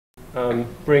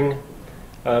bring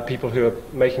people who are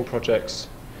making projects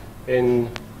in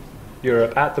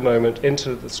Europe at the moment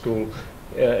into the school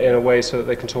in a way so that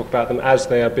they can talk about them as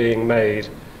they are being made,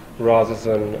 rather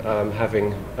than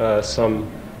having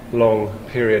some long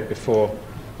period before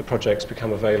the projects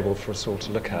become available for us all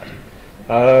to look at.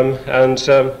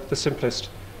 The simplest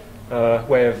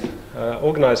way of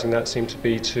organising that seemed to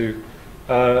be to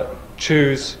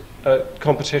choose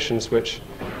competitions which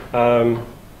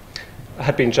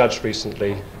had been judged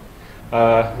recently,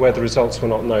 where the results were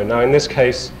not known. Now, in this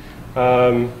case,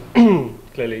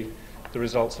 clearly the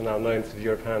results are now known for the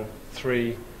Europan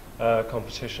 3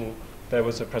 competition. There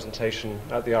was a presentation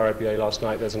at the RIBA last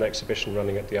night. There's an exhibition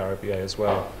running at the RIBA as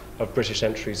well of British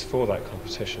entries for that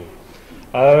competition.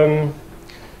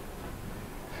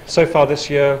 So far this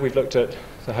year, we've looked at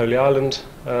the Holy Island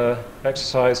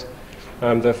exercise,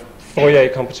 the foyer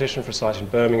competition for a site in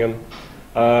Birmingham,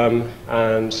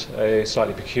 and a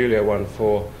slightly peculiar one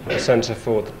for the Centre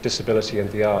for Disability and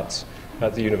the Arts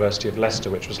at the University of Leicester,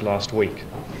 which was last week.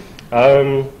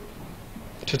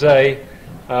 Today,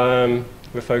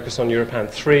 we're focused on Europan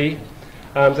 3,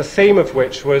 the theme of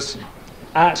which was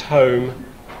at home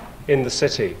in the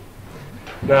city.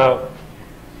 Now,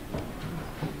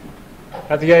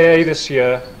 at the AA this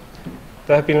year,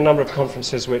 there have been a number of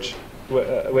conferences one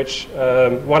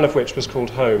of which was called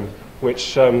Home,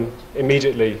 which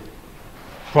immediately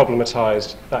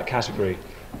problematized that category.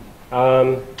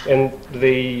 In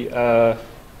the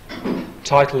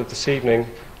title of this evening,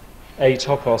 A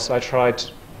TOPOS, I tried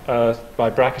by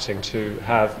bracketing to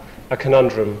have a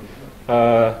conundrum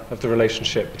of the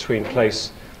relationship between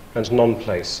place and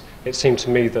non-place. It seemed to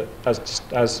me that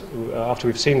after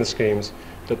we've seen the schemes,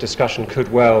 that discussion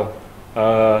could well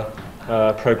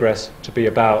progress to be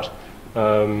about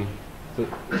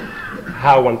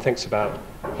how one thinks about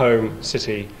home,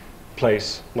 city,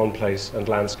 place, non-place, and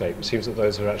landscape. It seems that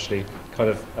those are actually kind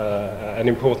of an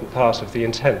important part of the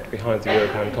intent behind the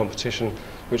Europan competition,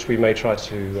 which we may try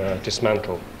to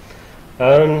dismantle.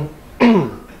 I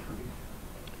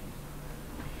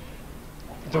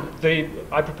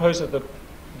propose that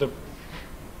the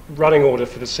running order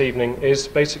for this evening is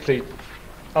basically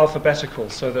alphabetical,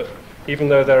 so that even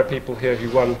though there are people here who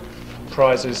won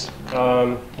prizes,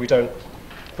 we don't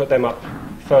put them up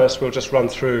first. We'll just run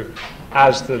through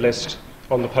as the list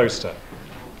on the poster.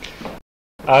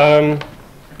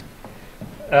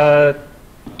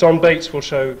 Don Bates will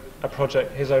show a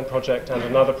project, his own project, and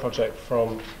another project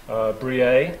from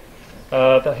Brierley.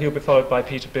 That he'll be followed by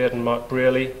Peter Beard and Mark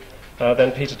Brierley,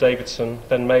 then Peter Davidson,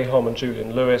 then Mayholm and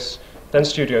Julian Lewis, then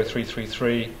Studio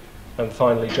 333, and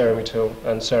finally Jeremy Till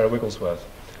and Sarah Wigglesworth.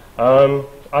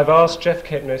 I've asked Jeff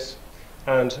Kipnis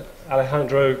and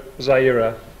Alejandro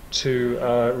Zaera to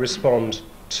respond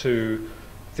to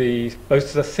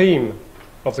both the theme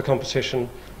of the competition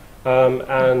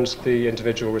and the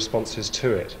individual responses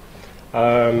to it.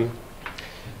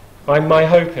 My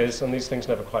hope is, and these things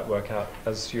never quite work out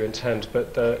as you intend,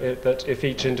 but that if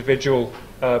each individual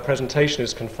presentation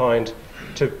is confined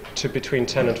to between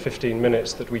 10 and 15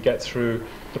 minutes, that we get through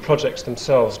the projects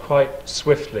themselves quite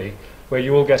swiftly, where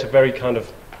you all get a very kind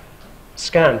of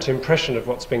scant impression of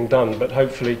what's being done, but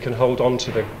hopefully can hold on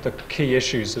to the key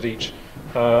issues that each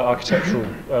architectural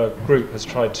group has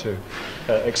tried to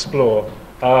explore,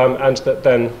 and that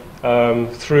then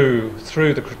through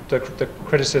the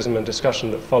criticism and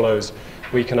discussion that follows,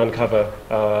 we can uncover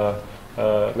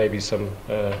maybe some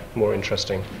more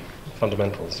interesting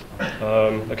fundamentals.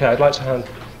 Okay, I'd like to hand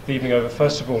the evening over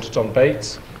first of all to Don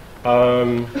Bates.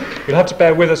 You'll have to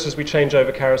bear with us as we change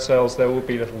over carousels. There will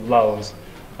be little lulls,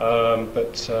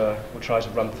 but we'll try to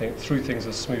run through things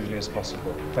as smoothly as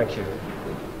possible. Thank you.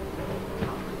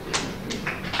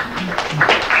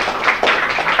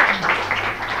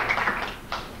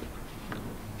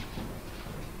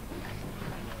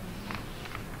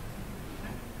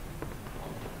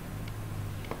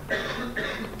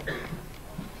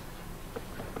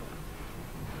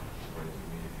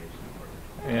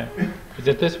 Yeah. Is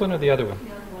it this one or the other one?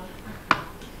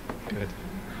 Good.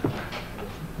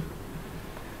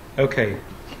 Okay.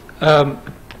 I'm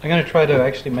going to try to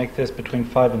actually make this between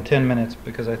 5 and 10 minutes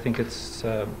because I think it's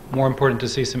more important to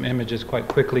see some images quite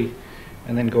quickly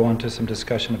and then go on to some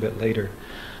discussion a bit later.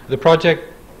 The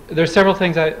project, there's several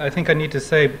things I think I need to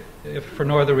say, if for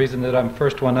no other reason that I'm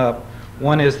first one up.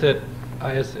 One is that,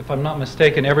 if I'm not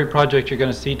mistaken, every project you're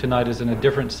going to see tonight is in a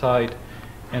different site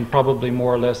and probably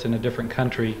more or less in a different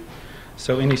country.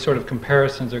 So any sort of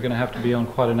comparisons are going to have to be on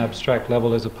quite an abstract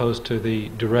level as opposed to the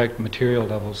direct material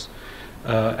levels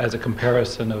as a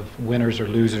comparison of winners or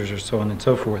losers or so on and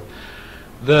so forth.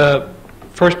 The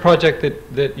first project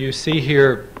that you see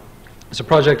here It's a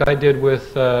project I did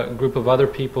with a group of other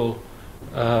people,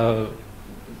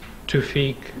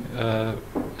 Tufik, a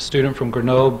student from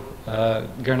Grenoble,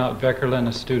 Gernot Weckerlin,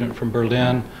 a student from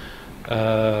Berlin,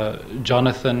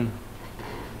 Jonathan,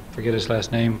 forget his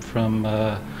last name, from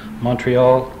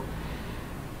Montreal,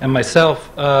 and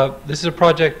myself. This is a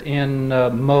project in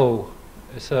Meaux.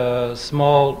 It's a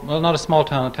small, well, not a small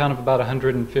town, a town of about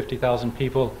 150,000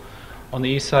 people on the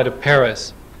east side of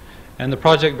Paris. And the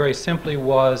project very simply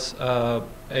was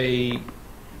a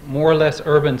more or less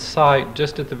urban site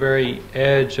just at the very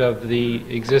edge of the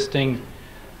existing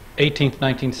 18th,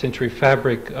 19th century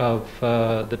fabric of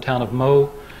the town of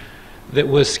Meaux that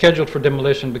was scheduled for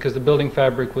demolition because the building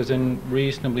fabric was in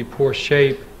reasonably poor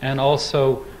shape, and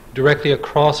also directly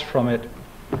across from it.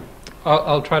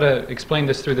 I'll try to explain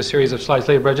this through the series of slides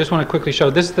later, but I just want to quickly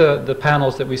show this is the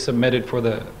panels that we submitted for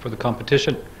the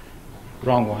competition.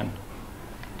 Wrong one.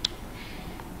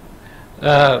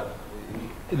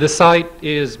 The site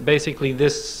is basically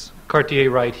this quartier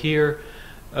right here.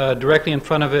 Directly in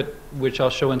front of it, which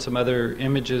I'll show in some other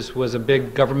images, was a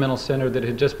big governmental center that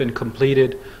had just been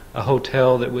completed, a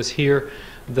hotel that was here.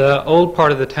 The old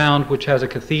part of the town, which has a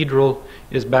cathedral,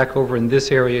 is back over in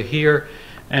this area here,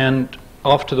 and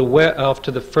off to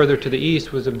the further to the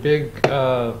east was a big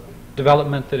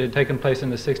development that had taken place in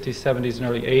the 60s, 70s, and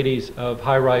early 80s of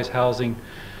high-rise housing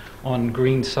on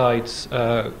green sites,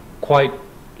 quite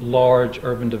large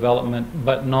urban development,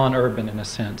 but non-urban in a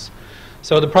sense.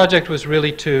 So the project was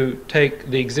really to take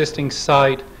the existing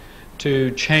site, to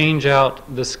change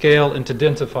out the scale and to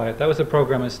densify it. That was the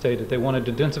program as stated. They wanted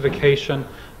a densification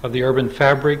of the urban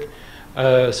fabric,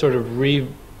 sort of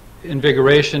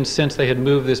reinvigoration since they had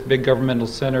moved this big governmental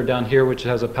center down here, which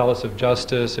has a Palace of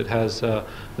Justice, it has the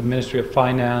Ministry of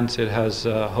Finance, it has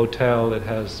a hotel, it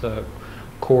has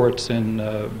courts and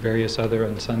various other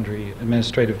and sundry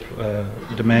administrative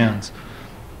demands.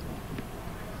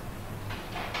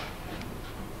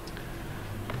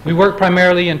 We work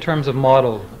primarily in terms of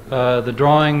model. The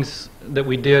drawings that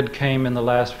we did came in the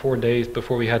last 4 days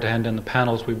before we had to hand in the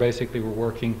panels. We basically were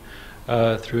working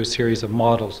through a series of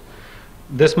models.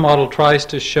 This model tries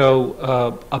to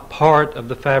show a part of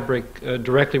the fabric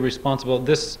directly responsible.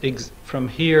 This from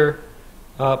here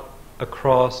up,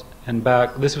 across, and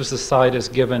back. This was the site as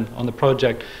given on the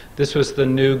project. This was the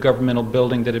new governmental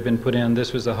building that had been put in.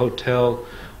 This was a hotel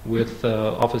with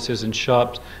offices and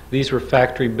shops. These were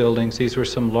factory buildings. These were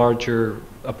some larger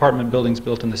apartment buildings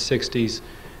built in the 60s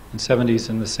and 70s,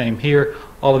 and the same here.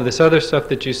 All of this other stuff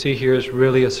that you see here is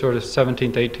really a sort of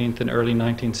 17th, 18th, and early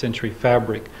 19th century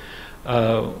fabric,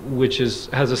 which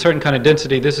has a certain kind of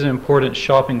density. This is an important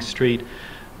shopping street,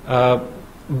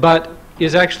 but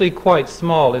is actually quite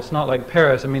small. It's not like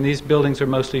Paris. I mean, these buildings are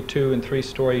mostly 2- and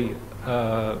 3-story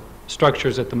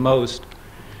structures at the most,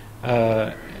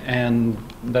 and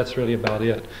that's really about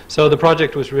it. So the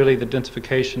project was really the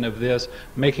densification of this,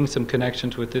 making some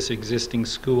connections with this existing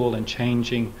school and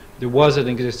changing. There was an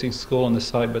existing school on the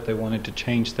site, but they wanted to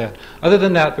change that. Other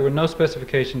than that, there were no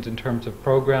specifications in terms of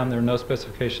program. There were no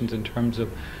specifications in terms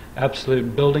of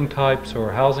absolute building types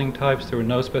or housing types. There were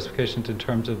no specifications in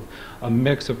terms of a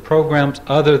mix of programs,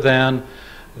 other than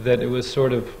that it was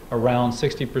sort of around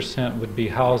 60% would be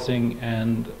housing,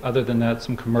 and other than that,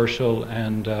 some commercial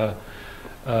and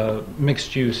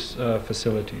mixed-use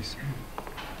facilities.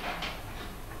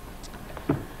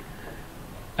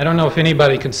 I don't know if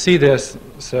anybody can see this,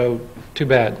 so too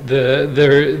bad.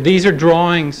 These are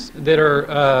drawings that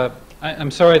are,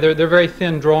 I'm sorry, they're very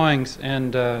thin drawings,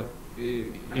 and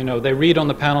you know, they read on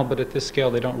the panel, but at this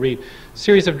scale they don't read.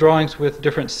 Series of drawings with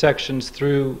different sections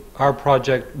through our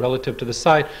project relative to the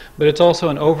site, but it's also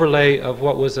an overlay of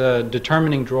what was a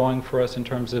determining drawing for us in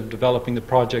terms of developing the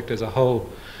project as a whole.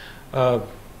 I'll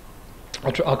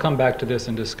come back to this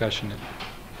in discussion.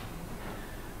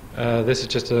 This is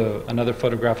just another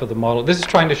photograph of the model. This is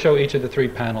trying to show each of the 3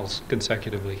 panels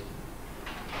consecutively.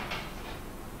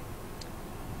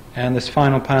 And this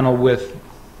final panel with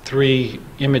 3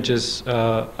 images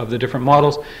of the different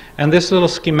models. And this little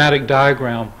schematic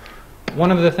diagram.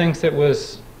 One of the things that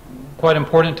was quite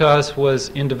important to us was,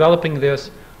 in developing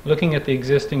this, looking at the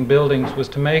existing buildings, was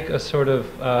to make a sort of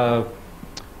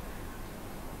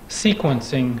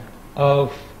sequencing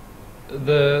of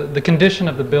the condition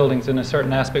of the buildings in a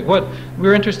certain aspect. What we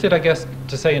were interested, I guess,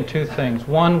 to say in 2 things.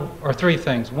 1 or 3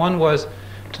 things. One was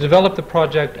to develop the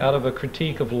project out of a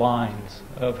critique of lines,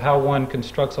 of how one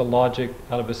constructs a logic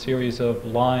out of a series of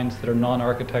lines that are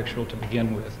non-architectural to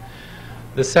begin with.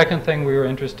 The second thing we were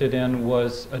interested in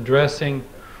was addressing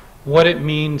what it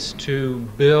means to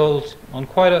build on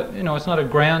quite a, you know, it's not a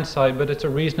grand site, but it's a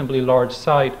reasonably large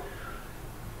site,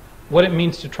 what it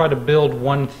means to try to build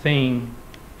one thing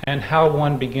and how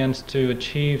one begins to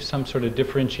achieve some sort of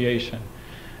differentiation.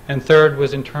 And third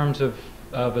was in terms of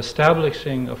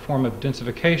establishing a form of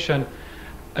densification,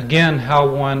 again, how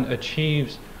one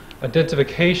achieves a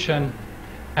densification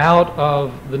out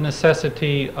of the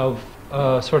necessity of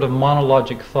sort of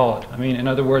monologic thought. I mean, in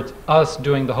other words, us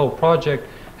doing the whole project,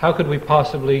 how could we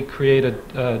possibly create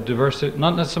a diversity,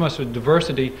 not so much a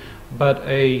diversity, but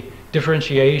a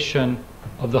differentiation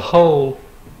of the whole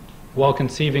while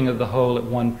conceiving of the whole at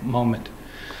one moment.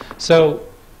 So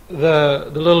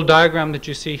the little diagram that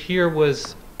you see here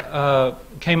was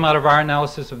came out of our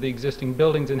analysis of the existing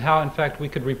buildings and how, in fact, we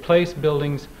could replace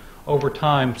buildings over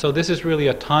time. So this is really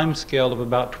a time scale of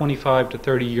about 25 to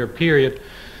 30 year period,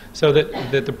 so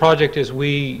that the project as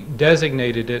we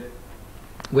designated it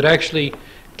would actually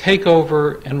take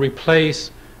over and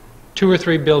replace 2 or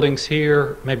 3 buildings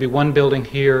here, maybe 1 building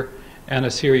here, and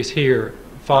a series here.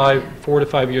 4 to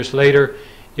 5 years later,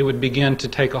 it would begin to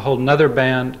take a whole nother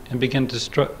band and begin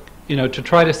to to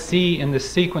try to see in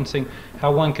this sequencing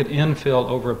how one could infill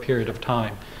over a period of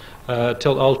time,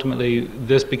 till ultimately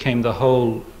this became the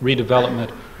whole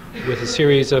redevelopment with a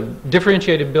series of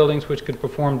differentiated buildings which could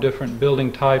perform different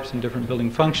building types and different building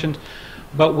functions,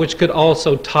 but which could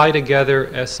also tie together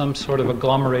as some sort of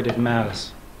agglomerated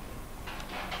mass.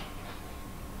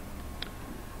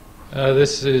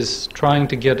 This is trying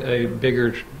to get a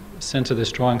bigger sense of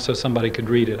this drawing so somebody could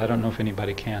read it. I don't know if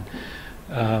anybody can.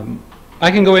 I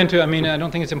can go into, I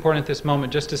don't think it's important at this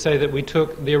moment, just to say that we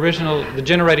took the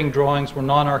generating drawings were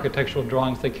non-architectural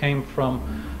drawings. They came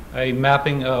from a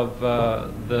mapping of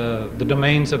the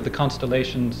domains of the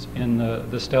constellations in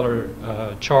the stellar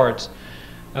charts,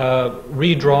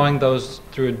 redrawing those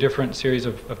through a different series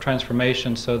of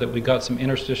transformations so that we got some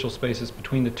interstitial spaces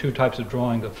between the 2 types of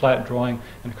drawing, the flat drawing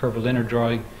and curvilinear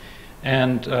drawing.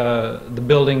 And the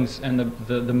buildings and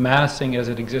the massing as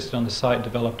it existed on the site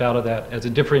developed out of that as a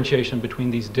differentiation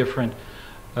between these different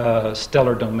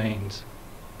stellar domains.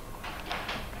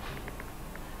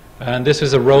 And this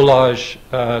is a rollage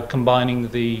combining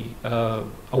it's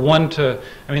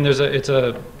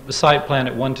a site plan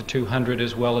at 1 to 200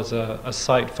 as well as a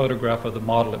site photograph of the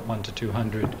model at 1 to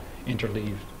 200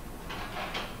 interleaved.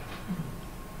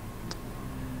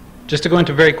 Just to go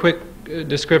into very quick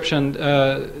description,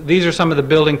 these are some of the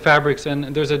building fabrics,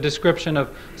 and there's a description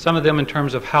of some of them in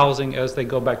terms of housing as they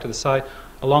go back to the site.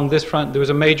 Along this front, there was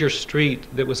a major street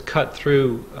that was cut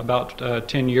through about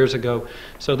 10 years ago.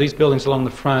 So these buildings along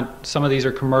the front, some of these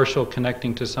are commercial,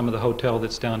 connecting to some of the hotel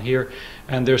that's down here.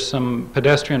 And there's some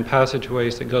pedestrian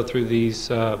passageways that go through these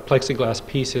plexiglass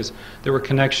pieces. There were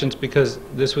connections because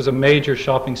this was a major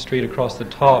shopping street across the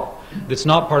top that's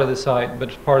not part of the site, but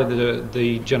it's part of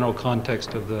the general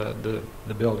context of the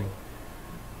building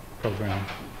program.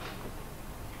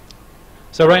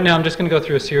 So right now I'm just going to go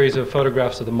through a series of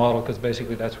photographs of the model because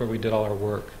basically that's where we did all our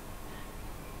work.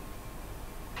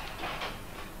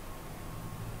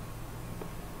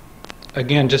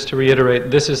 Again, just to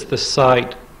reiterate, this is the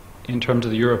site in terms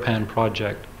of the Europan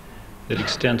project that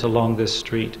extends along this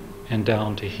street and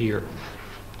down to here.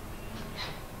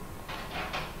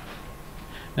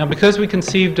 Now, because we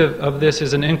conceived of this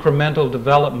as an incremental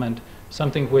development,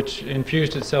 something which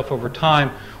infused itself over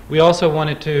time, we also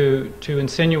wanted to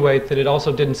insinuate that it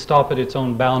also didn't stop at its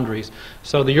own boundaries.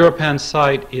 So the Europan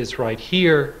site is right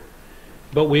here,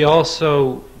 but we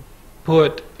also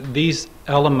put these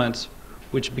elements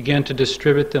which began to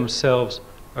distribute themselves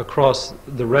across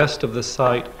the rest of the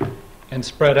site and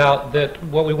spread out. That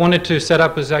what we wanted to set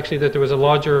up was actually that there was a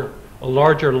larger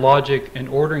logic and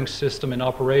ordering system in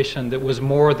operation that was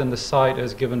more than the site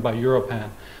as given by Europan.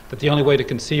 That the only way to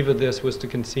conceive of this was to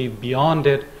conceive beyond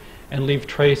it and leave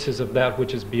traces of that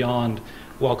which is beyond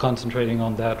while concentrating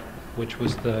on that which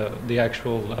was the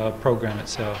actual program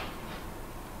itself.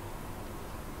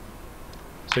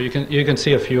 So you can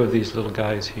see a few of these little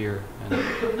guys here and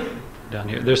down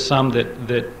here. There's some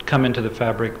that come into the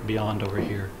fabric beyond over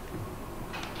here.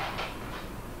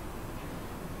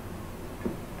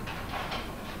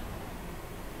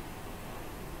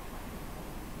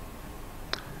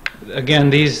 Again,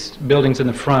 these buildings in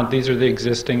the front, these are the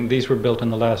existing. These were built in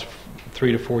the last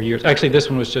 3 to 4 years. Actually, this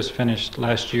one was just finished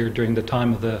last year during the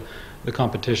time of the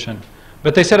competition.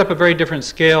 But they set up a very different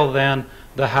scale than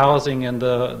the housing and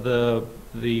the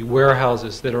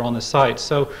warehouses that are on the site.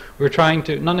 So we're trying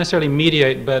to not necessarily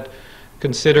mediate, but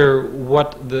consider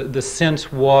what the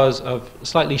sense was of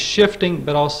slightly shifting,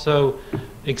 but also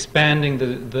expanding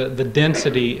the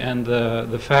density and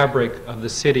the fabric of the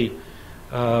city,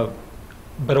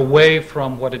 but away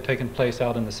from what had taken place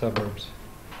out in the suburbs.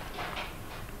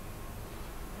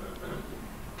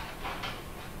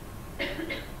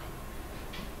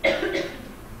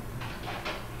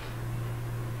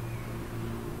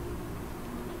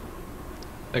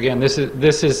 again, this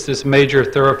is this major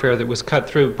thoroughfare that was cut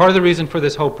through. Part of the reason for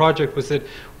this whole project was that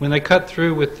when they cut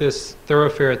through with this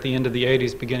thoroughfare at the end of the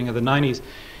 80s, beginning of the 90s,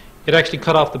 it actually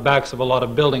cut off the backs of a lot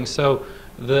of buildings. So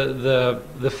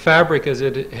the fabric as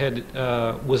it had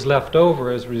was left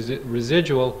over as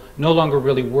residual no longer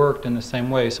really worked in the same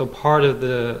way. So part of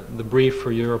the brief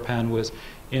for Europan was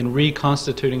in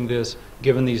reconstituting this,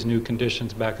 given these new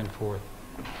conditions back and forth.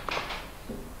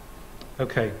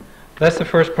 Okay, that's the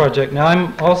first project. Now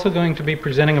I'm also going to be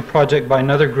presenting a project by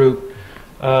another group.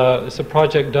 It's a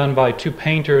project done by two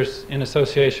painters in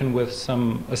association with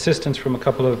some assistance from a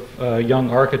couple of young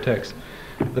architects.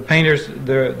 The painters,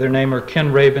 their name are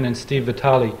Ken Rabin and Steve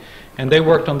Vitale, and they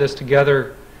worked on this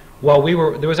together while we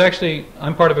were,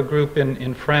 I'm part of a group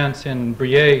in France, in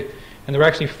Brierley, and there were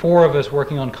actually 4 of us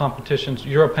working on competitions,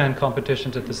 Europan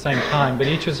competitions at the same time, but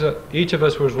each of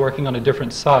us was working on a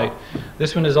different site.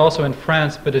 This one is also in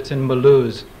France, but it's in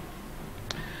Mulhouse.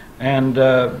 And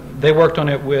they worked on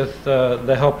it with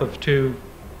the help of 2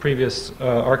 previous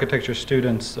architecture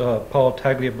students, Paul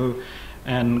Tagliabue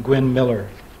and Gwen Miller.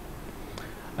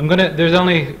 There's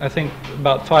only, I think,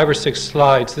 about 5 or 6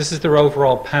 slides. This is their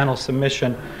overall panel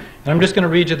submission. And I'm just going to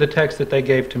read you the text that they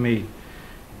gave to me.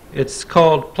 It's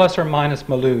called Plus or Minus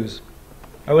Mulhouse.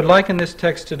 I would like in this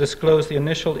text to disclose the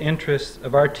initial interest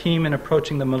of our team in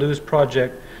approaching the Mulhouse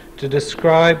project, to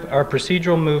describe our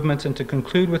procedural movements, and to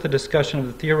conclude with a discussion of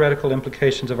the theoretical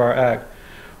implications of our act.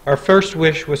 Our first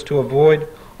wish was to avoid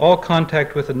all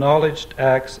contact with acknowledged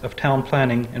acts of town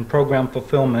planning and program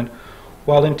fulfillment,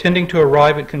 while intending to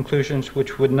arrive at conclusions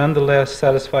which would nonetheless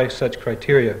satisfy such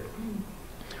criteria.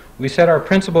 We set our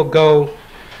principal goal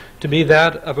to be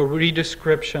that of a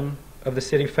redescription of the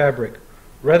city fabric.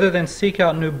 Rather than seek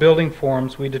out new building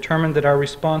forms, we determined that our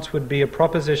response would be a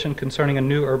proposition concerning a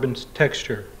new urban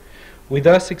texture. We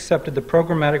thus accepted the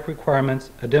programmatic requirements,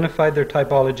 identified their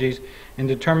typologies, and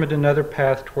determined another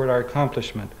path toward our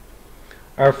accomplishment.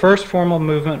 Our first formal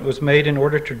movement was made in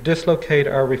order to dislocate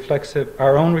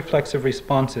our own reflexive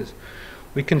responses.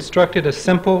 We constructed a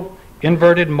simple,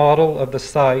 inverted model of the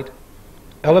site,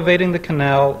 elevating the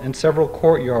canal and several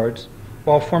courtyards,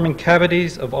 while forming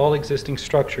cavities of all existing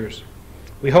structures.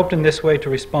 We hoped in this way to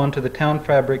respond to the town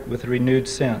fabric with a renewed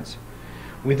sense.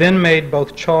 We then made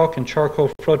both chalk and charcoal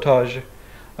frottage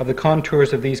of the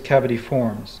contours of these cavity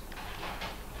forms.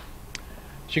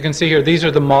 As you can see here, these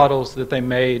are the models that they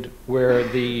made where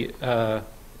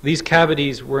these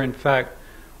cavities were in fact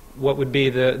what would be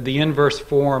the inverse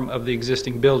form of the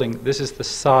existing building. This is the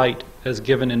site as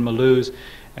given in Mulhouse,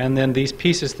 and then these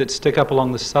pieces that stick up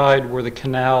along the side were the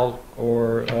canal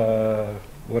or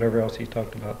whatever else he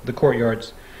talked about, the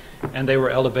courtyards, and they were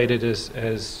elevated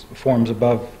as forms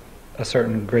above a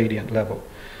certain gradient level.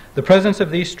 The presence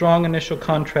of these strong initial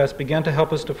contrasts began to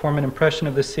help us to form an impression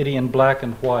of the city in black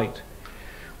and white.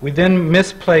 We then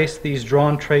misplaced these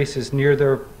drawn traces near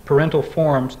their parental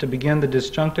forms to begin the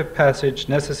disjunctive passage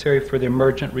necessary for the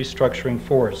emergent restructuring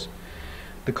force.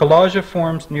 The collage of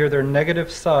forms near their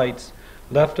negative sites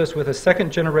left us with a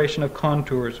second generation of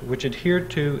contours which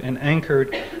adhered to and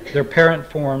anchored their parent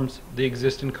forms, the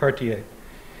existing quartier.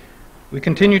 We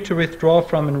continued to withdraw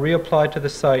from and reapply to the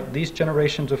site these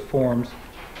generations of forms,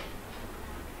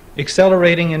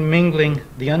 accelerating and mingling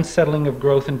the unsettling of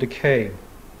growth and decay.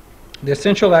 The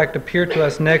essential act appeared to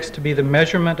us next to be the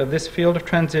measurement of this field of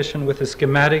transition with a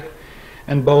schematic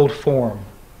and bold form.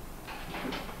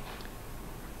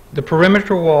 The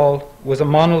perimeter wall was a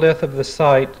monolith of the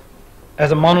site,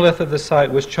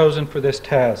 was chosen for this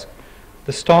task.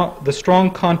 The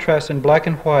strong contrast in black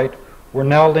and white were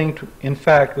now linked, in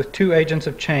fact, with 2 agents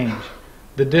of change: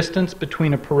 the distance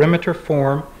between a perimeter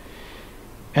form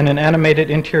and an animated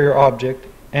interior object,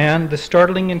 and the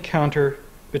startling encounter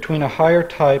between a higher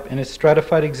type and its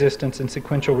stratified existence in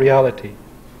sequential reality.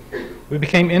 We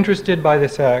became interested by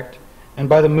this act and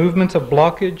by the movements of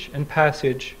blockage and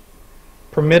passage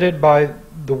permitted by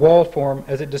the wall form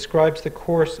as it describes the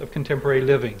course of contemporary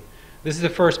living. This is the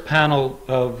first panel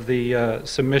of the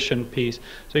submission piece.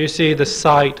 So you see the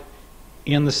site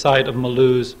in the site of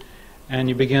Mulhouse, and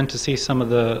you begin to see some of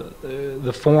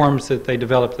the forms that they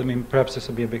developed. I mean, perhaps this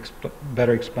will be a bit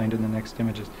better explained in the next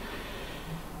images.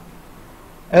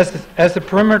 As the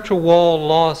perimeter wall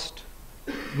lost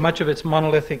much of its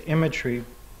monolithic imagery,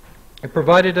 it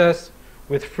provided us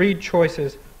with freed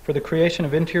choices for the creation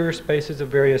of interior spaces of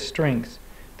various strengths.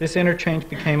 This interchange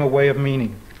became a way of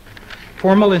meaning.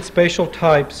 Formal and spatial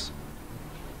types,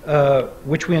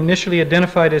 which we initially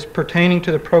identified as pertaining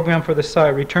to the program for the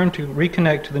site, returned to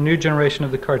reconnect to the new generation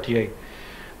of the quartier.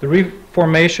 The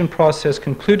reformation process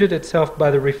concluded itself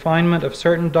by the refinement of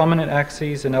certain dominant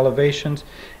axes and elevations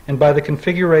and by the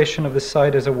configuration of the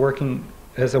site as a working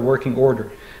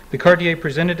order. The quartier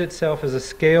presented itself as a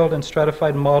scaled and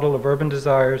stratified model of urban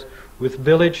desires with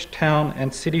village, town,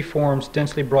 and city forms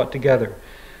densely brought together.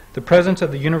 The presence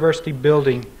of the university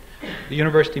building,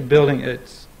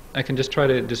 I can just try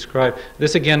to describe.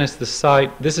 This again is the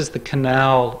site. This is the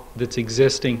canal that's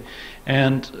existing.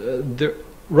 And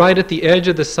right at the edge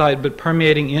of the site, but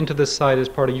permeating into the site as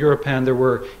part of Europan, there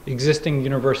were existing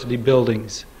university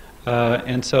buildings.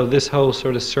 And so this whole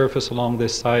sort of surface along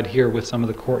this side here with some of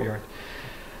the courtyard.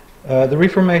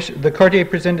 The quartier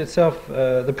presented itself,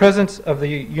 the presence of the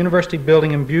university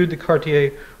building imbued the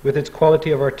quartier with its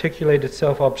quality of articulated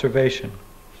self-observation.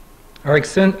 Our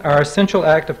essential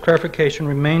act of clarification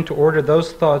remained to order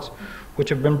those thoughts which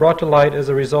have been brought to light as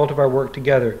a result of our work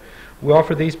together. We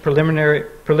offer these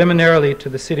preliminarily to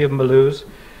the city of Mulhouse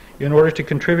in order to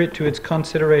contribute to its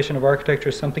consideration of architecture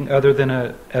as something other than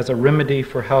as a remedy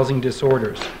for housing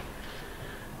disorders.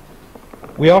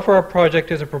 We offer our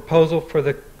project as a proposal for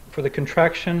the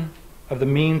contraction of the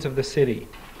means of the city.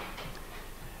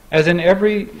 As in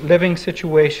every living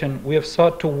situation, we have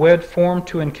sought to wed form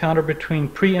to encounter between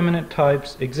preeminent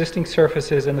types, existing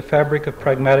surfaces, and the fabric of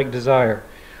pragmatic desire.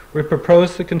 We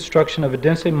propose the construction of a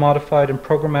densely modified and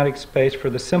programmatic space for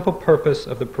the simple purpose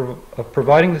of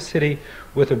providing the city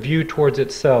with a view towards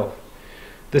itself.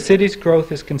 The city's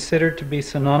growth is considered to be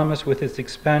synonymous with its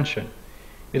expansion.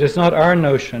 It is not our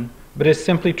notion, but is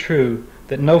simply true,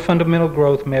 that no fundamental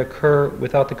growth may occur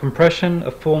without the compression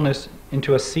of fullness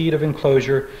into a seed of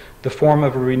enclosure, the form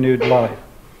of a renewed life.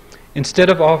 Instead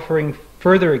of offering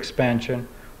further expansion,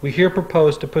 we here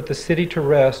propose to put the city to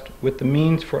rest with the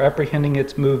means for apprehending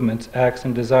its movements, acts,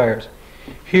 and desires.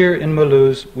 Here in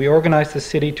Mulhouse, we organize the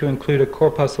city to include a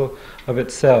corpuscle of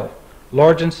itself,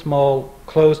 large and small,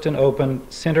 closed and open,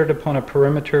 centered upon a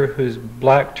perimeter whose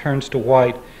black turns to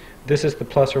white. This is the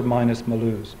plus or minus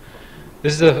Mulhouse.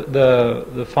 This is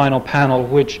the final panel,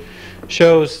 which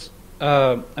shows,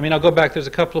 I'll go back, there's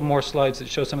a couple of more slides that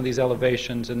show some of these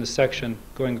elevations in the section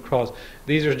going across.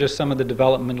 These are just some of the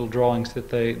developmental drawings that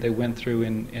they went through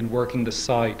in working the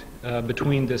site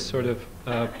between this sort of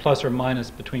plus or minus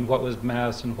between what was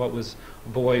mass and what was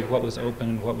void, what was open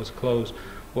and what was closed,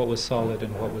 what was solid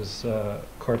and what was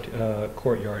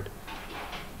courtyard.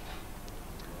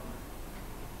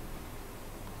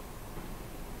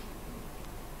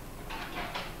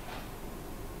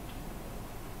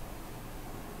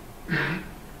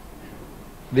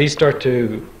 These start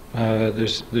to,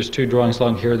 there's two drawings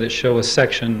along here that show a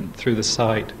section through the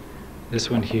site. This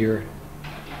one here,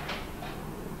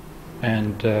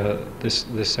 and this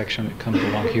section that comes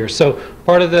along here. So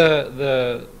part of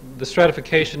the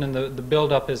stratification and the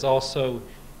build-up is also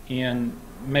in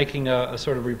making a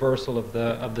sort of reversal of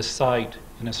the site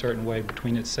in a certain way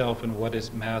between itself and what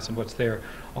is mass and what's there,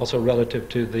 also relative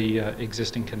to the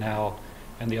existing canal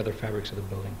and the other fabrics of the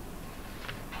building.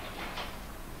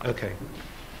 Okay.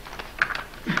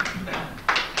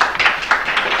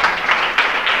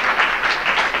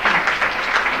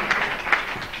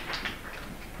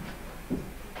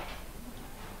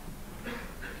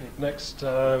 Next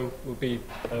will be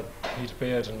Peter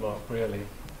Beard and Mark Brierley.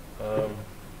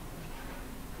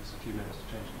 Just a few minutes to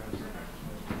change clothes.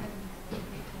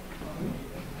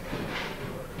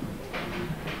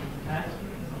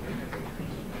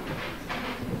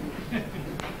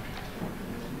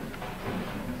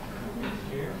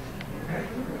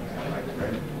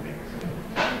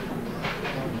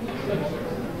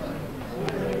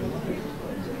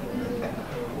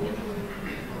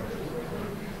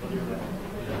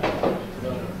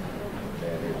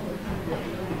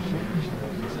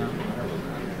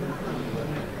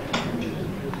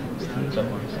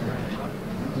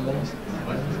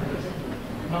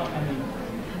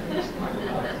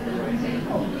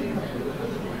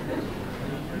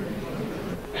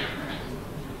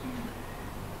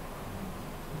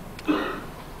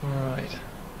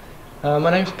 My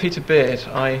name's Peter Beard.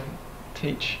 I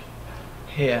teach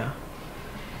here.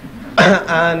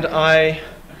 And I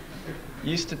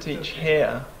used to teach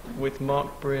here with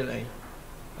Mark Brierley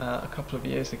a couple of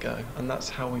years ago, and that's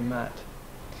how we met.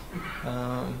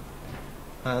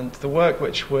 And the work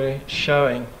which we're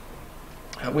showing,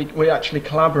 we actually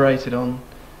collaborated on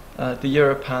the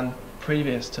Europan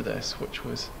previous to this, which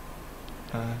was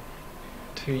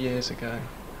 2 years ago.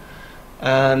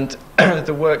 And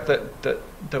the work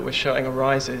that we're showing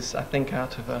arises, I think,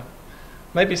 out of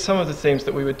maybe some of the themes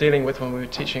that we were dealing with when we were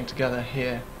teaching together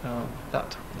here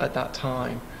at that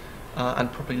time,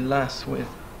 and probably less with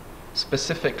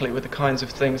specifically with the kinds of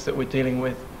things that we're dealing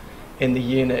with in the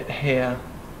unit here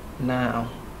now.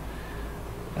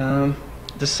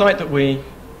 The site that we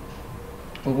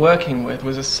were working with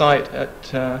was a site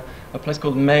at a place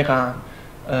called Meyrin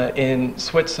in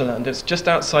Switzerland. It's just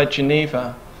outside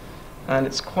Geneva, and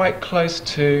it's quite close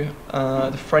to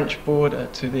the French border,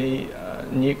 to the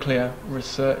nuclear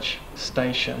research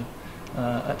station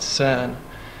at CERN.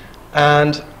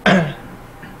 And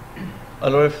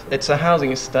it's a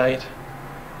housing estate,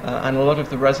 and a lot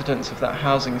of the residents of that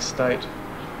housing estate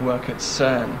work at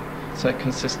CERN. So it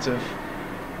consists of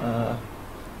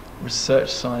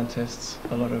research scientists,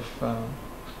 a lot of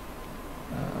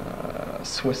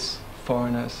Swiss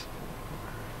foreigners.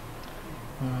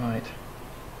 Right.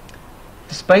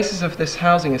 The spaces of this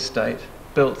housing estate,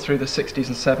 built through the 60s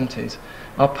and 70s,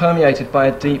 are permeated by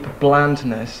a deep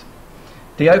blandness.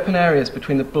 The open areas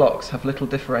between the blocks have little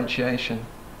differentiation.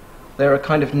 They are a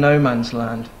kind of no man's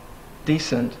land,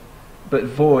 decent, but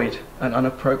void and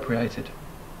unappropriated.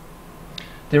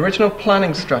 The original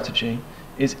planning strategy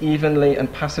is evenly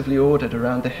and passively ordered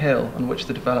around the hill on which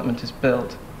the development is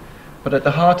built, but at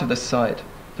the heart of the site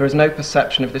there is no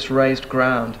perception of this raised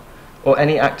ground or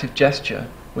any active gesture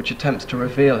which attempts to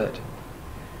reveal it.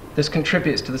 This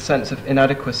contributes to the sense of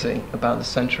inadequacy about the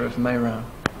centre of Meyrin.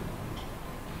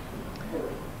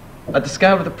 At the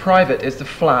scale of the private is the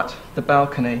flat, the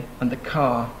balcony, and the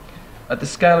car. At the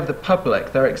scale of the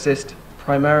public there exist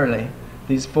primarily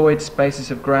these void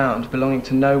spaces of ground belonging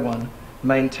to no one,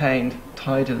 maintained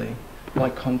tidily by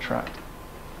contract.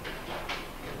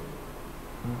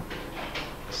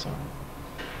 Sorry.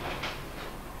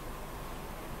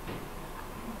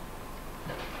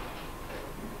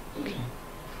 Okay.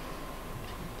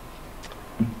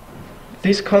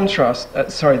 This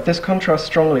contrasts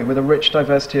strongly with a rich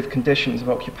diversity of conditions of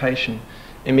occupation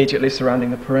immediately surrounding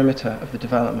the perimeter of the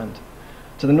development.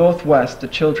 To the northwest, the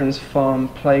children's farm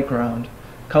playground,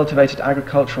 cultivated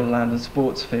agricultural land and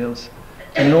sports fields.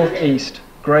 To the northeast,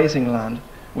 grazing land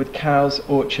with cows,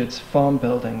 orchards, farm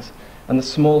buildings, and the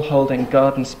small holding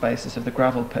garden spaces of the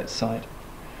gravel pit site.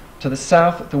 To the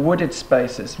south, the wooded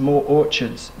spaces, more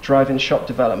orchards, drive-in shop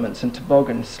developments and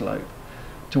toboggan slope.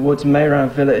 Towards Meyrin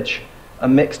village, a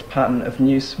mixed pattern of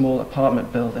new small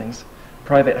apartment buildings,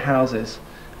 private houses,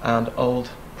 and old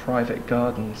private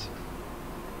gardens.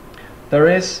 There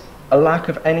is a lack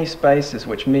of any spaces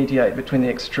which mediate between the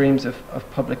extremes of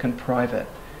public and private,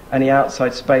 any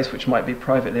outside space which might be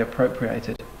privately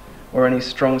appropriated, or any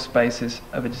strong spaces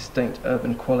of a distinct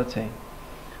urban quality.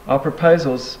 Our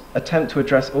proposals attempt to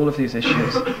address all of these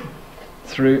issues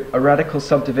through a radical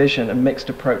subdivision and mixed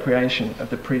appropriation of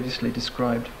the previously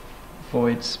described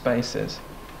void spaces.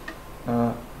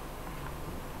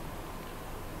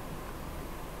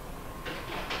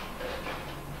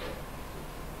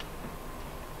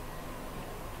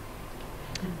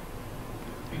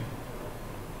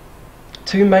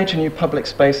 Two major new public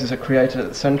spaces are created at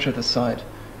the centre of the site,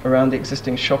 around the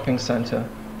existing shopping centre,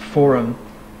 forum,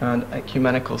 and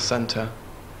ecumenical centre.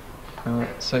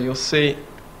 So you'll see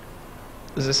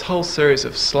there's this whole series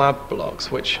of slab blocks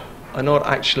which are not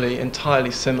actually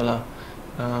entirely similar,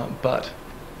 but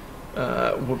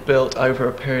were built over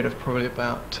a period of probably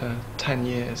about 10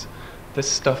 years.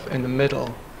 This stuff in the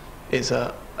middle is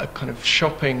a kind of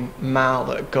shopping mall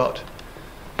that got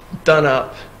done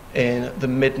up in the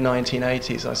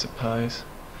mid-1980s, I suppose.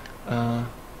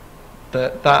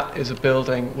 That is a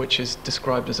building which is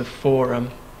described as a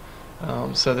forum.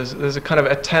 So there's a kind of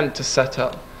attempt to set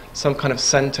up some kind of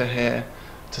centre here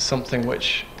to something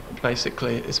which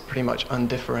basically is pretty much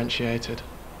undifferentiated.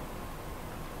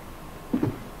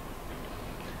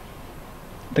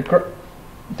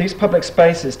 These public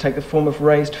spaces take the form of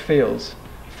raised fields,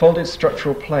 folded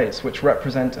structural plates which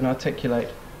represent and articulate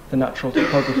the natural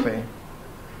topography.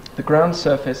 The ground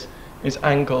surface is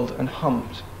angled and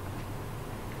humped.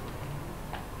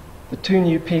 The two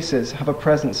new pieces have a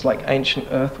presence like ancient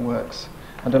earthworks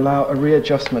and allow a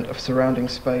readjustment of surrounding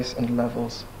space and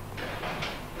levels.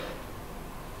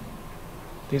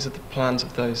 These are the plans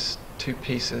of those two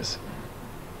pieces.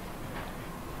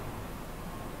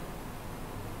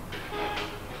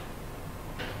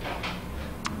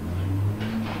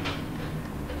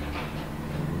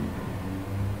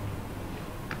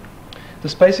 The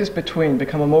spaces between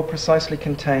become a more precisely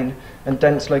contained and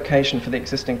dense location for the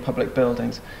existing public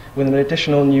buildings, with an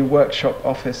additional new workshop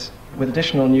office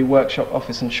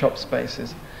and shop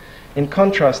spaces. In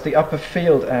contrast, the upper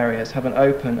field areas have an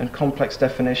open and complex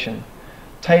definition.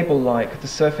 Table-like, the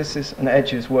surfaces and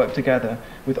edges work together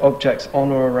with objects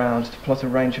on or around to plot a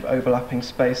range of overlapping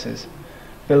spaces.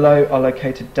 Below are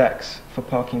located decks for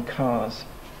parking cars.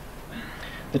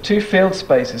 The two field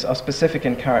spaces are specific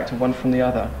in character one from the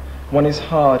other. One is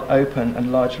hard, open,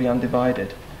 and largely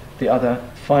undivided. The other,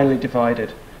 finely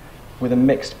divided, with a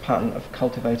mixed pattern of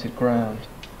cultivated ground.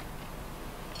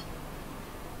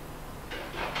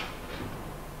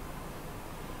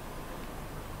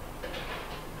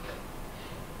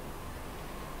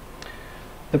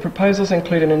 The proposals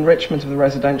include an enrichment of the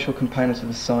residential component of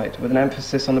the site, with an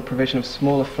emphasis on the provision of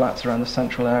smaller flats around the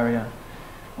central area.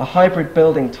 A hybrid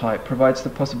building type provides the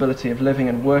possibility of living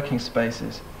and working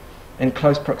spaces in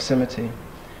close proximity.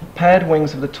 Paired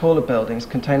wings of the taller buildings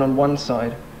contain on one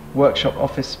side workshop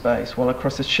office space, while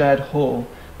across a shared hall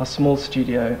are small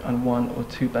studio and 1 or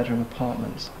 2 bedroom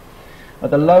apartments. At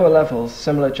the lower levels,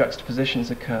 similar juxtapositions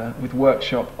occur, with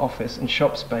workshop, office and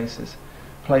shop spaces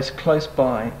placed close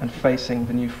by and facing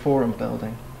the new Forum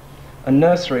building. A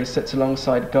nursery sits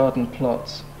alongside garden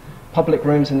plots. Public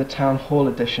rooms in the Town Hall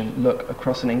addition look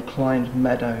across an inclined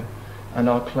meadow and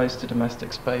are close to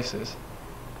domestic spaces.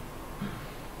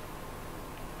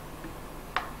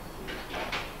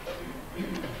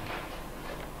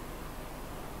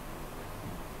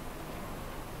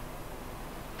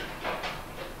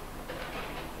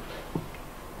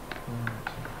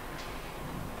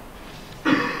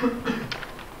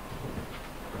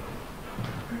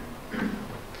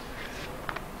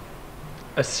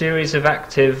 A series of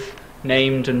active,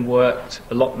 named and worked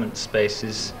allotment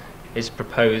spaces is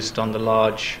proposed on the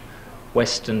large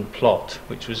western plot,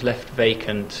 which was left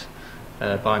vacant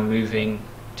by moving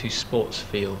to sports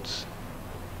fields.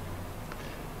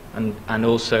 And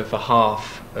also for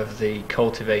half of the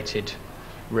cultivated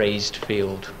raised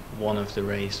field. One of the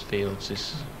raised fields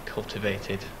is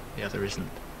cultivated, the other isn't.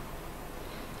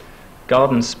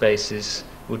 Garden spaces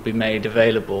would be made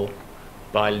available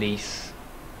by lease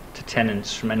to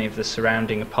tenants from any of the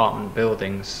surrounding apartment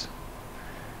buildings.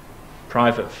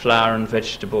 Private flower and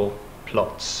vegetable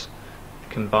plots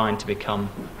combine to become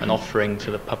an offering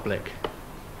to the public.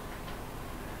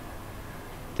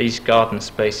 These garden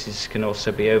spaces can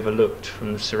also be overlooked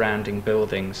from the surrounding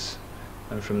buildings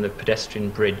and from the pedestrian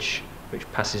bridge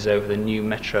which passes over the new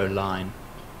metro line.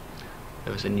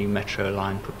 There was a new metro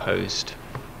line proposed.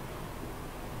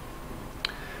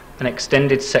 An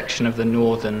extended section of the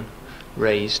northern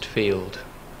raised field,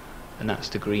 and that's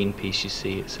the green piece you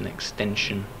see. It's an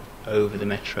extension over the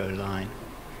metro line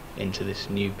into this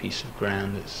new piece of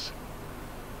ground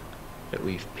that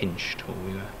we've pinched, or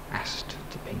we were asked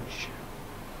to pinch.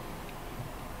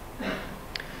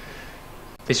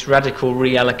 This radical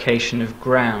reallocation of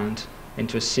ground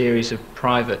into a series of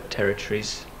private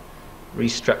territories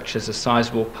restructures a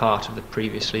sizable part of the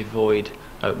previously void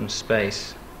open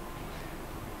space.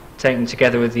 Taken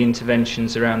together with the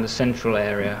interventions around the central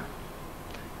area,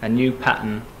 a new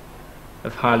pattern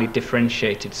of highly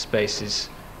differentiated spaces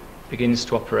begins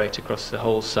to operate across the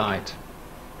whole site.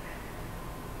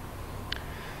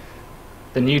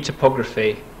 The new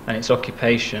topography and its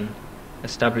occupation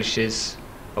establishes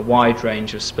a wide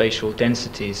range of spatial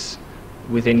densities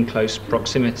within close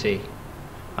proximity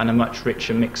and a much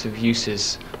richer mix of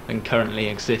uses than currently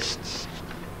exists.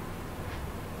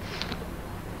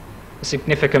 A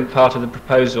significant part of the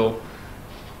proposal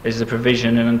is the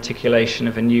provision and articulation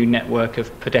of a new network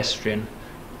of pedestrian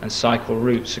and cycle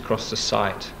routes across the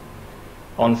site.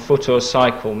 On foot or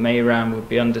cycle, Mayram would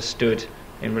be understood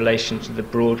in relation to the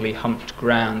broadly humped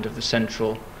ground of the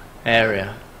central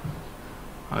area.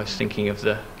 I was thinking of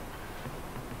the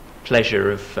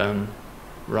pleasure of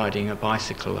riding a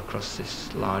bicycle across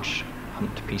this large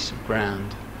humped piece of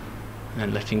ground and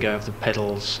then letting go of the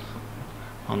pedals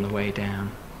on the way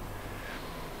down.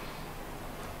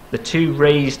 The two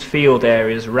raised field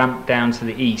areas ramp down to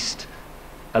the east,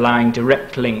 allowing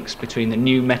direct links between the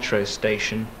new metro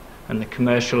station and the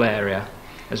commercial area,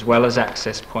 as well as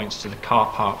access points to the car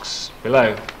parks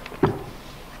below.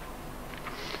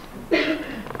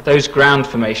 Those ground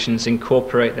formations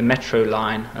incorporate the metro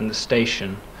line and the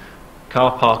station.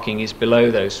 Car parking is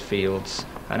below those fields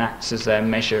and acts as their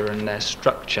measure and their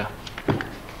structure.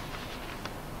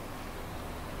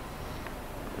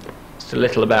 A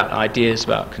little about ideas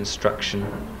about construction.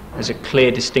 There's a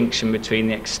clear distinction between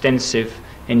the extensive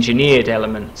engineered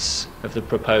elements of the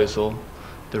proposal,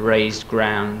 the raised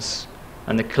grounds,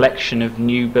 and the collection of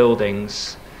new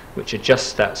buildings which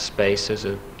adjust that space as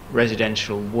a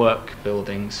residential work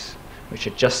buildings, which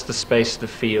adjust the space of the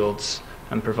fields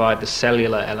and provide the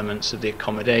cellular elements of the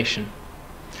accommodation.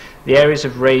 The areas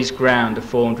of raised ground are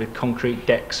formed with concrete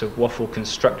decks of waffle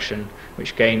construction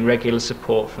which gain regular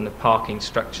support from the parking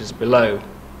structures below.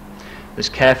 There's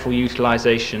careful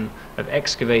utilisation of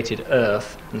excavated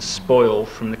earth and spoil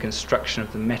from the construction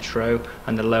of the metro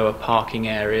and the lower parking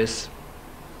areas.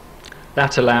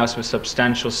 That allows for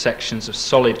substantial sections of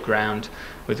solid ground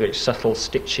with which subtle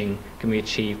stitching can be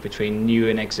achieved between new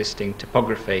and existing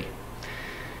topography.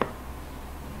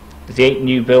 The 8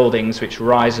 new buildings which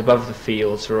rise above the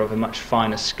fields are of a much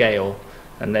finer scale,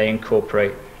 and they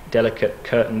incorporate delicate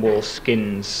curtain wall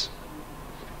skins,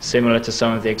 similar to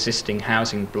some of the existing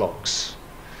housing blocks,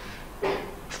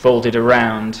 folded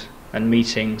around and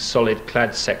meeting solid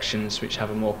clad sections which have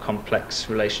a more complex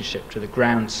relationship to the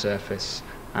ground surface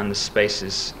and the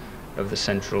spaces of the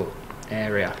central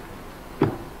area.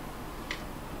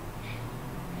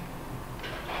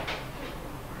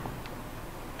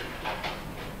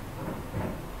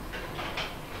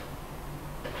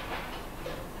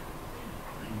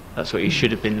 That's what you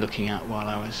should have been looking at while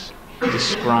I was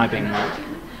describing that.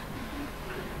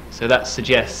 So that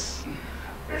suggests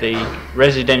the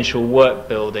residential work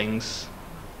buildings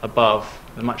above,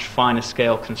 the much finer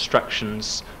scale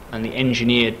constructions, and the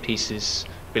engineered pieces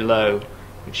below,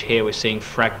 which here we're seeing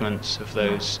fragments of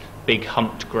those big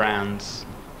humped grounds.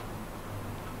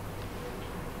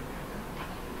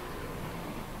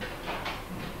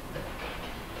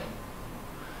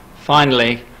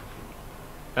 Finally,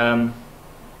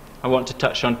 I want to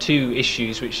touch on 2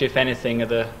 issues which, if anything,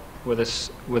 were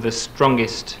the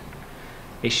strongest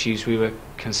issues we were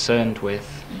concerned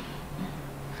with.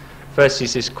 First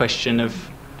is this question of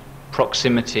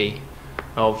proximity,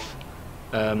 of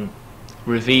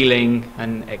revealing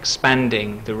and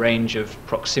expanding the range of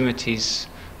proximities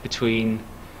between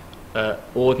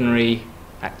ordinary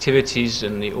activities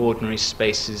and the ordinary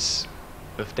spaces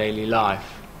of daily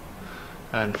life.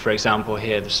 And for example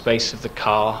here, the space of the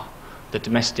car, the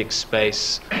domestic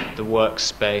space, the work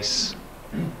space,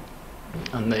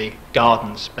 and the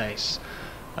garden space,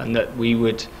 and that we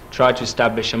would try to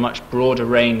establish a much broader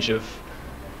range of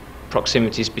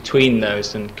proximities between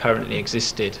those than currently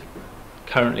existed.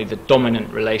 Currently the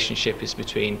dominant relationship is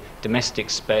between domestic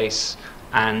space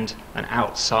and an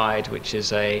outside, which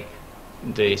is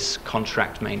this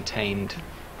contract maintained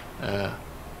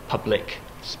public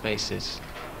spaces.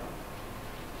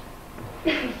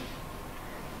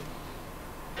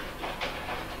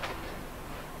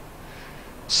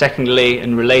 Secondly,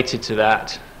 and related to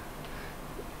that,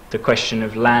 the question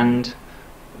of land,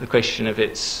 the question of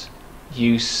its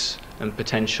use and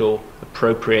potential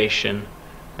appropriation.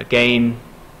 Again,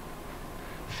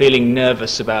 feeling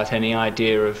nervous about any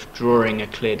idea of drawing a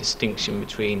clear distinction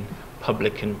between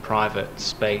public and private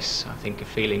space. I think a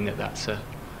feeling that that's a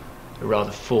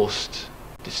rather forced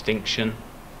distinction.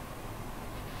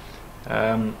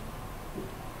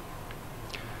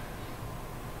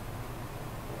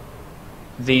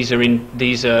 These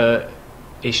are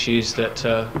issues that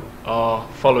are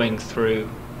following through.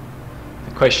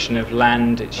 The question of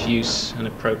land, its use and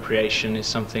appropriation, is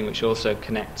something which also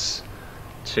connects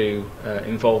to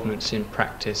involvements in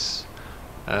practice,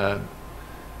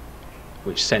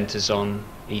 which centres on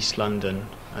East London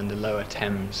and the Lower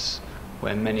Thames,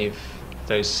 where many of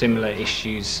those similar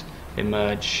issues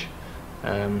emerge.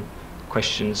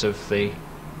 Questions of the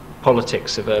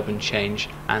politics of urban change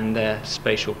and their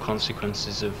spatial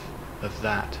consequences of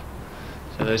that.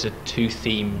 So those are 2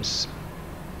 themes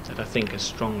that I think are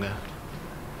stronger,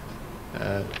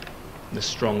 the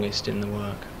strongest in the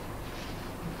work.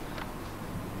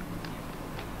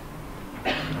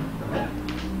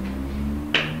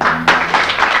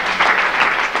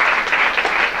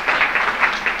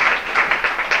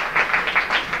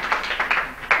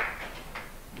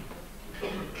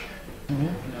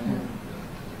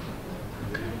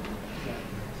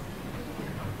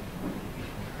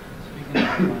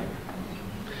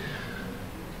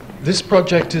 This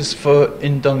project is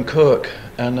in Dunkirk,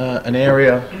 and an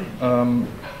area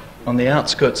on the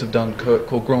outskirts of Dunkirk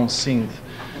called Grand Cinque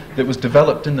that was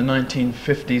developed in the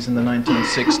 1950s and the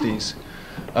 1960s.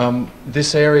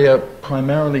 This area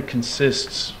primarily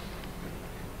consists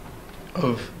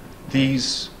of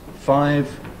these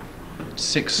 5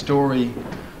 6-story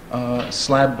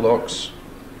slab blocks,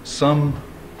 some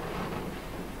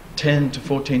 10 to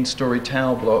 14-story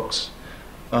tower blocks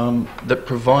that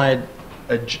provide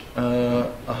a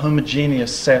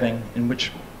homogeneous setting in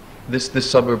which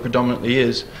this suburb predominantly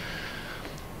is.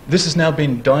 This has now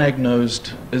been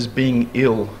diagnosed as being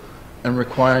ill and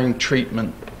requiring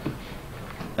treatment,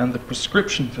 and the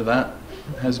prescription for that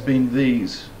has been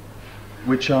these,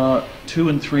 which are 2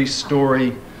 and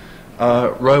 3-story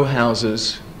row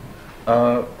houses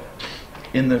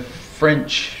in the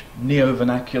French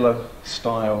neo-vernacular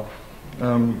style,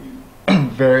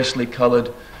 variously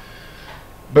coloured.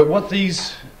 But what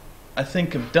these, I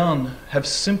think, have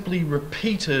simply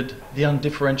repeated the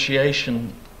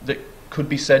undifferentiation that could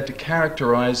be said to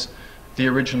characterize the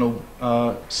original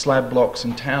slab blocks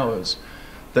and towers,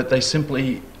 that they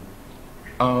simply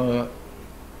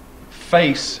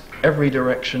face every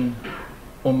direction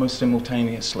almost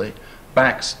simultaneously,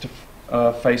 backs to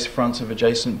face fronts of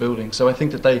adjacent buildings. So I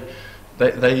think that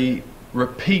they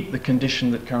repeat the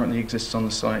condition that currently exists on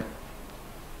the site.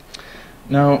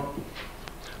 Now,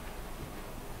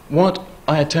 what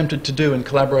I attempted to do in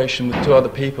collaboration with two other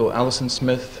people, Alison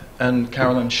Smith and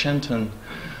Carolyn Shenton,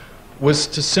 was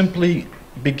to simply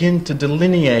begin to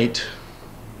delineate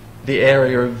the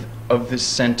area of this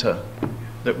centre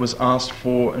that was asked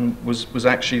for and was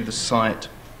actually the site,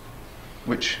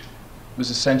 which was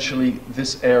essentially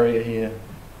this area here.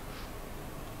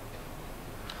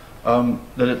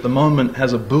 That at the moment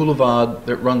has a boulevard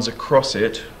that runs across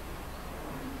it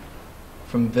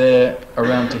from there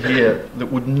around to here that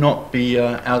would not be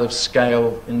out of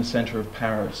scale in the centre of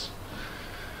Paris.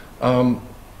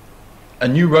 A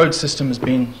new road system has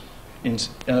been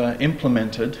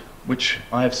implemented, which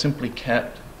I have simply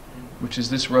kept, which is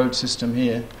this road system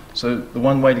here. So the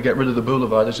one way to get rid of the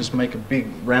boulevard is just make a big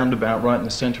roundabout right in the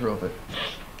centre of it.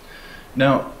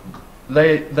 Now,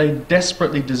 they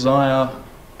desperately desire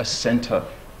a centre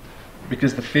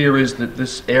because the fear is that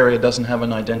this area doesn't have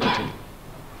an identity.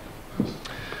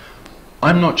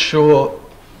 I'm not sure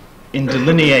in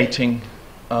delineating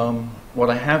what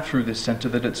I have through this centre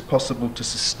that it's possible to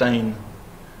sustain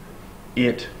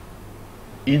it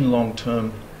in long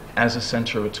term as a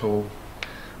centre at all.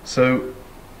 So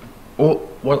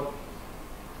what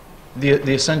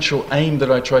the essential aim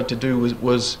that I tried to do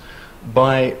was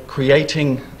by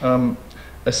creating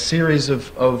a series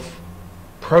of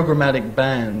programmatic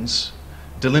bands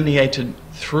delineated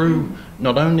through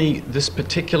not only this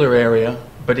particular area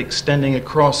but extending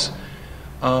across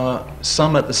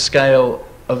some at the scale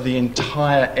of the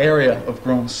entire area of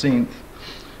Grand Cintre,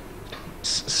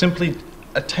 simply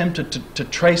attempted to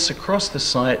trace across the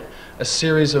site a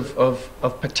series of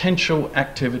potential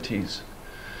activities.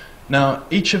 Now,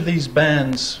 each of these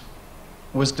bands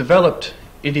was developed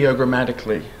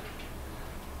ideogrammatically,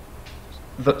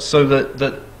 so that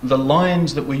the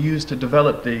lines that were used to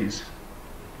develop these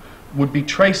would be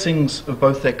tracings of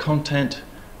both their content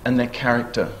and their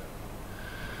character.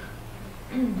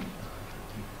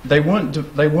 They weren't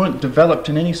developed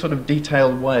in any sort of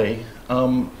detailed way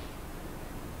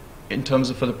in terms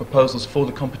of for the proposals for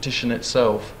the competition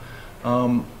itself.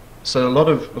 So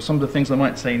some of the things I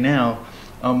might say now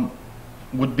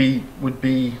would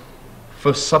be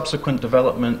for subsequent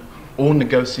development or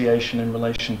negotiation in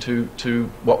relation to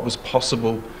what was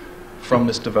possible from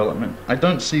this development. I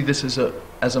don't see this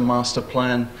as a master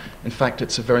plan. In fact,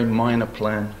 it's a very minor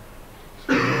plan.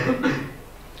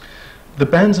 The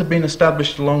bands have been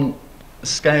established along a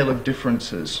scale of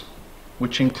differences,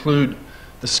 which include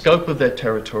the scope of their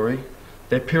territory,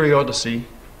 their periodicity,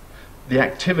 the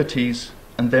activities,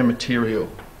 and their material.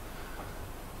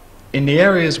 In the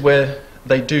areas where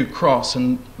they do cross,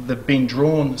 and they've been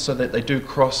drawn so that they do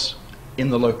cross in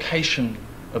the location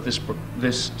of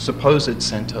this supposed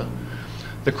centre,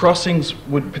 the crossings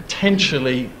would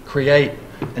potentially create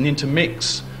an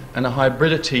intermix and a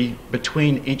hybridity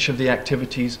between each of the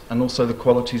activities and also the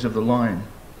qualities of the line.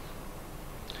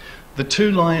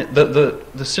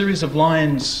 The series of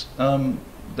lines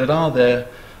that are there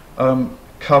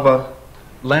cover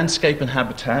landscape and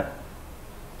habitat,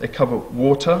 they cover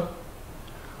water,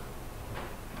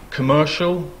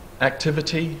 commercial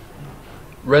activity,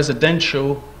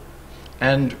 residential,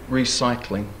 and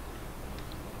recycling.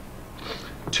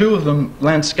 Two of them,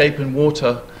 landscape and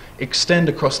water, extend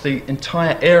across the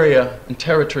entire area and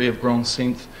territory of Grand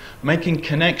Cintre, making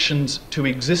connections to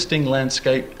existing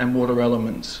landscape and water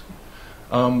elements.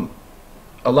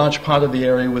 A large part of the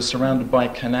area was surrounded by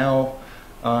a canal,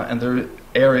 and there are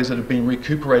areas that have been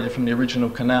recuperated from the original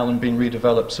canal and been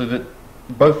redeveloped, so that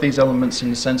both these elements,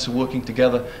 in a sense, are working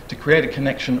together to create a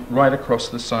connection right across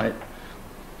the site.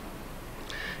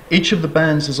 Each of the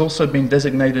bands has also been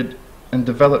designated and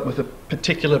developed with a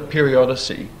particular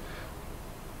periodicity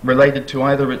related to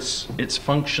either its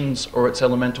functions or its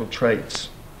elemental traits.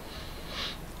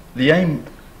 The aim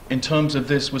in terms of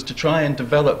this was to try and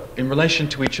develop, in relation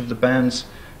to each of the bands,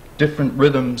 different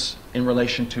rhythms in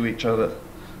relation to each other,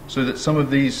 so that some of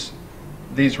these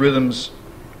rhythms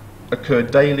occur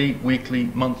daily, weekly,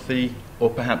 monthly, or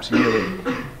perhaps yearly.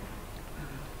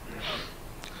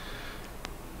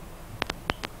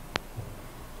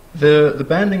 The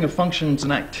banding of functions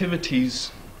and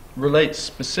activities relates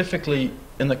specifically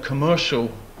in the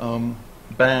commercial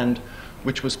band,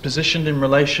 which was positioned in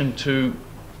relation to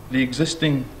the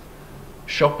existing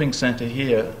shopping centre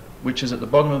here, which is at the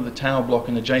bottom of the tower block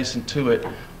and adjacent to it,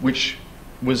 which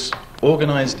was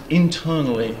organised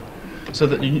internally so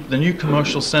that the new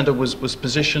commercial centre was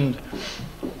positioned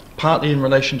partly in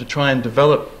relation to try and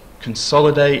develop,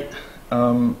 consolidate,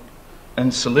 and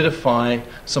solidify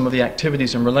some of the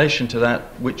activities in relation to that,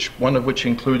 one of which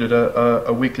included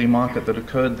a weekly market that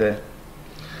occurred there.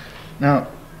 Now,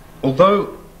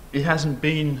 although it hasn't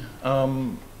been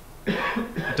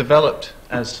developed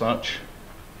as such,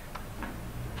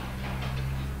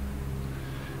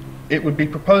 it would be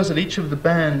proposed that each of the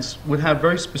bands would have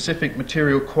very specific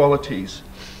material qualities.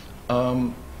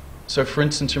 So, for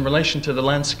instance, in relation to the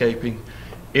landscaping,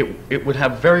 it would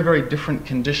have very, very different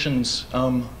conditions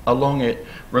along it,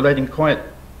 relating quite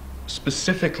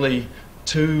specifically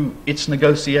to its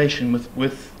negotiation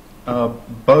with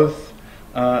both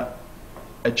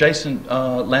adjacent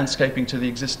landscaping to the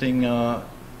existing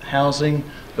housing,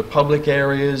 the public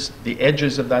areas, the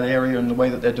edges of that area and the way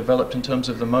that they're developed in terms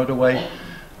of the motorway,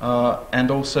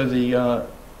 and also the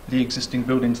existing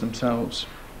buildings themselves.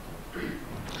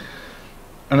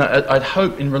 And I'd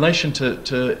hope, in relation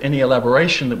to any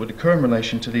elaboration that would occur in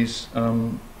relation to these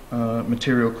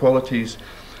material qualities,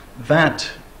 that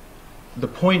the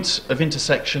points of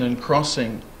intersection and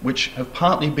crossing, which have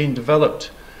partly been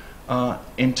developed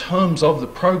in terms of the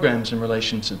programs in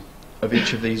relation to of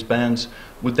each of these bands,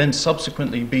 would then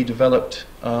subsequently be developed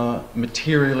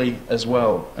materially as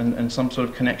well, and some sort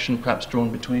of connection perhaps drawn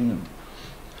between them.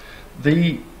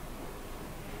 The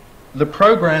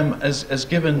program, as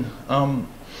given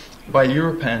by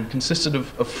Europan, consisted of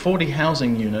 40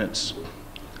 housing units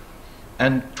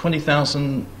and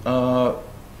 20,000,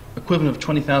 equivalent of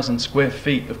 20,000 square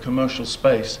feet of commercial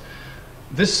space.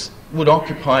 This would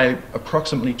occupy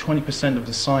approximately 20% of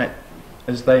the site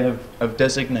as they have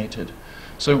designated.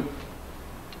 So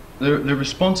the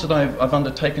response that I've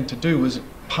undertaken to do was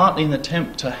partly an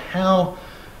attempt to how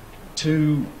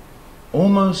to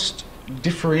almost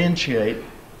differentiate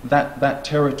that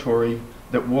territory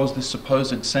that was the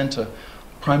supposed centre,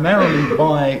 primarily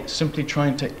by simply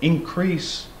trying to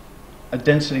increase a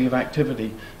density of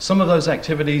activity. Some of those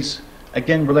activities,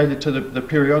 again related to the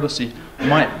periodicity,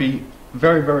 might be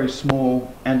very, very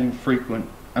small and infrequent.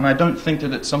 And I don't think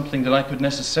that it's something that I could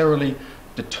necessarily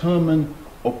determine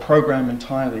or program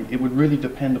entirely. It would really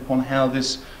depend upon how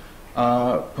this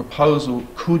proposal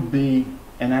could be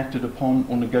enacted upon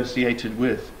or negotiated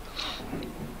with.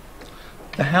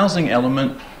 The housing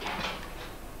element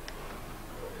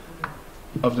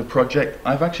of the project,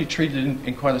 I've actually treated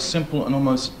in quite a simple and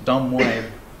almost dumb way.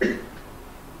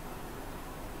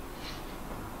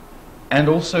 And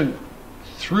also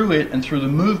through it and through the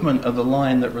movement of the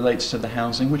line that relates to the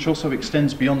housing, which also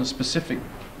extends beyond the specific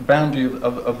boundary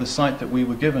of the site that we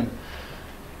were given,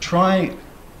 try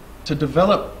to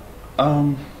develop,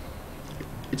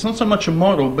 it's not so much a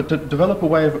model, but to develop a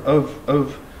way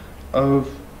of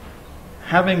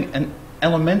having an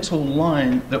elemental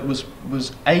line that was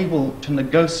able to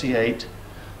negotiate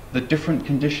the different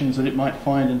conditions that it might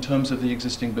find in terms of the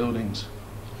existing buildings.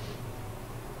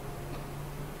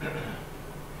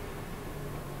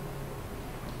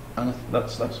 And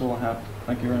that's all I have.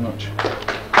 Thank you very much.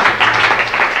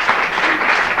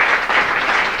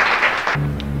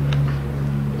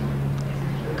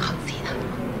 Can't see that.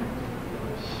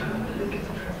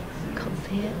 Can't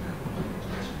see it.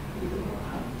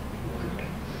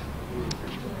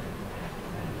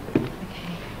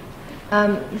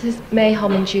 This is May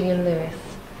Hom and Julian Lewis.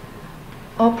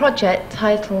 Our project,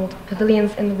 titled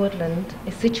Pavilions in the Woodland,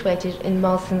 is situated in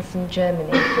Malsensen,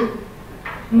 Germany.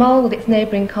 Mal, with its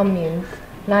neighbouring communes,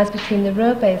 lies between the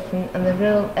Ruhr Basin and the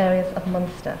rural areas of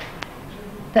Munster.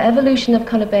 The evolution of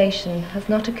conurbation has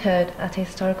not occurred at a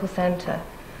historical centre,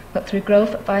 but through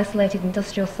growth of isolated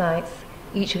industrial sites,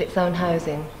 each with its own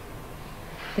housing.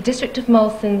 The district of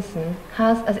Malsensen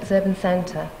has as its urban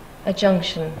centre a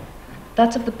junction,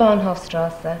 that of the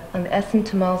Bahnhofstrasse and the Essen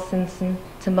to Malsensen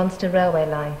to Munster railway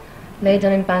line, laid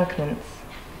on embankments.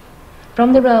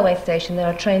 From the railway station there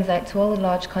are trains out to all the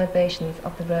large conurbations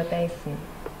of the Ruhr Basin.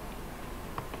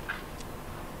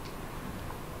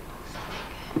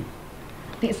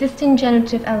 The existing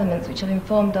generative elements which have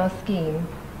informed our scheme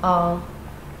are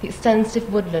the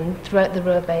extensive woodland throughout the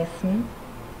Ruhr Basin,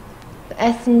 the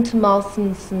Essen to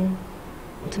Malsensen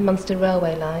to Munster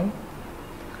railway line,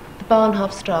 the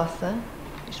Bahnhofstrasse,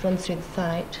 which runs through the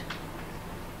site,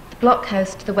 the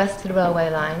blockhouse to the west of the railway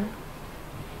line,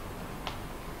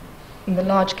 and the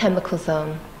large chemical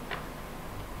zone.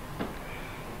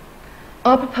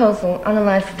 Our proposal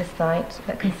analyses a site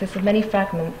that consists of many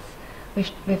fragments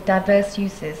with diverse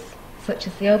uses, such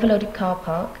as the overloaded car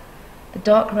park, the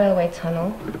dark railway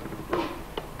tunnel,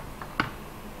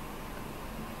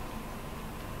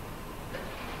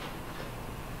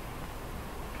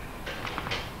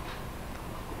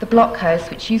 the blockhouse,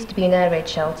 which used to be an air raid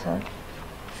shelter,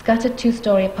 scattered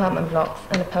two-storey apartment blocks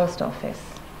and a post office.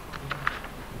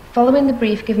 Following the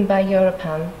brief given by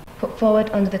Europan, put forward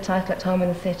under the title At Home in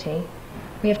the City,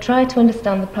 we have tried to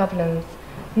understand the problems,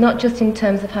 not just in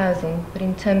terms of housing, but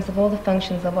in terms of all the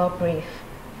functions of our brief,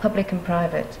 public and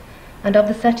private, and of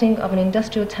the setting of an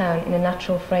industrial town in a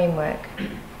natural framework.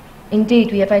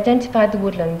 Indeed, we have identified the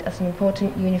woodland as an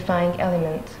important unifying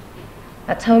element.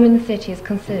 At Home in the City is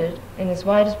considered in as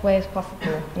wide a way as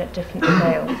possible and at different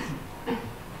scales.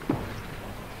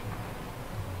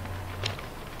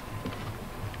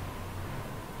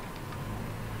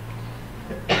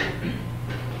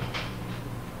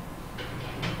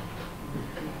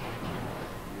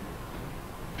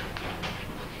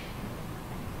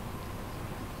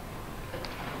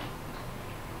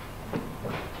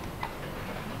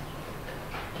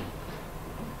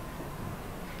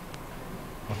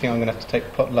 I think I'm going to have to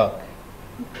take potluck.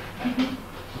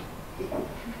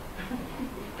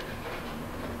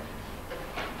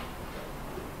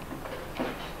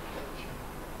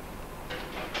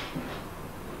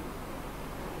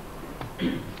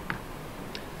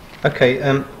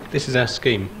 Okay, this is our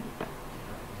scheme.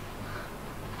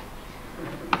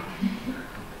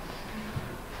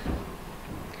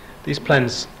 These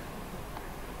plans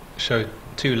show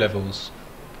two levels.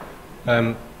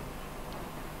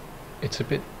 It's a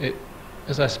bit,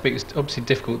 as I speak, it's obviously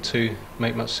difficult to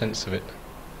make much sense of it,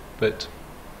 but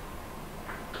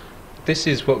this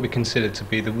is what we consider to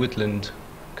be the woodland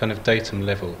kind of datum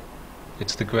level.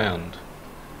 It's the ground.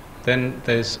 Then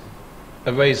there's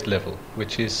a raised level,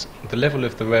 which is the level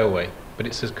of the railway, but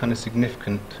it's a kind of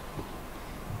significant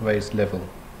raised level.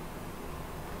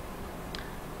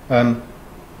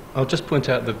 I'll just point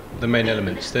out the main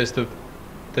elements. There's the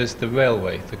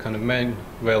railway, the kind of main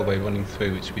railway running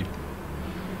through, which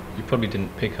you probably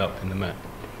didn't pick up in the map.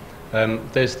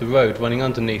 There's the road running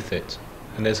underneath it,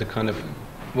 and there's a kind of,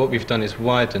 what we've done is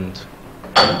widened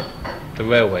the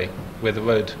railway where the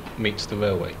road meets the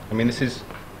railway. I mean, this is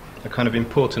a kind of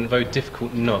important, very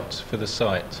difficult knot for the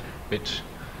site, which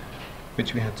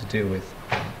we had to deal with.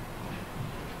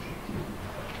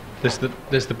 There's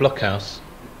the blockhouse,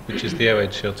 which is the air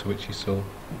raid shelter which you saw.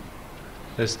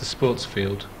 There's the sports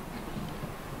field.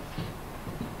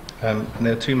 And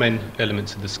there are two main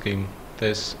elements of the scheme.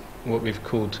 There's what we've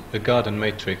called a garden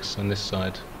matrix on this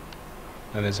side,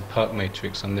 and there's a park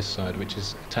matrix on this side, which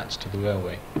is attached to the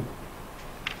railway.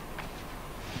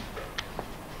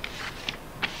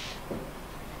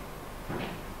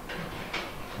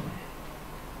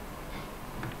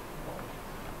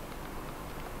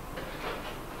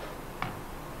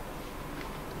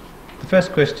 The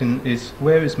first question is,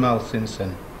 where is Mal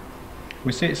Sinsen?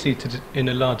 We see it seated in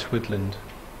a large woodland,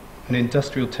 an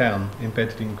industrial town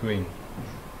embedded in green.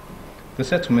 The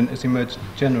settlement has emerged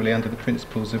generally under the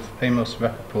principles of Amos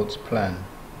Rappaport's plan,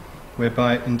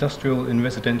 whereby industrial and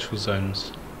residential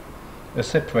zones are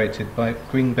separated by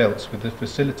green belts with the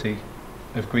facility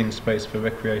of green space for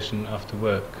recreation after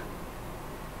work.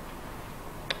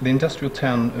 The industrial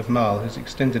town of Mal has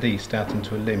extended east out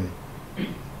into a limb,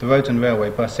 the road and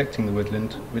railway bisecting the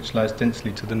woodland, which lies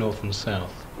densely to the north and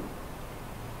south.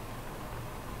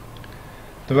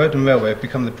 The road and railway have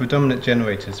become the predominant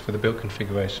generators for the built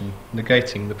configuration,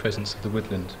 negating the presence of the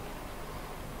woodland.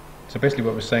 So basically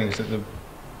what we're saying is that the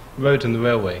road and the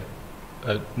railway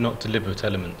are not deliberate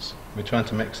elements. We're trying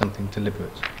to make something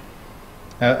deliberate.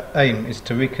 Our aim is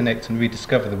to reconnect and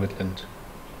rediscover the woodland,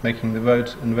 making the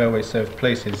road and railway serve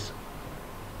places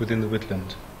within the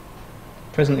woodland.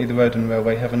 Presently the road and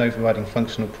railway have an overriding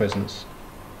functional presence.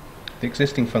 The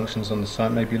existing functions on the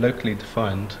site may be locally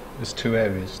defined as two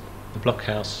areas: the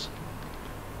blockhouse,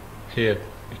 here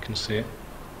you can see it,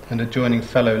 and adjoining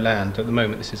fallow land. At the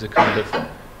moment this is a kind of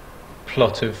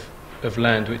plot of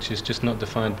land which is just not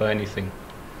defined by anything.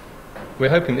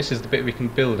 We're hoping this is the bit we can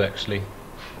build actually,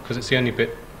 because it's the only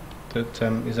bit that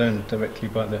is owned directly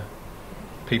by the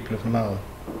people of Mal.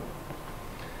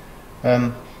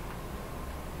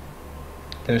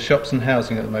 There are shops and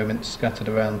housing at the moment scattered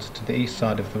around to the east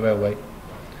side of the railway.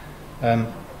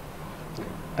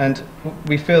 And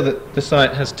we feel that the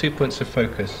site has 2 points of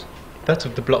focus: that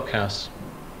of the blockhouse,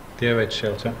 the air raid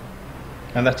shelter,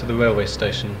 and that of the railway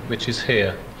station, which is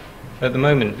here. At the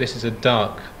moment this is a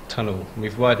dark tunnel.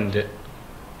 We've widened it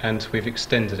and we've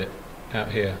extended it out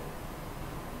here.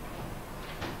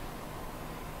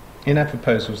 In our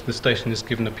proposals the station is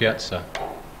given a piazza.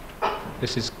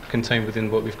 This is contained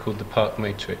within what we've called the park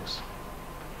matrix.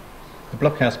 The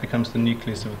blockhouse becomes the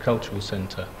nucleus of a cultural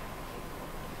centre.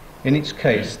 In each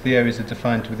case, the areas are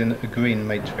defined within a green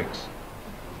matrix.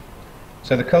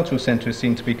 So the cultural centre is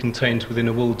seen to be contained within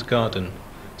a walled garden.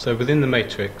 So within the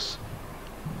matrix,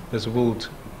 there's a walled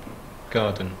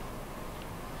garden.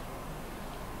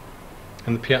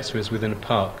 And the piazza is within a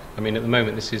park. I mean, at the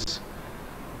moment this is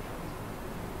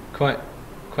quite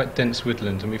dense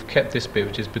woodland, and we've kept this bit,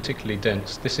 which is particularly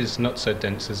dense. This is not so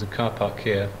dense as a car park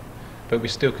here, but we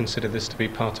still consider this to be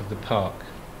part of the park,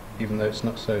 even though it's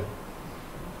not so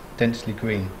densely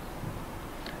green.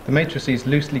 The matrices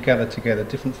loosely gather together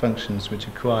different functions which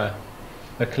acquire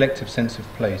a collective sense of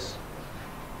place.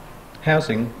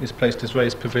 Housing is placed as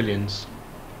raised pavilions,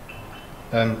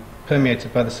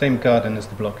 permeated by the same garden as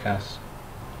the blockhouse,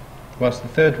 whilst the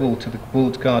third wall to the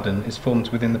walled garden is formed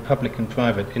within the public and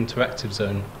private interactive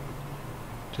zone.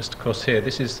 Just across here,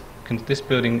 this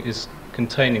building is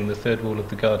containing the third wall of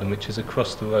the garden, which is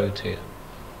across the road here.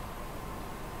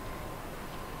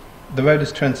 The road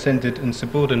is transcended and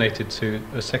subordinated to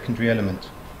a secondary element,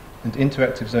 and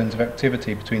interactive zones of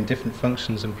activity between different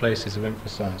functions and places are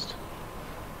emphasised.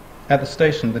 At the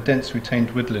station, the dense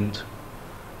retained woodland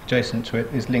adjacent to it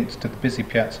is linked to the busy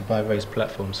piazza by a raised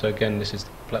platform. So again, this is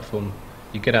the platform.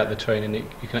 You get out the train and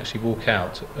you can actually walk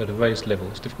out at a raised level.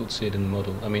 It's difficult to see it in the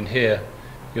model. I mean, here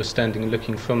you're standing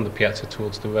looking from the piazza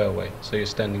towards the railway. So you're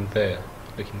standing there,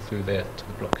 looking through there to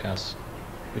the blockhouse,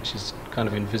 which is kind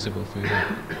of invisible through there.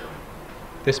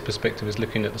 This perspective is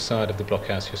looking at the side of the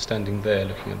blockhouse. You're standing there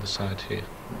looking at the side here.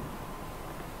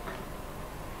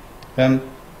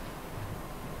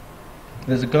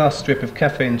 There's a glass strip of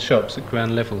cafe and shops at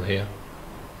ground level here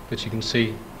that you can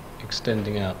see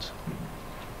extending out.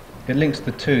 It links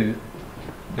the two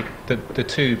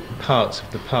parts of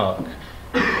the park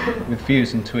with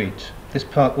views into each. This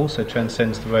park also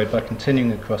transcends the road by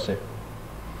continuing across it.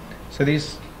 So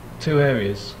these two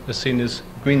areas are seen as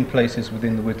green places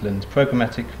within the woodland,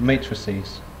 programmatic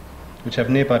matrices, which have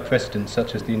nearby precedents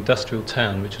such as the industrial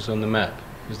town, which is on the map.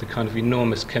 There's the kind of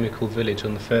enormous chemical village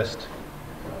on the first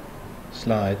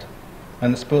slide,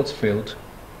 and the sports field.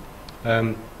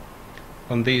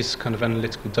 On these kind of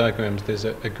analytical diagrams, there's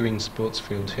a green sports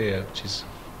field here, which is,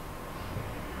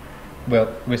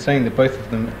 well, we're saying that both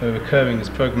of them are occurring as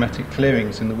programmatic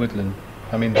clearings in the woodland.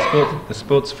 I mean, the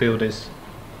sports field is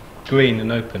green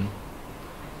and open,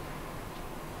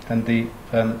 and the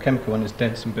chemical one is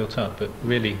dense and built up, but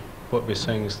really what we're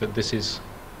saying is that this is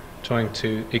trying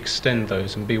to extend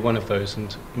those and be one of those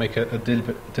and make a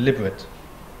deliberate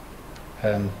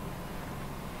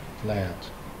layout.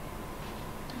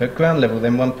 At ground level,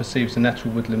 then, one perceives the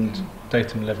natural woodland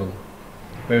datum level,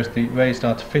 whereas the raised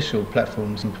artificial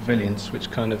platforms and pavilions,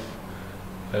 which kind of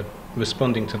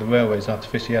responding to the railway's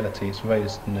artificiality, its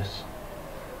raisedness,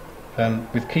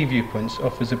 with key viewpoints,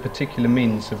 offers a particular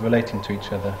means of relating to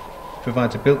each other,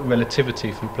 provides a built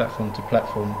relativity from platform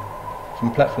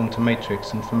to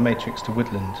matrix, and from matrix to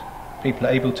woodland. People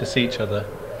are able to see each other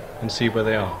and see where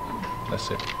they are. That's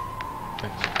it.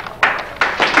 Thanks.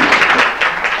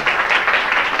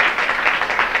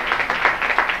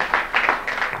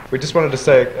 We just wanted to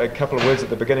say a couple of words at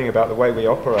the beginning about the way we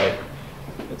operate.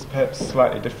 It's perhaps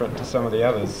slightly different to some of the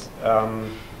others.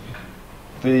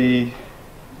 The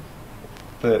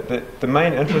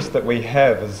main interest that we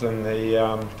have is in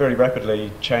the very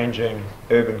rapidly changing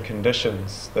urban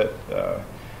conditions that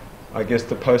I guess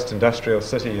the post-industrial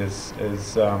city is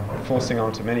forcing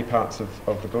onto many parts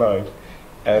of the globe.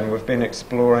 And we've been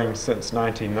exploring since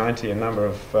 1990 a number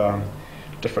of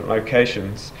different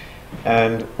locations.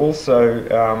 And also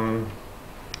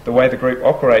the way the group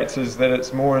operates is that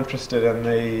it's more interested in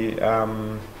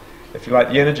the, if you like,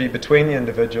 the energy between the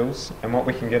individuals and what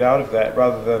we can get out of that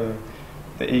rather than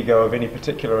the ego of any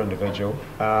particular individual.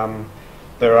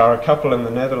 There are a couple in the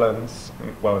Netherlands,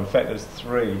 well, in fact there's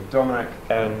three, Dominic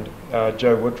and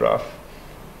Joe Woodruff,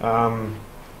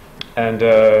 and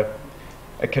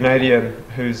a Canadian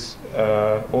who's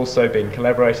also been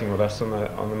collaborating with us on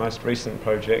the most recent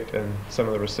project and some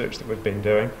of the research that we've been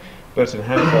doing, Burton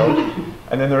Hanfeld.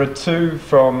 And then there are two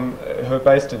who are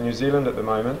based in New Zealand at the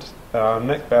moment,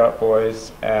 Nick Barrett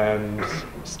Boys and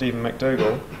Stephen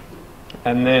McDougall.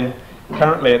 And then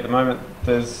currently at the moment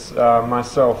there's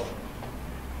myself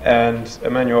and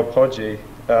Emmanuel Poggi,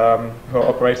 who are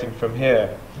operating from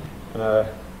here in a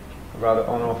rather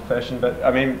on-off fashion. But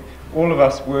I mean, all of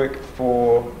us work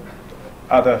for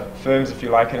other firms, if you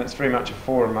like, and it's very much a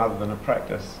forum rather than a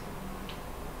practice.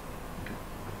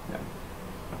 Yeah.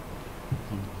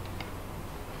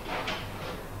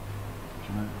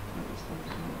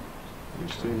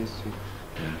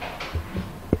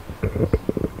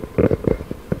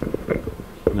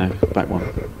 No, back one.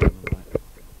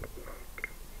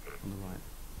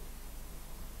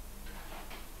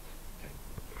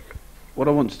 What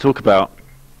I want to talk about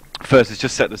first is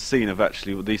just set the scene of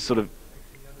actually these sort of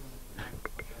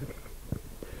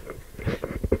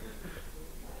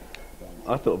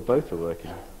I thought both were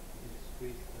working.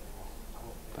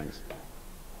 Thanks.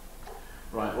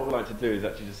 Right, what we'd like to do is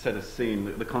actually just set a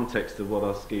scene, the context of what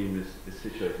our scheme is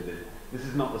situated in. This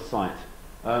is not the site.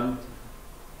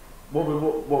 What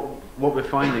we're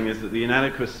finding is that the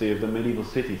inadequacy of the medieval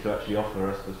city to actually offer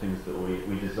us the things that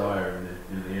we desire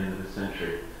in the end of the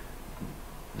century.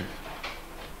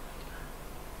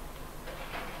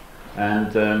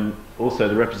 And also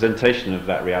the representation of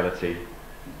that reality,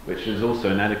 which is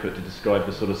also inadequate to describe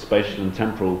the sort of spatial and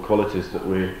temporal qualities that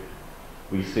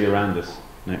we see around us.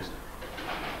 Next.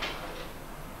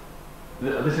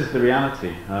 This is the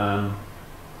reality.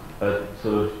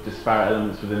 Sort of disparate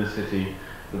elements within the city,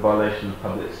 the violation of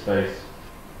public space,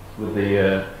 with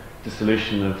the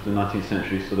dissolution of the 19th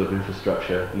century sort of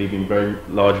infrastructure, leaving very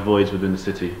large voids within the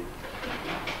city.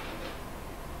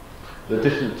 The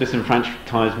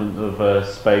disenfranchisement of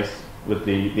space with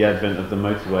the advent of the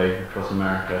motorway across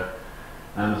America,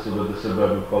 and sort of the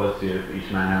suburban quality of each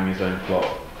man having his own plot.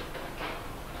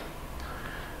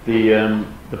 The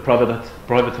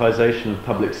privatisation of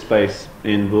public space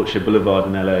in Wiltshire Boulevard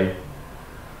in LA,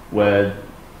 where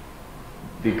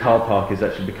the car park is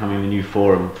actually becoming the new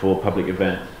forum for public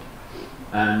events.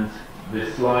 And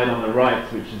this slide on the right,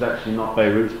 which is actually not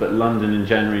Beirut but London in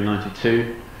January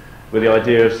 '92, where the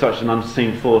idea of such an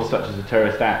unseen force such as a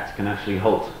terrorist act can actually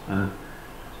halt and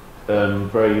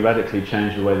very radically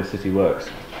change the way the city works.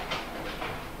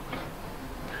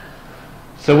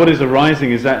 So what is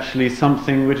arising is actually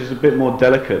something which is a bit more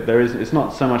delicate. It's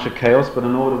not so much a chaos, but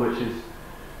an order which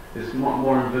is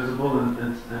more invisible and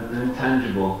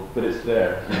intangible, but it's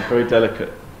there, and it's very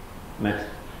delicate. Next.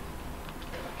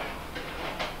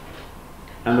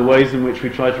 And the ways in which we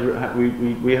try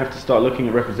to we have to start looking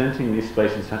at representing these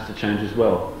spaces has to change as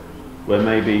well, where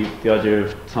maybe the idea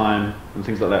of time and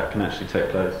things like that can actually take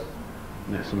place.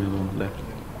 Next, something on the left.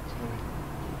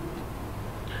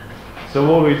 So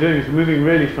what we're doing is we're moving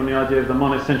really from the idea of the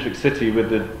monocentric city with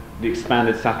the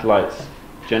expanded satellites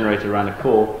generated around a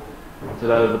core, to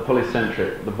that of the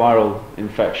polycentric, the viral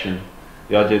infection,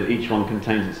 the idea that each one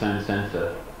contains its own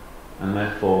centre, and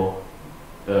therefore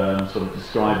sort of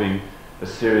describing a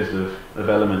series of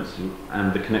elements,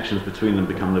 and the connections between them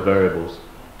become the variables.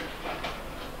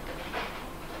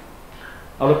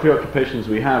 Other preoccupations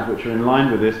we have, which are in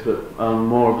line with this, but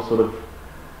more of a sort of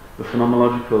the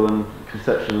phenomenological and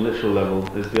conceptual and literal level,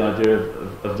 is the idea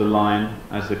of the line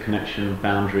as the connection,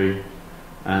 boundary,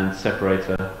 and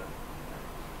separator.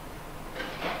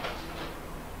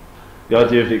 The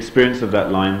idea of the experience of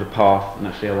that line, the path, and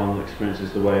actually how one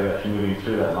experiences the way of actually moving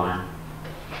through that line.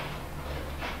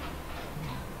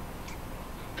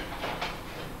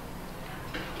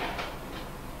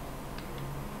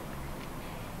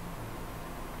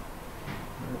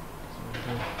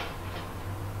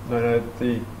 No,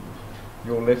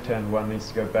 your left-hand one needs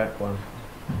to go back one.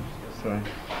 Sorry.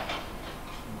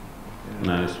 Yeah.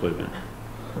 No, it's way back.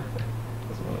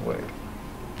 Doesn't want to work.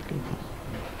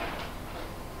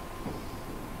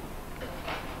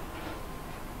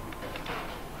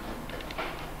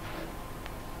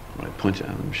 Right, point it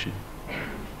out of the machine.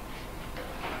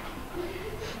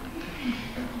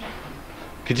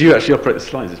 Could you actually operate the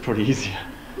slides? It's probably easier.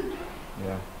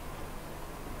 Yeah.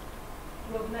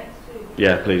 Well, next too.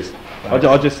 Yeah, please.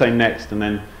 I'll just say next, and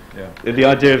then the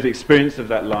idea of the experience of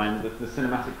that line, the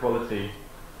cinematic quality,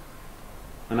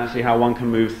 and actually how one can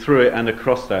move through it and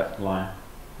across that line.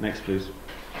 Next, please.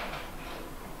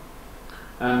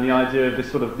 And the idea of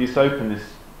this openness,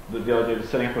 the idea of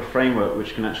setting up a framework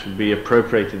which can actually be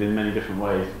appropriated in many different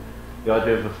ways. The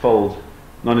idea of the fold,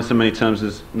 not in so many terms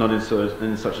as, not in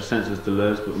such a sense as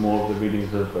Deleuze, but more of the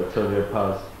readings of Octavio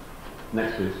Paz.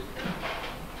 Next, please.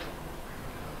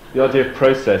 The idea of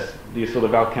process, the sort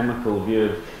of alchemical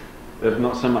view of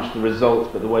not so much the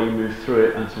result, but the way you move through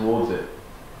it and towards it.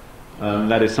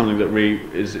 That is something that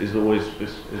is always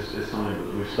something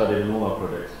that we've studied in all our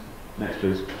projects. Next,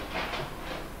 please.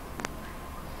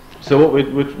 So what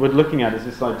we're looking at is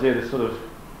this idea,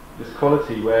 this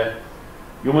quality where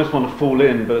you almost want to fall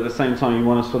in, but at the same time you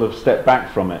want to sort of step back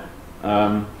from it.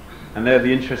 And they're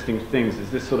the interesting things.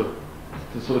 Is this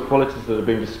the sort of qualities that are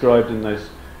being described in those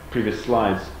previous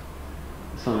slides.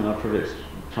 It's something our project's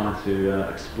trying to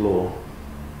explore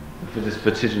for this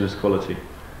vertiginous quality.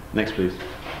 Next, please.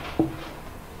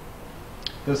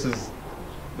 This is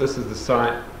the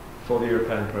site for the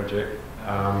Europan project.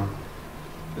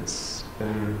 It's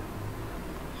in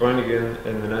Groningen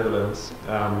in the Netherlands.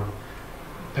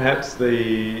 Perhaps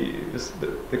the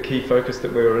key focus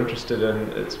that we were interested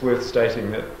in, it's worth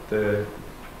stating that the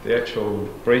actual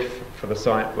brief for the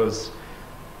site was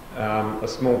a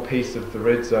small piece of the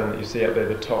red zone that you see up there,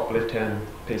 the top left-hand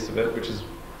piece of it, which is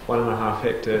 1.5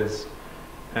 hectares,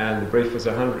 and the brief was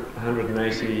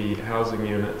 180 housing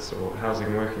units or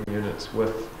housing working units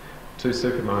with 2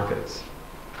 supermarkets.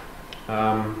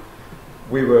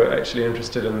 We were actually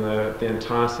interested in the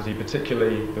entire city,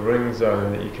 particularly the ring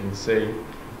zone that you can see,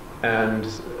 and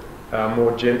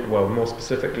more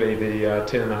specifically the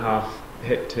 10.5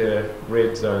 hectare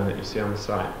red zone that you see on the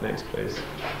site. Next, please.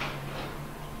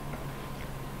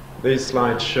 These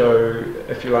slides show,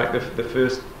 if you like, the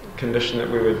first condition that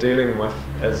we were dealing with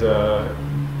as a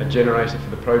generator for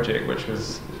the project, which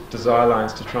was desire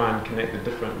lines to try and connect the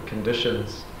different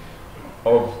conditions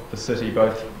of the city,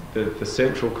 both the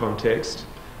central context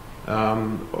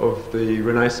of the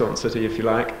Renaissance city, if you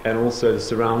like, and also the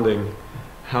surrounding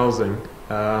housing,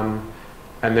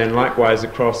 and then likewise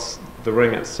across the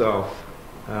ring itself,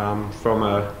 from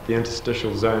the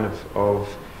interstitial zone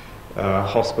of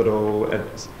hospital,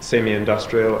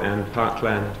 semi-industrial and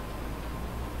parkland.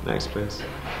 Next, please.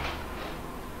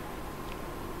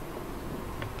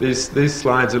 These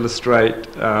slides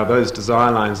illustrate those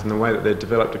desire lines and the way that they're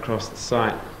developed across the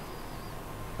site.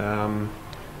 The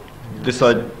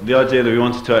idea that we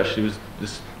wanted to actually was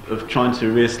this, of trying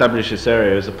to re-establish this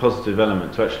area as a positive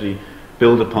element, to actually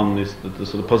build upon the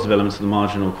sort of positive elements of the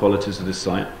marginal qualities of this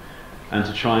site, and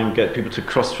to try and get people to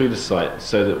cross through the site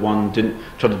so that one didn't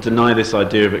try to deny this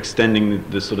idea of extending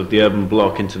the sort of the urban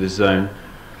block into this zone,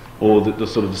 or the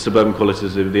sort of the suburban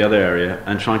qualities of the other area,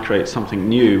 and try and create something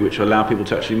new which will allow people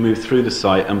to actually move through the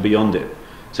site and beyond it.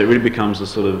 So it really becomes a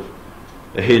sort of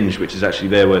a hinge, which is actually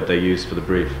their word they use for the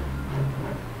brief.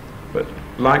 But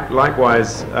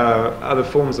likewise, other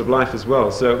forms of life as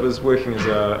well. So it was working as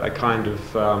a kind of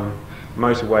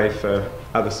motorway for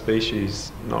other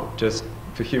species, not just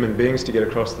for human beings to get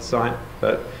across the site,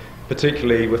 but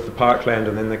particularly with the parkland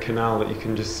and then the canal that you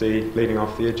can just see leading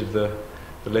off the edge of the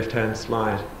left-hand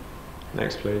slide.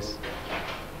 Next, please.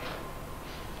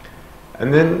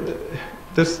 And then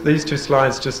these 2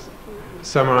 slides just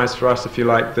summarize for us, if you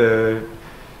like, the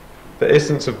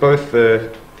essence of both the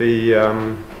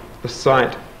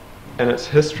site and its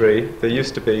history. There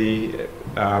used to be,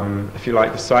 if you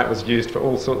like, the site was used for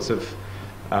all sorts of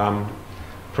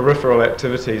peripheral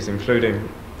activities, including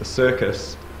the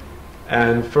circus,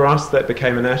 and for us that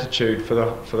became an attitude for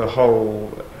the whole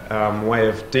way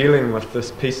of dealing with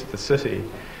this piece of the city,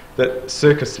 that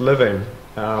circus living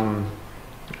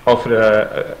offered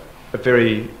a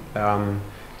very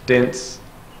dense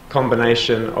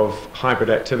combination of hybrid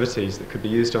activities that could be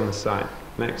used on the site.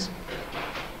 Next.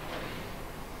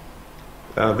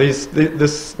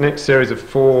 This next series of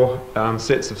 4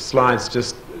 sets of slides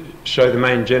just show the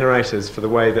main generators for the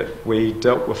way that we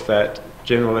dealt with that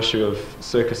general issue of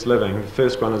circus living. The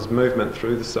first one is movement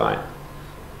through the site.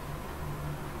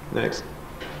 Next.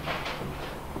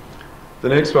 The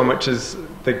next one, which is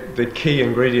the key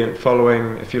ingredient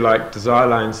following, if you like, desire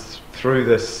lines through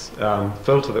this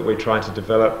filter that we try to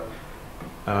develop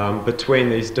between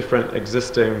these different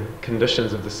existing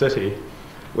conditions of the city,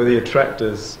 were the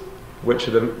attractors, which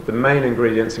are the main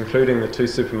ingredients, including the 2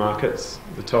 supermarkets,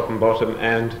 the top and bottom,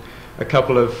 and a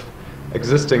couple of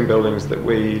existing buildings that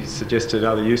we suggested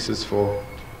other uses for.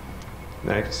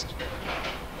 Next.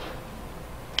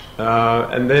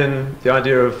 And then the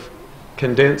idea of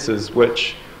condensers,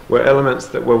 which were elements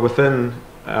that were within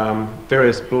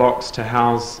various blocks to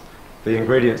house the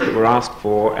ingredients that were asked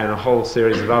for, and a whole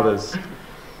series of others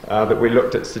that we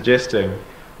looked at suggesting,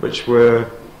 which were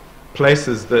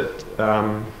places that,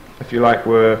 if you like,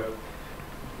 were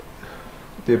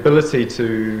the ability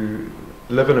to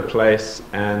live in a place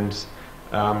and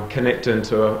connect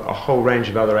into a whole range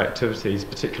of other activities,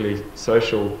 particularly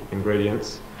social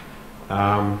ingredients.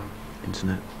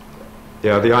 Internet.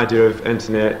 Yeah, the idea of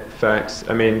internet, fax,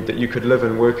 I mean, that you could live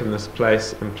and work in this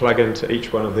place and plug into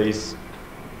each one of these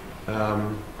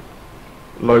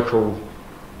local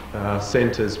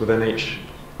centres within each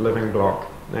living block.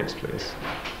 Next, please.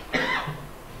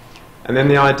 And then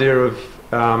the idea of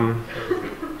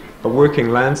a working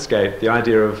landscape, the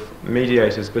idea of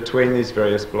mediators between these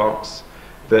various blocks,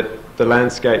 that the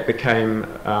landscape became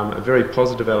a very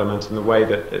positive element in the way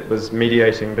that it was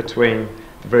mediating between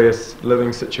the various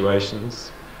living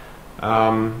situations.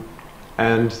 And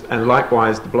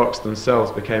likewise, the blocks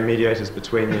themselves became mediators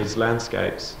between these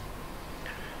landscapes.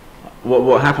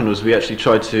 What happened was we actually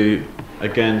tried to,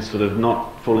 again, sort of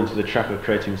not fall into the trap of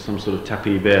creating some sort of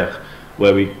tapis vert,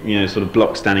 where we, sort of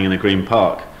blocks standing in a green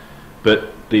park.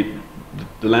 But the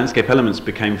landscape elements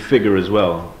became figure as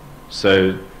well.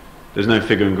 So there's no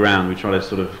figure and ground. We try to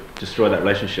sort of destroy that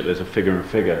relationship. There's a figure and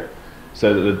figure.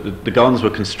 So the gardens were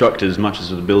constructed as much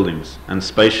as the buildings, and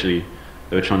spatially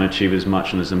they were trying to achieve as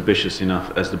much and as ambitious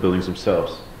enough as the buildings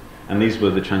themselves. And these were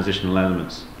the transitional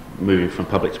elements moving from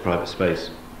public to private space.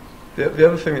 The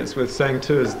other thing that's worth saying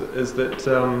too is that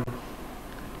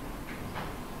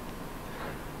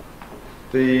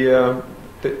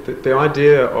the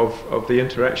idea of the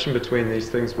interaction between these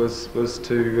things was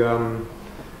to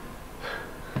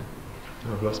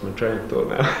I've lost my train of thought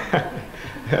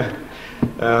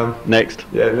now. Next.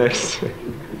 Yeah, next.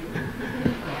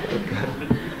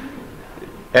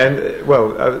 And the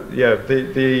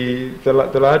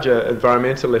larger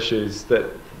environmental issues that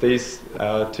these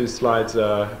two slides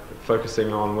are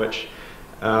focusing on, which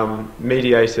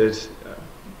mediated,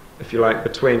 if you like,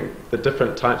 between the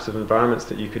different types of environments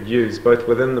that you could use, both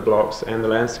within the blocks and the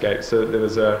landscape, so that there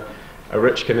was a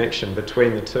rich connection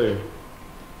between the two.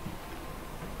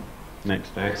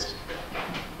 Next.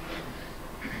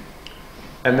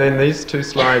 And then these two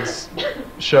slides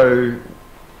show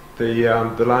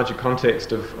the larger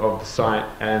context of the site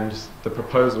and the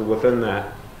proposal within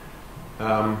that,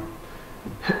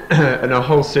 and a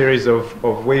whole series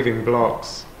of weaving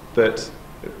blocks that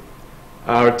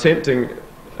are attempting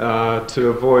to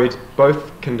avoid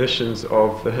both conditions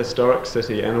of the historic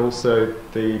city and also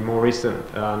the more recent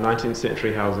 19th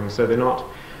century housing. So they're not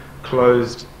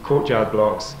closed courtyard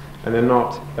blocks, and they're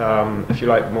not, if you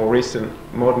like, the more recent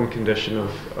modern condition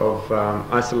of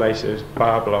isolated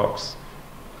bar blocks.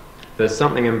 There's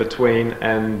something in between,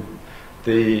 and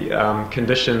the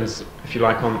conditions, if you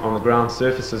like, on the ground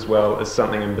surface as well, is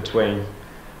something in between.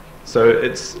 So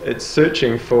it's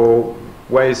searching for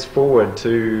ways forward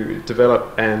to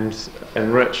develop and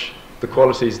enrich the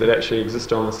qualities that actually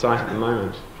exist on the site at the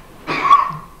moment. Can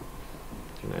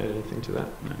I add anything to that?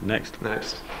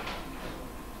 Next.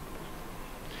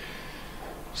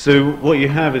 So what you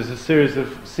have is a series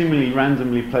of seemingly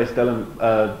randomly placed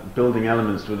building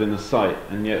elements within the site,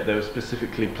 and yet they were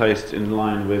specifically placed in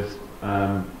line with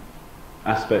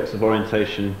aspects of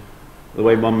orientation, the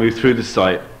way one moved through the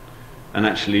site, and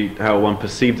actually how one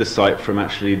perceived the site from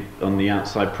actually on the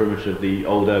outside perimeter of the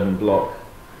old urban block,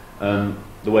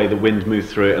 the way the wind moved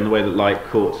through it, and the way that light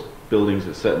caught buildings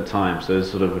at certain times. So there's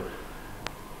sort of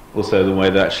also the way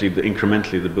that actually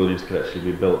incrementally the buildings could actually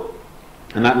be built.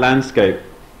 And that landscape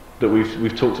that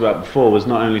we've talked about before was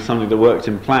not only something that worked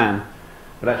in plan,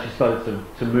 but actually started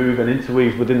to move and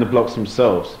interweave within the blocks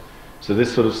themselves. So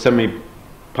this sort of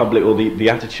semi-public, or the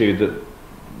attitude that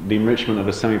the enrichment of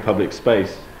a semi-public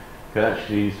space could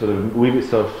actually sort of weave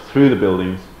itself through the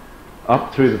buildings,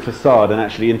 up through the facade, and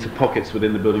actually into pockets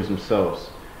within the buildings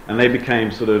themselves. And they became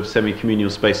sort of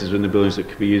semi-communal spaces within the buildings that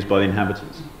could be used by the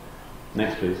inhabitants.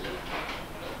 Next, please.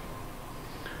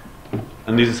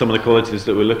 And these are some of the qualities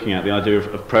that we're looking at, the idea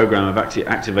of program, of actually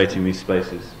activating these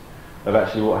spaces, of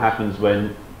actually what happens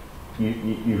when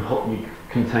you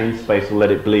contain space or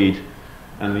let it bleed,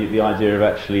 and the idea of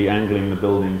actually angling the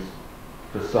buildings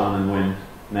for sun and wind.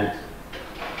 Next.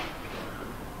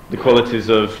 The qualities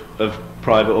of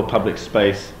private or public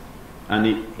space, and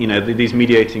these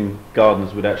mediating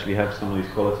gardens would actually have some of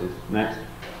these qualities. Next.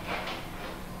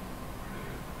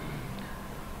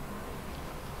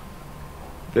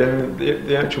 Then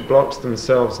the actual blocks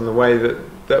themselves and the way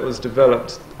that was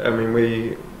developed, I mean,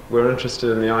 we were interested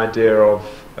in the idea of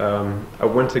a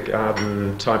winter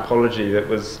garden typology that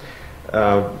was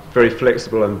very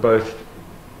flexible in both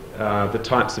the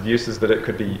types of uses that it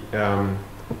could be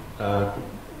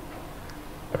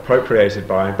appropriated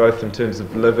by, both in terms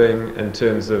of living, in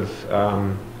terms of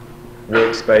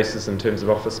workspaces, in terms of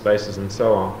office spaces and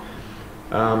so on,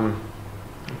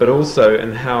 but also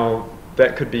in how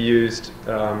that could be used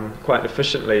quite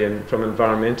efficiently and from an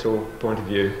environmental point of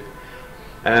view.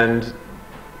 And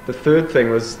the third thing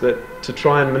was that to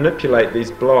try and manipulate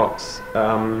these blocks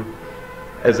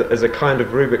as a kind of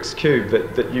Rubik's Cube,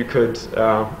 that you could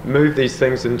move these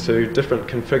things into different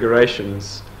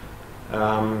configurations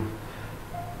and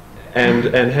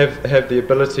have the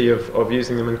ability of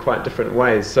using them in quite different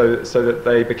ways, so that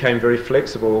they became very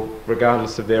flexible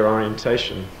regardless of their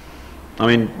orientation. I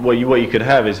mean, what you could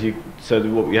have is you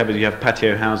have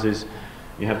patio houses,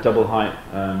 you have double height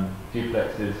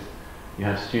duplexes, you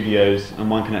have studios, and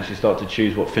one can actually start to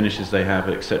choose what finishes they have,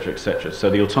 etc., etc. So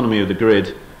the autonomy of the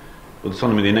grid, or the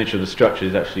autonomy of the nature of the structure,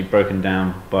 is actually broken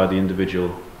down by the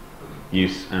individual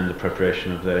use and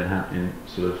appropriation of their in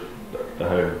sort of the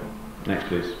home. Next,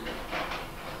 please.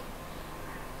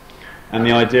 And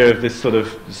the idea of this sort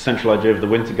of central idea of the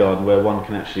winter garden, where one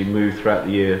can actually move throughout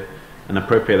the year and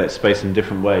appropriate that space in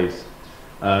different ways.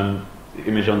 The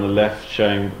image on the left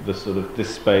showing the sort of this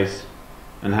space,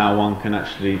 and how one can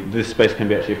actually, this space can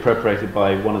be actually appropriated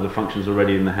by one of the functions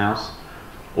already in the house,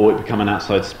 or it become an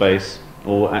outside space,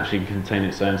 or actually contain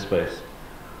its own space.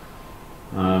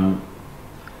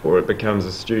 or it becomes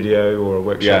a studio or a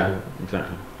workshop. Yeah,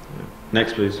 exactly. Yeah.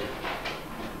 Next, please.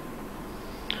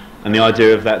 And the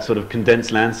idea of that sort of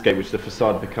condensed landscape which the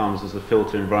facade becomes as a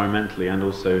filter environmentally and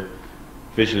also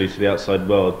visually to the outside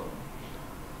world.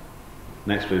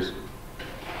 Next, please.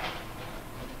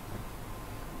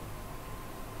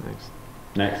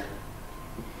 Next.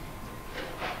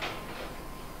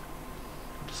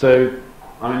 So,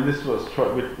 I mean, this was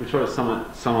we try to sum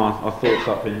our thoughts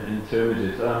up in two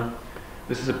images.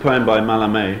 This is a poem by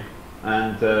Mallarmé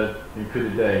and in Coup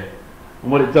de Day.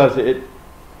 And what it does,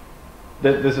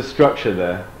 there's a structure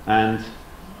there, and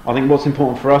I think what's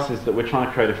important for us is that we're trying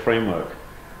to create a framework.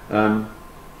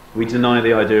 We deny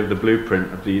the idea of the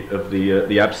blueprint of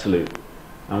the absolute,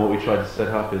 and what we try to set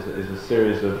up is a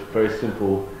series of very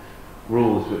simple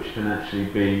rules which can actually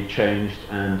be changed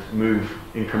and move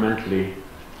incrementally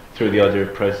through the idea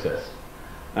of process.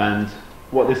 And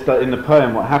what this does in the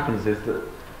poem, what happens is that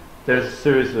there's a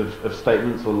series of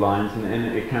statements or lines, and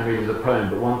it can read as a poem,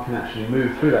 but one can actually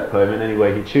move through that poem in any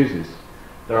way he chooses.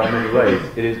 There are many ways.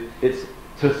 It's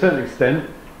to a certain extent,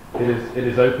 it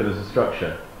is open as a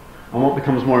structure. And what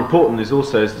becomes more important is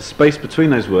the space between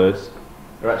those words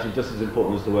are actually just as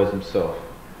important as the words themselves.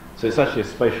 So it's actually a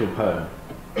spatial poem.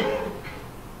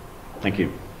 Thank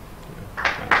you.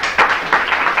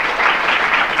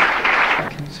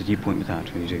 So do you point with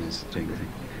that when you're doing the thing?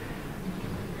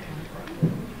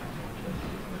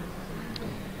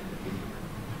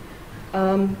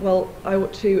 Well, I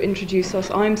want to introduce us.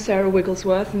 I'm Sarah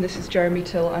Wigglesworth, and this is Jeremy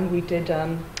Till, and we did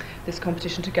this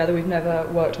competition together. We've never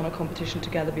worked on a competition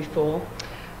together before.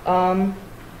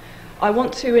 I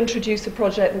want to introduce a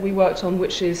project that we worked on,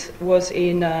 which was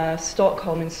in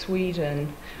Stockholm in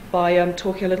Sweden, by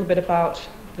talking a little bit about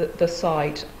the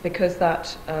site, because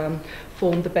that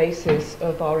formed the basis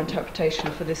of our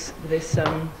interpretation for this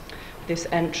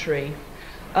entry.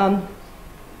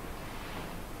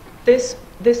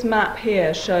 This map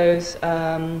here shows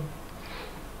the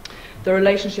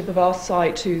relationship of our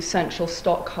site to central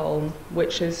Stockholm,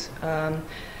 which is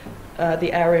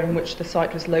the area in which the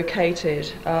site was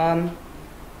located.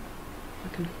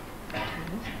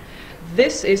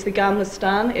 This is the Gamla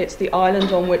stan. It's the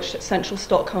island on which central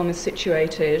Stockholm is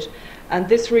situated. And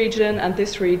this region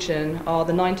are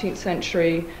the 19th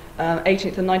century,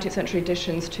 18th and 19th century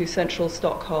additions to central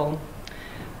Stockholm.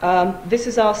 This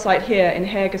is our site here in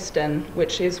Hägersten,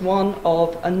 which is one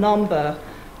of a number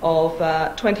of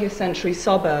 20th century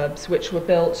suburbs which were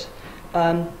built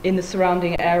in the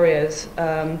surrounding areas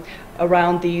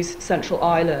around these central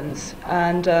islands.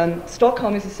 And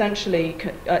Stockholm is essentially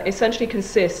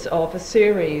consists of a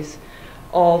series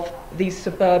of these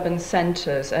suburban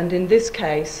centres, and in this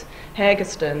case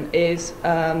Hägersten is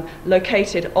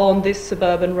located on this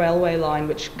suburban railway line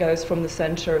which goes from the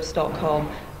centre of Stockholm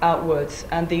outwards,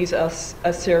 and these are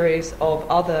a series of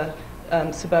other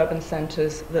suburban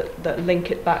centres that link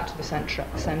it back to the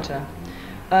centre.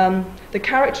 The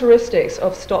characteristics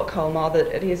of Stockholm are that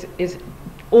it is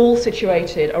all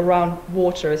situated around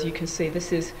water. As you can see,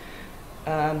 this is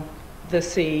the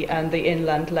sea and the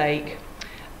inland lake.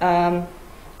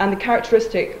 And the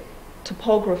characteristic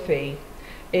topography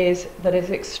is that it's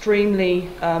extremely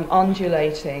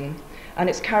undulating, and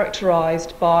it's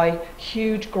characterized by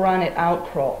huge granite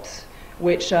outcrops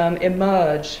which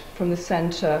emerge from the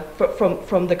center,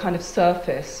 from the kind of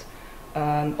surface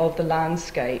of the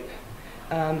landscape,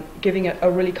 giving it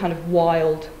a really kind of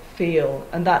wild feel.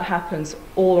 And that happens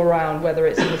all around, whether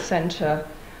it's in the center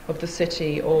of the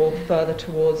city or further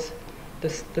towards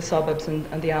the suburbs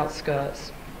and the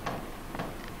outskirts.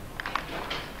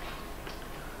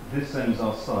 This ends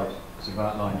our site, sort of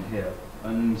outlined here,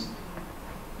 and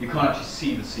you can't actually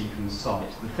see the sea from the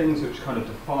site. The things which kind of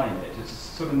define it, it's a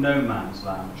sort of no man's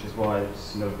land, which is why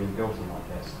it's never been built on like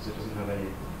this, because it doesn't have any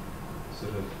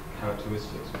sort of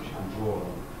characteristics which you can draw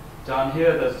on. Down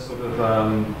here there's a sort of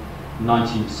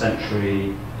 19th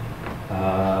century,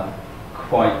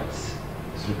 quite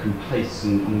sort of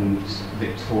complacent and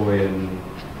Victorian,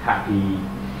 happy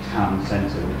town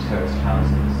centre with terraced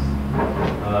houses.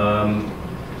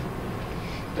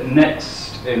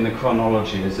 Next in the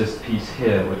chronology is this piece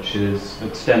here, which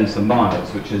extends for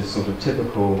miles, which is sort of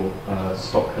typical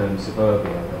Stockholm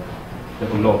suburbia,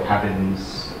 little log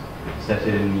cabins set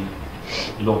in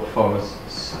log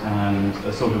forests, and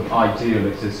a sort of ideal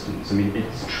existence. I mean,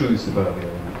 it's true suburbia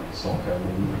in Stockholm,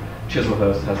 and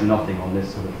Chislehurst has nothing on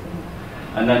this sort of thing.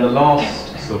 And then the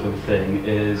last sort of thing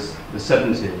is the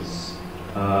 70s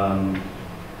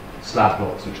slab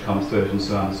blocks, which come through it and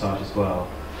surround the site as well.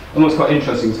 And what's quite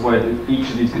interesting is the way that each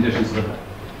of these conditions sort of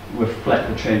reflect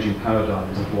the changing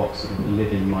paradigms of what sort of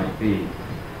living might be.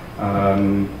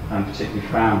 and particularly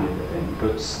family living.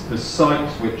 But the site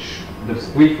which, the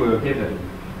brief we were given,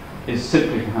 is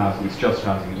simply for housing. It's just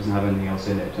housing. It doesn't have anything else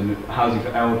in it. And housing for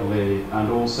elderly, and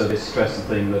also they stress the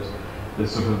thing that the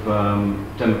sort of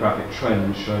demographic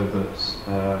trends show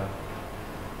that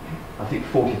I think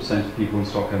 40% of people in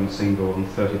Stockholm are single and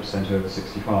 30% over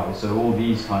 65. So all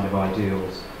these kind of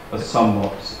ideals are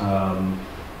somewhat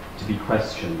to be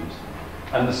questioned.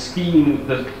 And the scheme,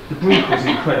 the brief was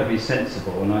incredibly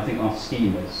sensible, and I think our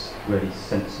scheme is really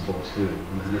sensible too.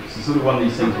 And it's sort of one of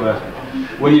these things where,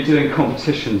 when you're doing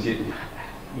competitions, you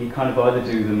kind of either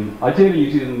do them, ideally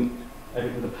you do them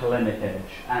with a polemic edge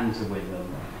and to win them.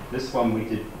 This one we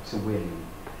did to win.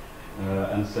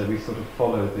 And so we sort of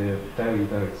follow the very,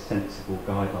 very sensible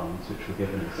guidelines which were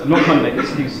given us. I'm not trying to make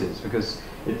excuses, because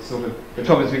it's sort of, the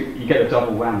trouble is you get a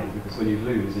double whammy, because when you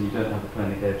lose and you don't have the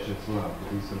polemic edge as well,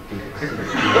 these sort of things.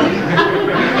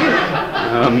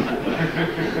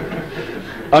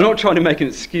 I'm not trying to make an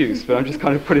excuse, but I'm just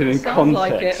kind of putting it in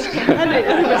context. Sounds like it. Hand it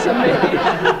over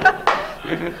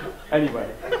to me. Anyway.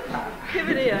 Give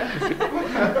it here.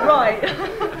 Right.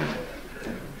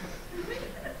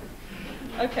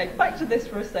 Okay, back to this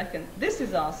for a second. This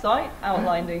is our site,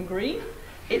 outlined in green.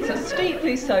 It's a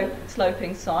steeply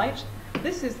sloping site.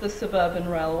 This is the suburban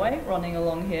railway running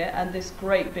along here, and this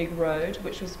great big road,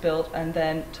 which was built and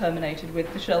then terminated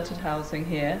with the sheltered housing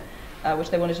here, which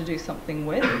they wanted to do something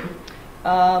with.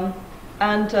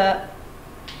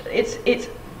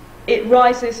 It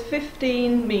rises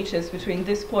 15 metres between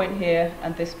this point here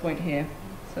and this point here.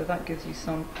 So that gives you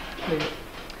some clue.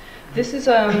 This is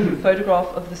a photograph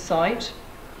of the site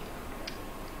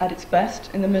at its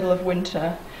best in the middle of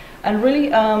winter, and really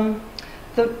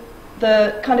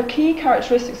the kind of key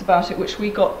characteristics about it which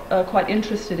we got quite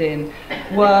interested in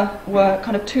were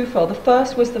kind of twofold. The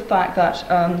first was the fact that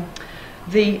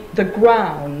the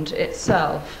ground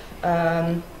itself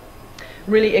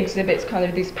really exhibits kind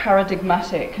of these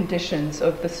paradigmatic conditions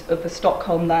of the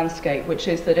Stockholm landscape, which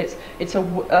is that it's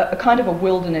a kind of a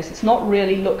wilderness. It's not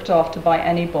really looked after by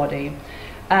anybody.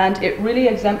 And it really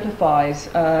exemplifies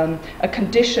a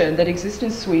condition that exists in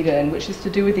Sweden, which is to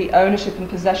do with the ownership and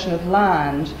possession of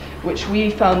land, which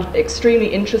we found extremely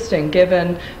interesting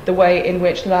given the way in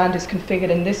which land is configured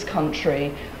in this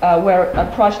country, where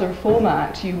prior to the Reform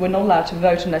Act, you were not allowed to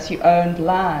vote unless you owned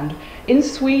land. In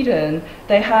Sweden,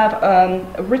 they have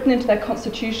written into their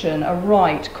constitution a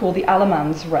right called the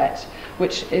allemansrätt,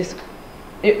 which is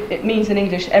it means in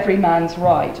English every man's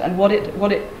right, and what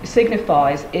it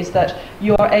signifies is that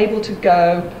you are able to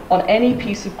go on any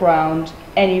piece of ground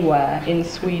anywhere in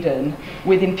Sweden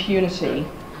with impunity.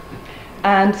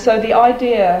 And so the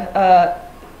idea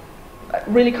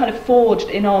really kind of forged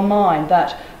in our mind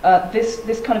that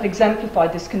this kind of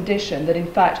exemplified this condition, that in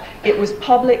fact it was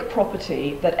public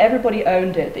property, that everybody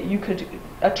owned it, that you could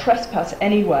trespass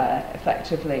anywhere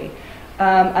effectively.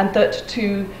 And that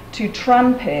to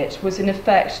tramp it was in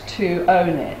effect to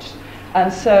own it.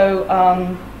 And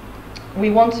so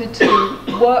we wanted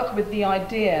to work with the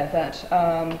idea that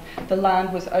the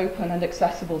land was open and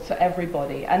accessible to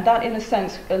everybody. And that, in a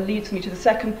sense, leads me to the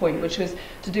second point, which was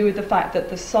to do with the fact that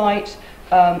the site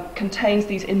contains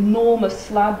these enormous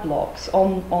slab blocks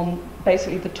on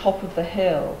basically the top of the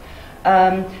hill.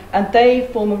 And they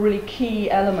form a really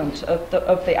key element of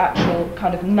the actual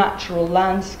kind of natural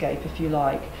landscape, if you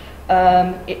like.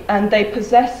 And they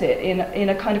possess it in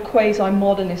a kind of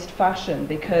quasi-modernist fashion,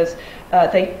 because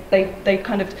they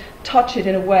kind of touch it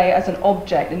in a way as an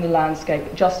object in the landscape,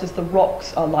 just as the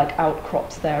rocks are like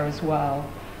outcrops there as well.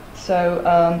 So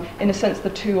in a sense, the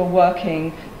two are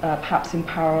working perhaps in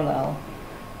parallel.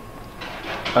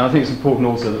 And I think it's important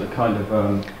also that the kind of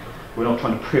we're not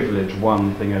trying to privilege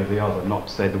one thing over the other, not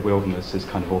to say the wilderness is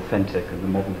kind of authentic and the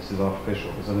modernist is artificial,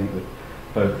 because I think that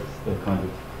both are kind of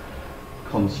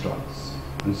constructs.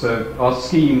 And so our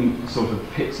scheme sort of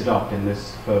picks it up in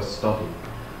this first study,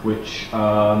 which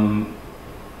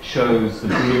shows the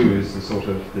blue is the sort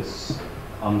of this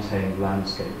untamed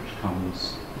landscape which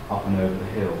comes up and over the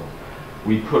hill.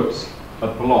 We put a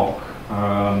block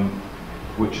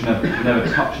which never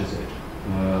touches it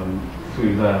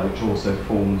through there, which also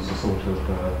forms a sort of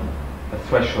a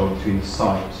threshold between the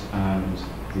site and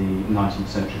the 19th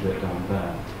century bit down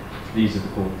there. These are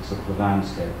called sort of the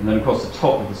landscape. And then across the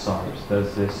top of the site,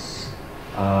 there's this,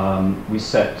 we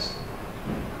set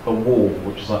a wall,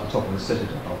 which is like the top of the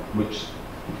citadel, which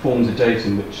forms a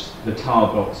datum which the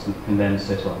tower blocks can then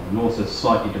sit on, and also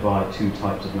slightly divide two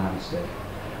types of landscape.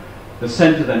 The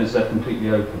centre then is left completely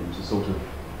open to sort of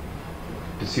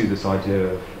pursue this idea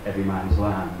of every man's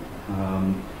land.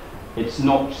 it's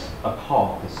not a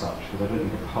park as such, because I don't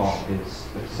think a park is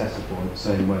accessible in the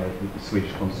same way that the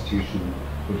Swedish constitution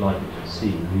would like it to be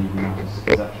seen. And even that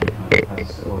is actually kind of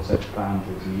has all such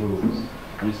boundaries and rules.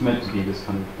 And it's meant to be this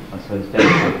kind of, I suppose,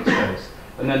 dedicated space.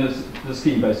 And then the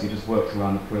scheme basically just works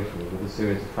around the periphery with a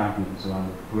series of fragments around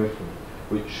the periphery,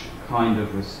 which kind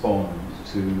of respond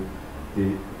to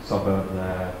the suburb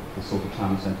there, the sort of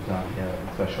town centre down here,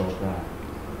 the threshold there.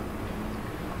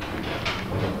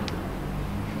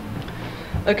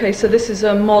 Okay, so this is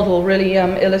a model really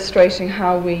illustrating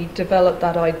how we developed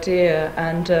that idea,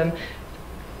 and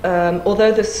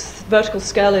although this vertical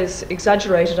scale is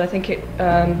exaggerated, I think it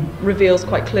reveals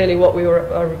quite clearly what we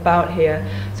are about here.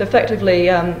 So effectively,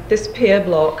 this pier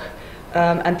block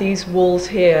and these walls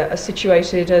here are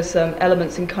situated as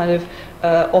elements in kind of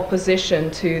opposition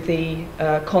to the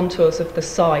contours of the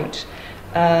site.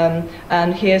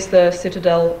 And here's the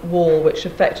citadel wall, which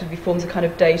effectively forms a kind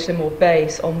of datum or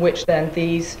base on which then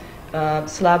these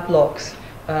slab blocks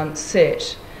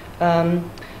sit.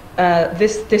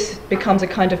 This becomes a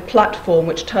kind of platform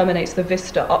which terminates the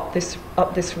vista up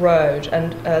this road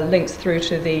and links through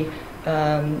to the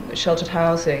sheltered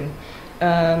housing.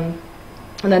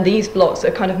 And then these blocks are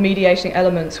kind of mediating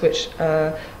elements which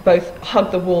both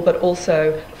hug the wall but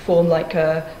also form like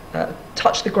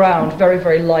touch the ground very,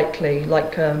 very lightly,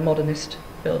 like modernist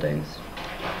buildings.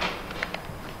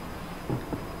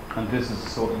 And this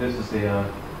is the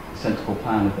sensible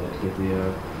plan of it. With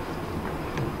the,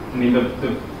 I mean,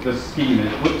 the scheme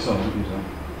is. Whoops, sorry,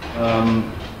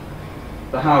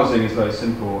 the housing is very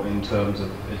simple in terms of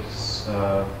its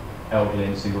elderly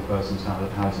and single-person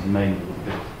standard housing mainly, with a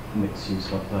bit of mixed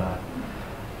use up there.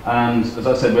 And as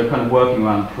I said, we're kind of working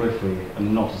around the periphery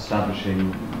and not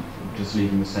establishing, just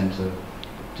leaving the centre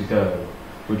to go.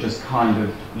 We're just kind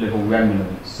of little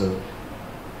remnants of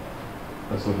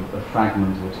a sort of a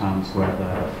fragment of a town square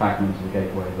there, a fragment of a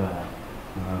gateway there,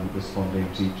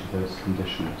 responding to each of those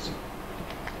conditions.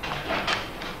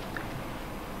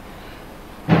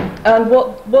 And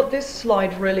what this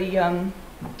slide really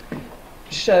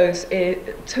shows,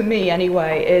 to me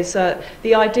anyway, is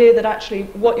the idea that actually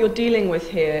what you're dealing with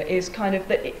here is kind of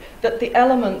that the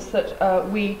elements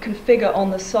that we configure on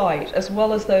the site, as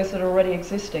well as those that are already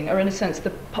existing, are in a sense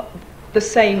the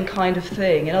same kind of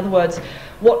thing. In other words,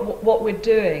 what we're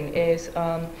doing is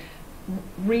I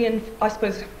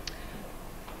suppose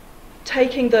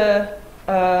taking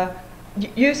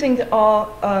using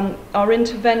our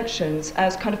interventions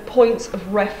as kind of points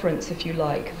of reference, if you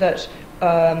like, that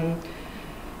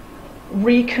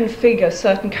reconfigure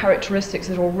certain characteristics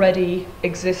that already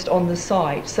exist on the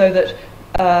site, so that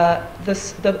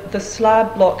the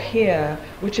slab block here,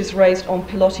 which is raised on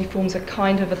pilotti, forms a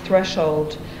kind of a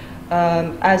threshold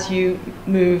as you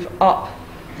move up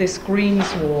this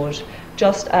greensward,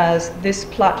 just as this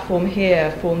platform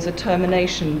here forms a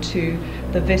termination to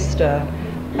the vista,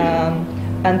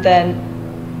 and then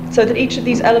so that each of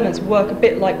these elements work a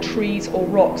bit like trees or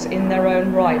rocks in their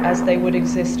own right as they would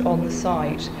exist on the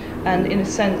site. And in a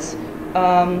sense,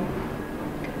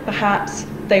 perhaps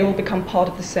they all become part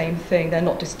of the same thing. They're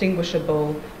not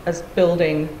distinguishable as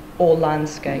building or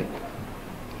landscape.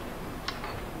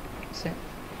 That's it.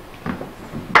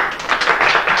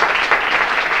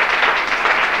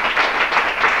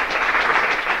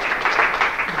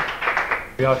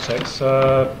 The architects,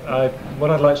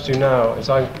 what I'd like to do now is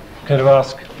I'm going to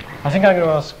ask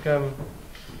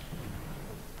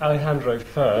Alejandro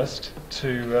first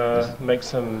to make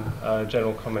some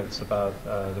general comments about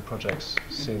the projects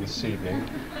seen this evening,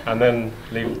 and then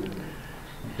leave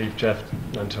Jeff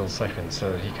until second,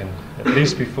 so that he can at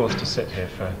least be forced to sit here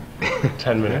for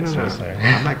 10 minutes or so.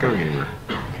 I'm not going anywhere.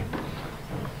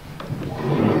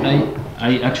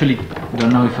 I actually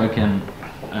don't know if I can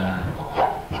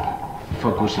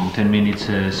focus in 10 minutes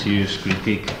a serious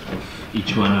critique of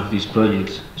each one of these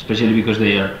projects, especially because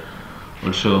they are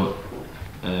also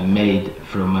made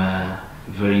from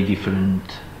very different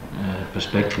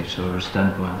perspectives or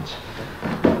standpoints.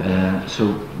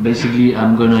 So basically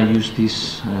I'm going to use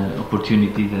this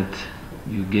opportunity that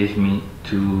you gave me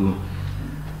to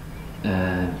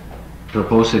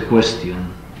propose a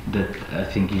question that I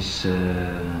think is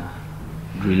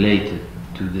related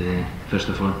to the, first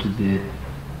of all, to the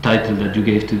title that you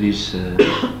gave to this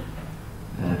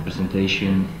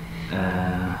presentation,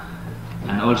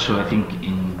 and also I think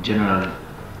in general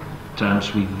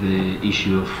terms with the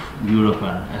issue of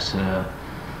Europan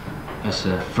as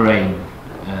a frame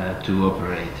to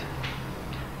operate.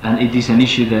 And it is an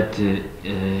issue that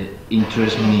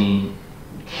interests me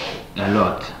a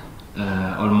lot,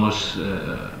 almost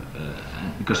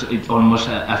because it almost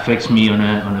affects me on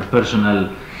a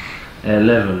personal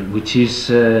level, which is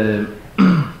the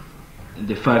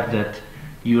fact that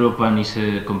Europan is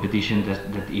a competition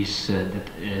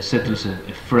that settles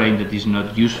a frame that is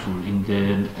not useful in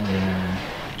the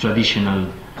traditional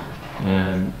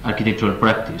architectural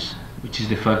practice, which is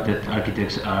the fact that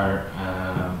architects are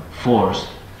forced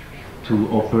to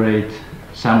operate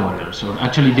somewhere else, or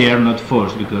actually they are not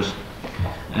forced, because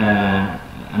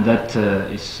and that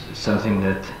is something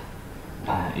that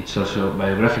it's also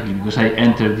biographically, because I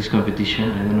entered this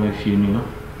competition. I don't know if you knew.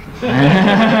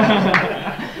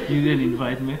 You didn't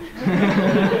invite me.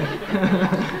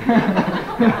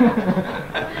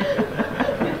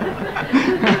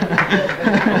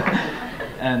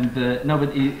 And no,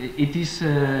 but it is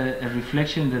a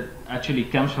reflection that actually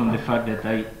comes from the fact that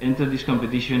I entered this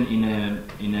competition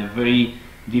in a very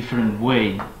different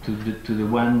way to the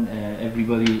one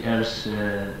everybody else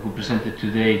who presented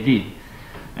today did.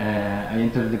 I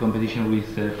entered the competition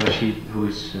with Rashid, who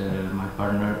is my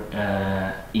partner,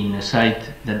 in a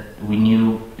site that we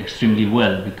knew extremely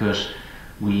well, because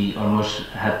we almost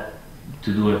had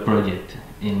to do a project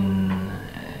in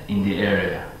the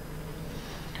area.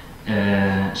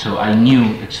 So I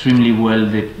knew extremely well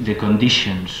the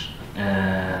conditions,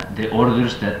 the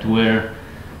orders that were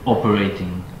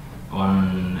operating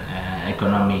on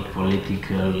economic,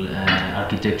 political,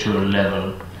 architectural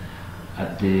level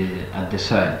at the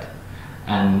site,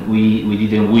 and we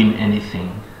didn't win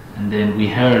anything. And then we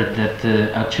heard that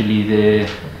actually the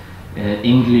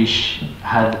English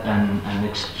had an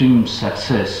extreme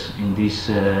success in this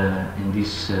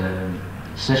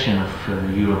session of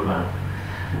Europan.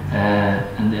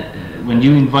 And when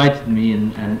you invited me,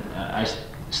 and I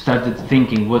started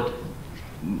thinking what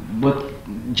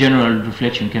general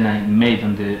reflection can I make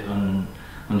on the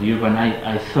Europan,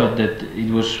 I thought that it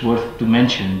was worth to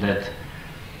mention that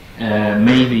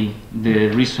maybe the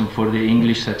reason for the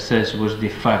English success was the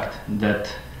fact that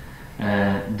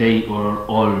they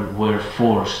all were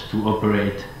forced to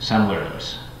operate somewhere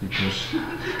else, because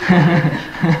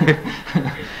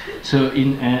so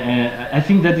I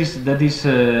think that is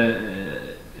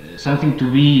something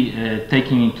to be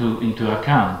taken into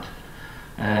account,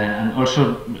 and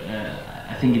also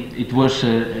I think it was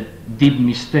a deep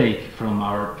mistake from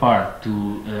our part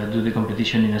to do the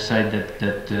competition in a site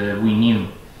that we knew.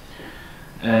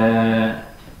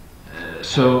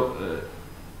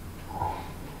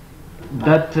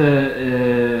 That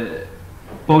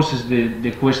poses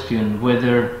the question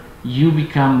whether you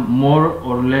become more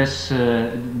or less,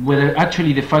 whether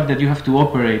actually the fact that you have to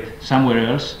operate somewhere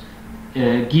else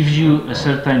gives you a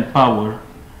certain power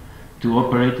to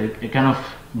operate a kind of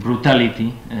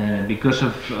brutality because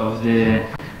of the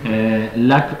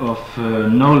lack of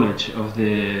knowledge of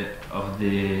the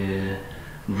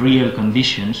real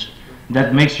conditions,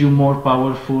 that makes you more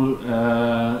powerful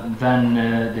than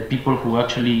the people who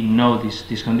actually know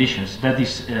these conditions. That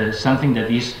is something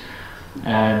that is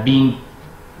being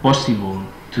possible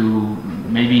to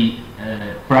maybe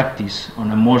practice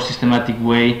on a more systematic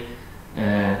way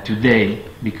today,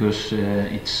 because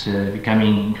it's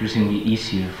becoming increasingly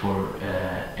easier for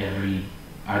every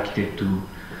architect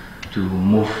to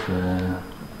move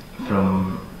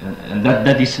from, and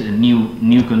that is a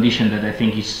new condition that I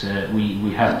think is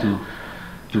we have to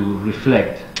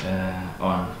reflect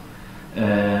on.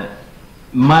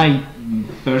 My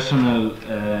personal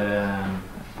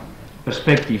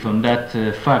perspective on that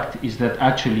fact is that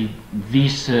actually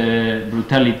this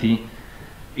brutality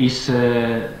is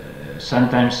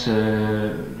sometimes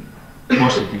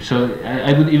positive. So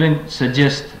I would even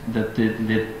suggest that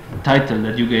the title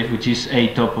that you gave, which is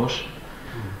a topos,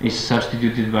 is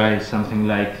substituted by something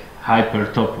like hyper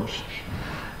topos,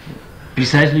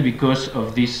 precisely because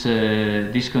of this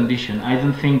condition. I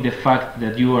don't think the fact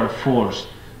that you are forced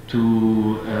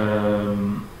to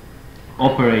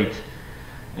operate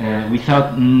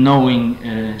without knowing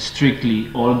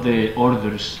strictly all the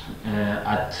orders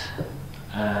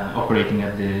operating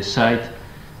at the site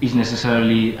is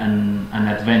necessarily an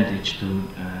advantage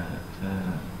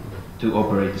to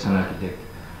operate as an architect.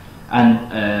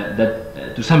 And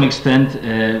that to some extent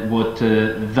what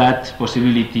that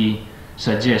possibility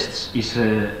suggests is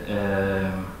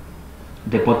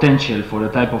the potential for a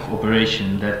type of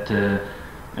operation that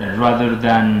rather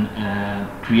than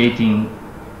creating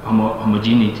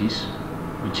homogeneities,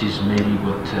 which is maybe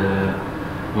what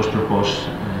was proposed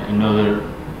in other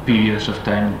periods of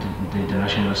time, the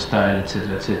international style,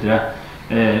 etc.,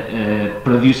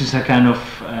 produces a kind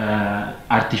of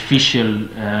artificial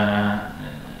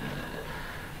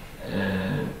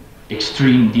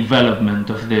extreme development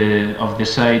of the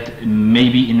site,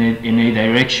 maybe in a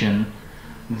direction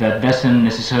that doesn't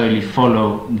necessarily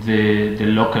follow the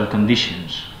local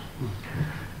conditions.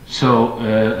 So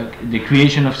the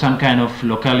creation of some kind of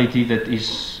locality that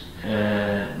is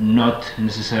not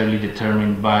necessarily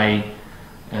determined by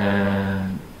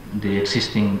the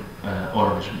existing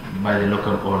orders, by the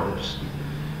local orders.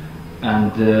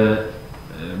 And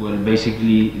well,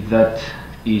 basically that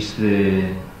is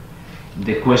the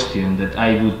question that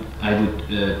I would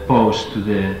pose to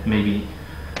the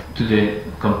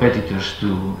competitors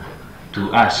to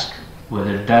ask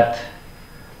whether that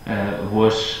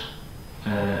was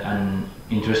an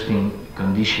interesting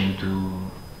condition to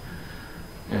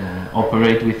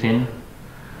operate within,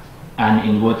 and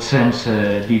in what sense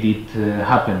did it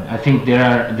happen. I think there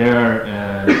are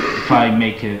if I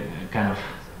make a kind of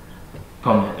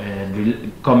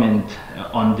comment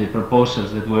on the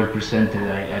proposals that were presented,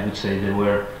 I would say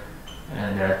there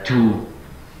are two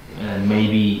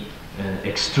maybe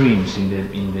extremes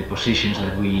in the positions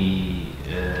that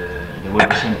were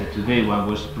presented today. One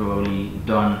was probably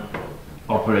done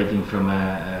operating from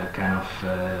a kind of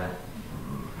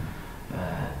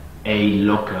a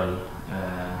local,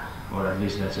 or at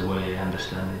least that's the way I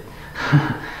understand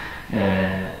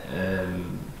it.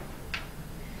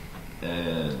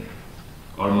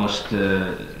 Almost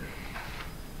I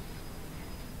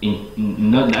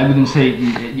wouldn't say.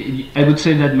 I would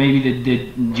say that maybe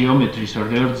the geometries or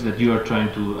the orders that you are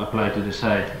trying to apply to the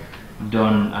site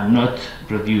are not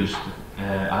produced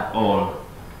at all,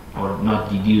 or not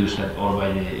deduced at all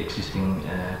by the existing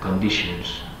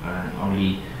conditions,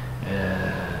 only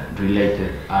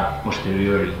related a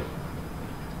posteriori.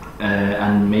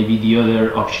 And maybe the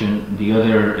other option, the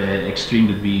other extreme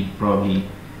would be probably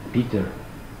Peter,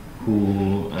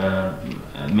 who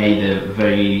made a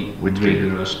very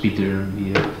rigorous Peter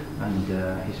Beard, and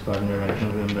his partner, I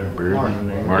don't remember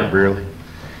Mark Brierley,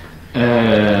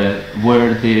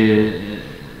 where the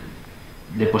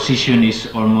position is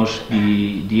almost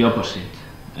the opposite.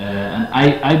 And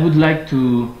I would like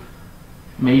to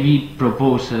maybe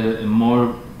propose a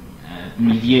more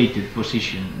mediated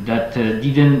position that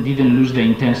didn't lose the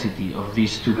intensity of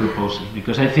these two proposals,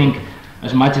 because I think,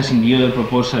 as much as in the other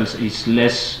proposals, it's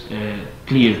less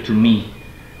clear to me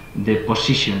the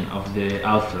position of the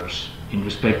authors in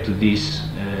respect to this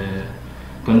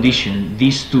condition.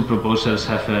 These two proposals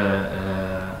have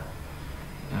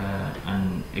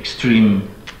an extreme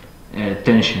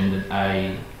tension that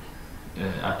I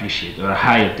appreciate, or a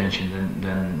higher tension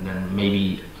than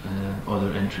maybe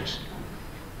other entries.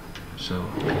 So,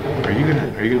 are you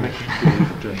gonna make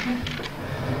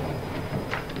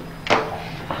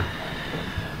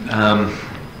a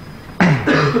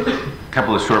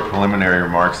couple of short preliminary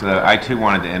remarks. I too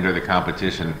wanted to enter the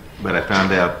competition, but I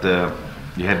found out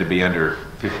you had to be under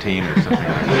 15 or something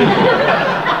like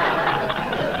that.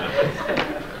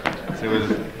 So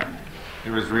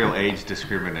there was real age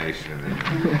discrimination.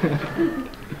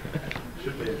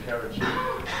 Should be encouraged.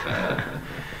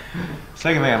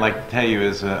 Second thing I'd like to tell you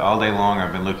is all day long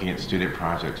I've been looking at student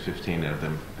projects, 15 of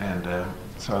them, and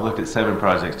so I looked at 7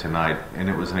 projects tonight, and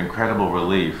it was an incredible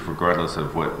relief, regardless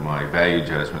of what my value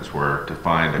judgments were, to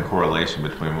find a correlation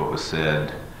between what was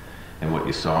said and what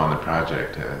you saw in the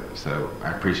project. So I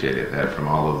appreciated that from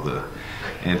all of the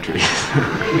entries.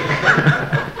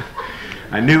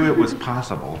 I knew it was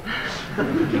possible. I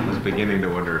was beginning to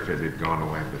wonder if it had gone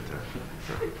away,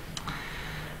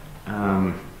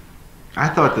 but I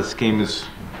thought the schemes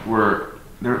were.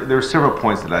 There were several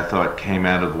points that I thought came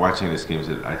out of watching the schemes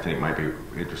that I think might be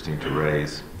interesting to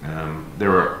raise.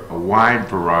 There were a wide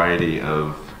variety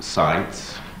of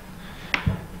sites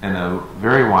and a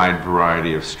very wide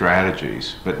variety of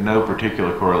strategies, but no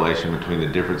particular correlation between the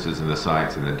differences in the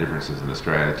sites and the differences in the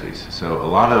strategies. So a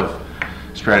lot of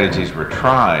strategies were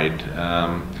tried,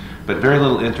 but very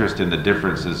little interest in the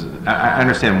differences. I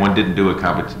understand one didn't do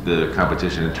the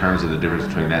competition in terms of the difference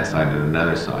between that site and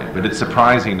another site, but it's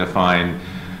surprising to find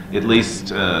at least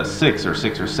 6 or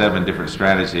 7 different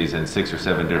strategies and 6 or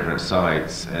 7 different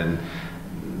sites, and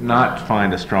not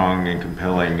find a strong and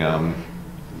compelling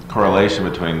correlation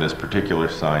between this particular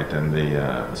site and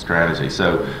the strategy.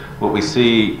 So what we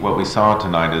saw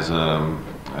tonight is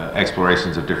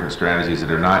explorations of different strategies that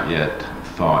are not yet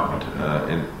thought,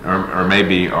 or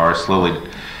maybe are slowly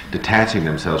detaching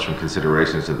themselves from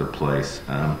considerations of the place.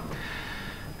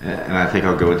 And I think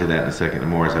I'll go into that in a second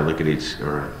more as I look at each,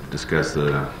 or discuss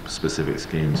the specific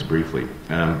schemes briefly.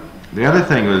 The other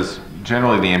thing was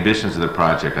generally the ambitions of the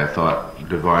project, I thought,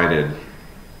 divided.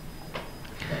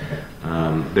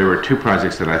 There were 2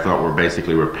 projects that I thought were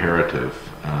basically reparative.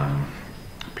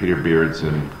 Peter Beard's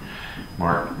and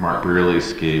Mark Brierley's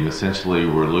scheme essentially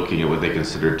were looking at what they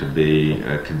considered to be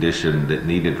a condition that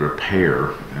needed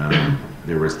repair.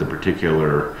 There was the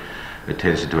particular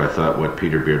attention to, I thought, what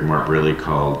Peter Beard and Mark Brierley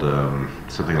called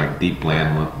something like deep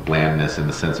blandness in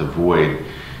the sense of void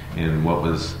in what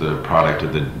was the product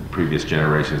of the previous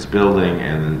generation's building,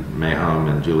 and Mayholm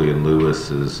and Julian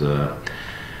Lewis's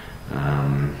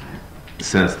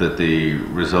sense that the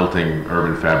resulting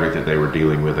urban fabric that they were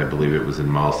dealing with, I believe it was in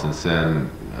Malsen,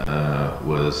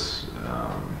 was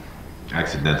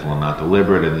accidental and not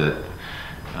deliberate, and that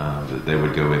they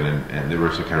would go in and there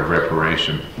was a kind of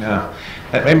reparation.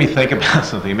 That made me think about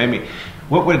something. It made me,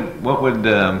 what would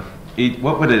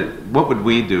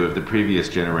we do if the previous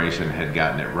generation had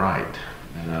gotten it right?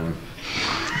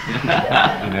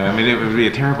 I mean, it would be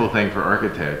a terrible thing for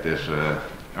architects if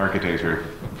architects or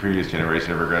previous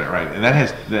generation ever got it right. And that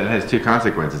has two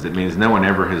consequences. It means no one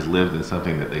ever has lived in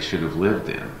something that they should have lived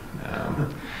in,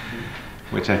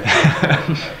 which I'm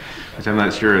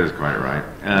not sure is quite right.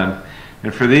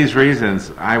 And for these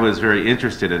reasons, I was very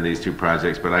interested in these two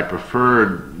projects, but I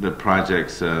preferred the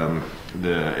projects,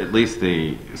 at least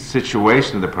the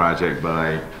situation of the project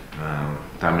by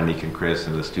Dominique and Chris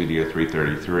in the Studio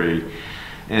 333,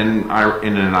 and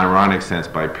in an ironic sense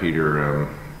by Peter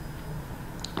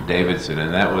Davidson.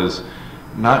 And that was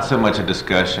not so much a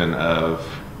discussion of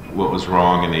what was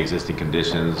wrong in the existing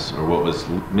conditions or what was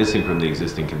missing from the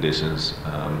existing conditions,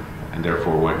 and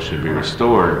therefore what should be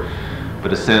restored,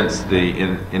 but a sense the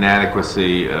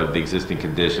inadequacy of the existing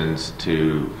conditions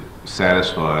to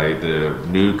satisfy the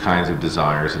new kinds of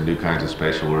desires and new kinds of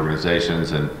spatial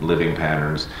organizations and living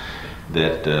patterns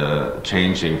that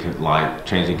changing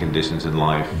conditions in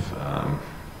life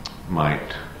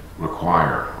might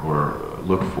require or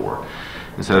look for.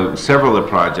 And so several of the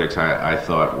projects I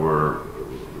thought were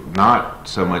not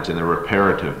so much in the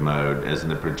reparative mode as in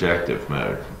the projective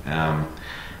mode.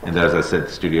 And as I said,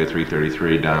 Studio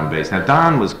 333, Don Bates. Now,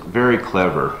 Don was very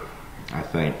clever, I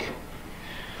think,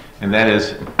 and that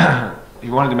is, he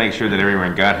wanted to make sure that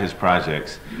everyone got his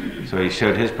projects. So he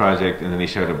showed his project, and then he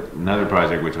showed another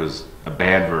project which was a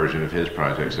bad version of his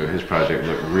project, so his project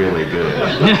looked really good.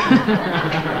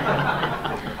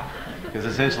 Because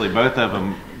essentially both of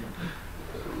them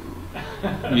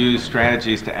used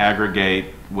strategies to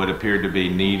aggregate what appeared to be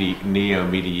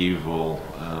neo-medieval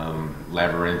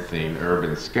labyrinthine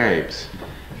urban scapes,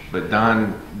 but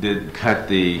Don did cut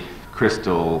the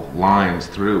crystal lines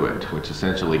through it, which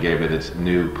essentially gave it its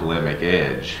new polemic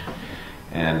edge,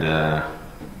 and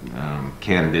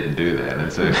Ken didn't do that,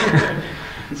 and so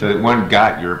so one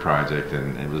got your project,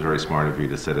 and it was very smart of you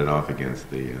to set it off against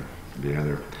the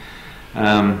other.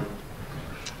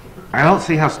 I don't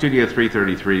see how Studio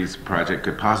 333's project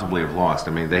could possibly have lost.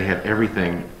 I mean, they had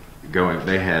everything going.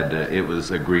 They had, it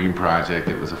was a green project,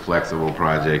 it was a flexible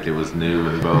project, it was new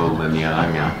and bold and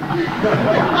young.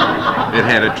 It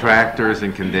had attractors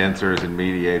and condensers and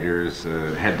mediators,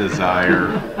 had desire.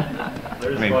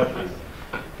 There's 5 of this.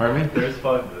 Pardon me? There's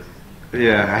 5 of this.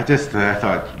 Yeah, I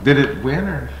thought, did it win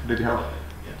or did it help?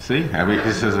 See, I mean,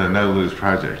 this is a no-lose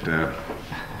project.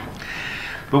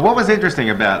 But what was interesting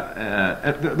about,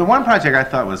 the one project I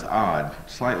thought was odd,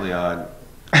 slightly odd,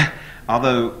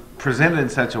 although presented in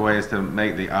such a way as to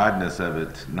make the oddness of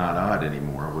it not odd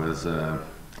anymore, was the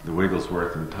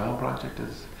Wigglesworth and Tile project.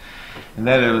 And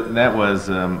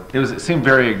it seemed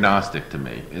very agnostic to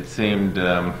me. It seemed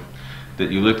that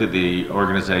you looked at the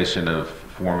organization of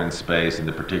form and space and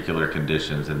the particular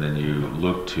conditions, and then you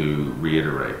looked to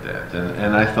reiterate that.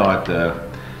 And I thought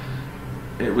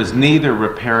it was neither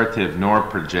reparative nor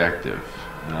projective,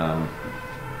 and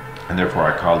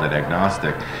therefore I called it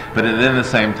agnostic. But then at the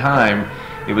same time,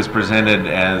 it was presented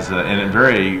as, in a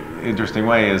very interesting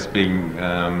way, as being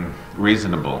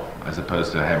reasonable, as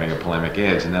opposed to having a polemic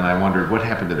edge. And then I wondered what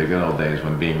happened to the good old days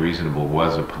when being reasonable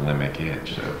was a polemic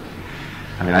edge. So,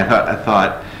 I mean, I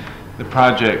thought the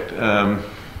project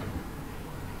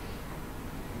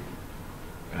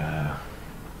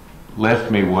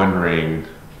left me wondering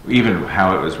even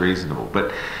how it was reasonable.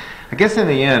 But I guess in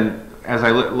the end, as I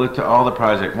looked at all the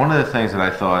projects, one of the things that I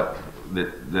thought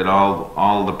that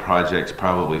all the projects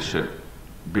probably should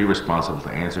be responsible to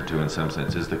answer to in some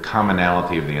sense is the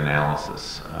commonality of the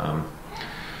analysis.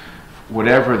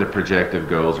 Whatever the projective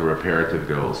goals or reparative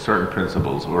goals, certain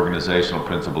principles, organizational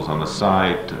principles on the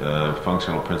site,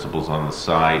 functional principles on the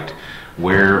site,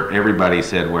 where everybody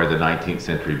said where the 19th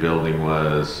century building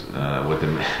was,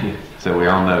 so we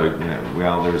all know,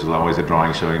 there was always a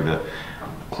drawing showing the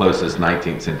closest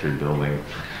 19th century building.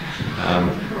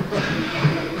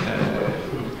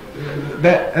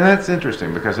 And that's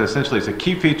interesting because essentially it's the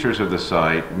key features of the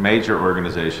site, major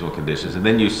organizational conditions, and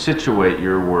then you situate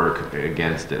your work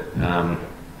against it.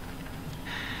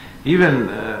 Even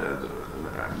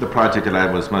the project that I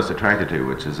was most attracted to,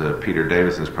 which is Peter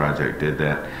Davidson's project, did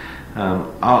that.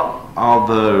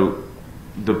 Although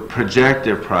the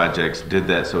projective projects did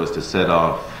that so as to set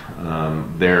off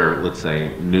their, let's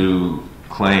say, new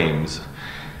claims.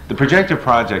 The projective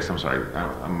projects, I'm sorry,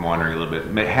 I'm wandering a little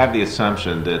bit, may have the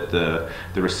assumption that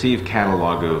the received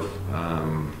catalog of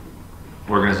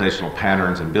organizational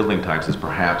patterns and building types is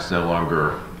perhaps no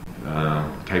longer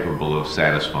capable of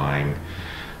satisfying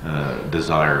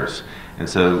desires. And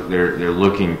so they're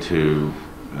looking to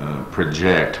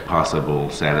project possible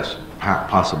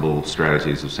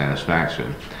strategies of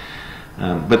satisfaction.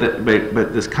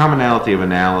 But this commonality of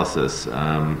analysis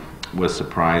was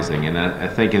surprising, and I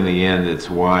think in the end it's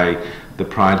why the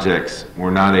projects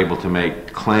were not able to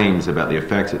make claims about the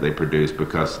effects that they produced,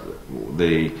 because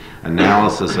the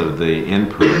analysis of the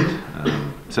input.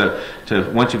 So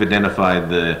once you've identified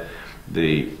the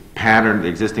pattern, the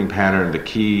existing pattern, the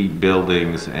key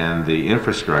buildings, and the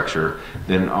infrastructure,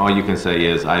 then all you can say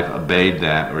is, I've obeyed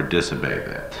that or disobeyed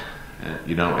that.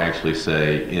 You don't actually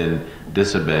say, in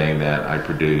disobeying that, I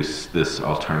produce this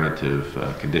alternative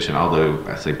condition, although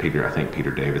I think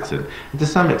Peter Davidson, and to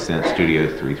some extent Studio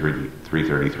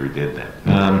 333 did that.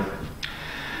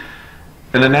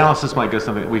 An analysis might go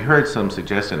something, we heard some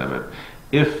suggestion of it.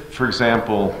 If, for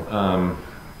example, I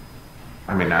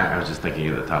was just thinking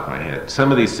at the top of my head,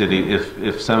 some of these cities,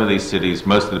 if some of these cities,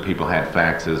 most of the people had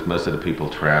faxes, most of the people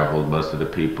traveled, most of the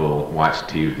people watched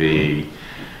TV,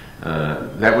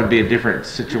 that would be a different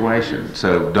situation.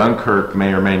 So Dunkirk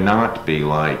may or may not be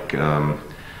like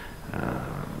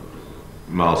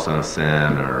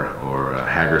Mont-Saint-Seine or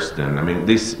Haggerston. I mean,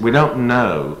 we don't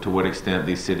know to what extent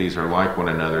these cities are like one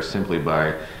another simply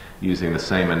by using the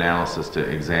same analysis to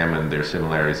examine their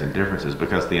similarities and differences,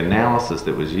 because the analysis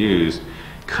that was used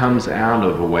comes out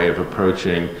of a way of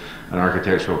approaching an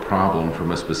architectural problem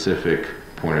from a specific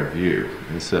point of view.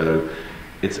 And so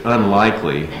it's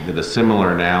unlikely that a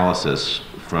similar analysis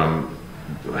from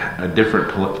a different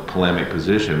polemic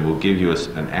position will give you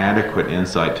an adequate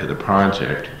insight to the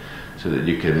project so that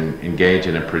you can engage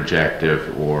in a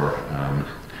projective or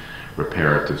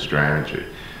reparative strategy.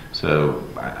 So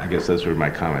I guess those were my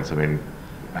comments. I mean,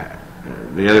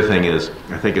 the other thing is,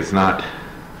 I think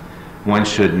one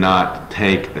should not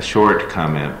take a short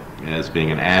comment as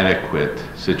being an adequate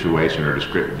situation or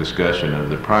discussion of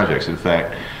the projects. In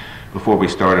fact, before we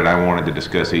started, I wanted to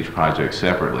discuss each project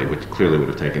separately, which clearly would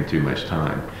have taken too much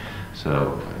time.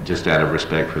 So just out of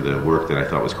respect for the work that I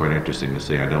thought was quite interesting to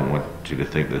see, I don't want you to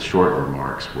think the short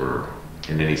remarks were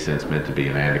in any sense meant to be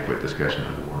an adequate discussion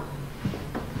of the work.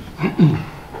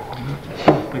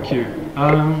 Thank you.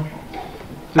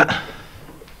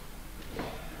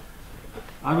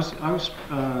 I was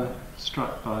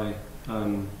struck by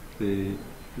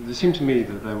it seemed to me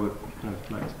that there were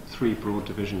like three broad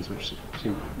divisions which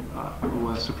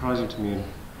were surprising to me and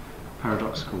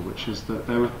paradoxical, which is that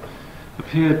there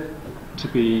appeared to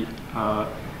be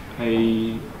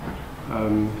a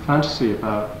fantasy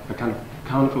about a kind of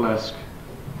carnivalesque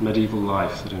medieval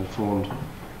life that informed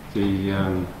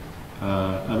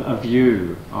a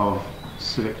view of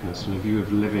civicness and a view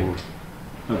of living,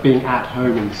 of being at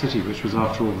home in the city, which was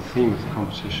after all the theme of the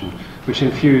competition, which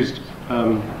infused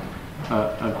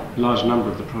a large number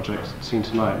of the projects seen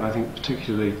tonight. And I think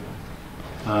particularly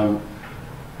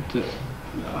that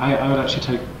I would actually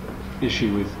take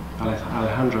issue with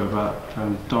Alejandro about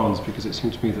Dons, because it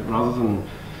seemed to me that rather than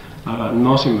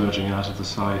not emerging out of the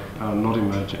site, not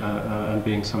emerging and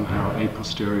being somehow a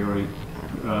posteriori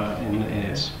in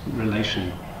its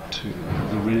relation to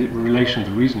the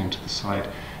reasoning to the site,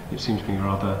 it seemed to me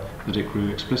rather that it grew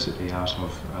explicitly out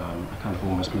of a kind of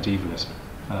almost medievalist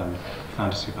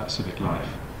fantasy about civic life.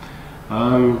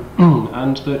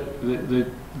 And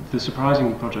the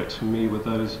surprising projects for me were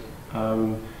those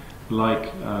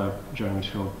like Jeremy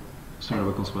Shaw, Sarah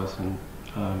Wigglesworth, and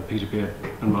Peter Beard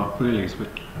and Mark Brierley's,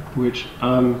 which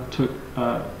took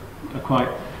a quite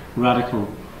radical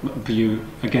view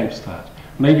against that.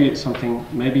 Maybe it's something.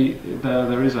 Maybe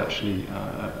there is actually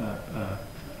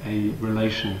a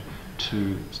relation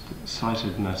to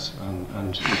sightedness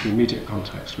and the immediate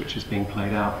context, which is being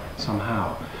played out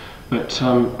somehow. But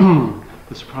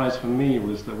the surprise for me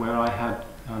was that where I had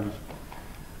kind of,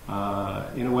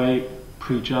 in a way,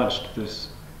 prejudged this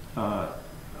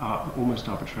almost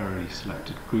arbitrarily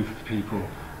selected group of people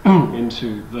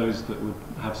into those that would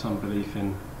have some belief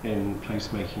in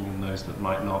placemaking and those that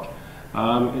might not.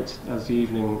 As the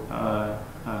evening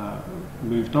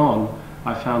moved on,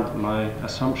 I found that my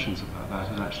assumptions about that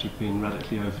had actually been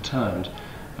radically overturned,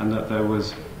 and that there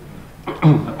was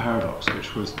a paradox,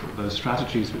 which was that those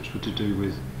strategies which were to do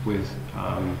with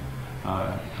kind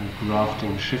of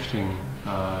grafting, shifting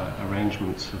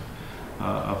arrangements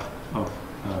of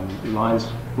lines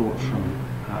brought from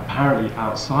apparently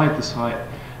outside the site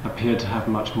appeared to have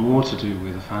much more to do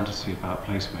with a fantasy about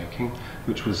placemaking,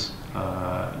 which was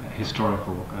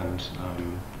historical and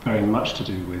very much to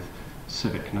do with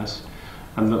civicness,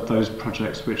 and that those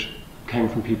projects which came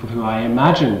from people who I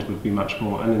imagined would be much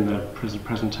more, and in their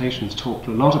presentations talked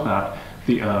a lot about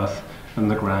the earth and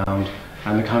the ground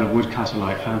and the kind of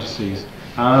woodcutter-like fantasies,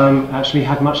 actually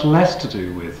had much less to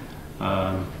do with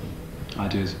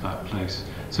ideas about place.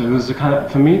 So there was a kind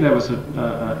of, for me, there was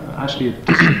actually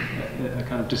a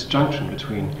kind of disjunction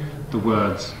between the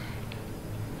words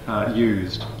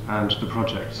used and the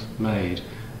projects made,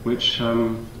 which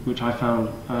I found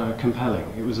compelling.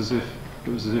 It was as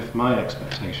if my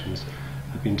expectations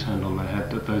had been turned on their head,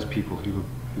 that those people who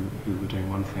were doing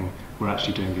one thing were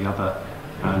actually doing the other,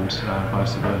 and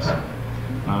vice versa.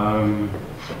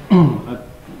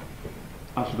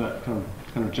 After that kind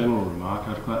of general remark,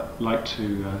 I'd quite like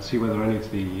to see whether any of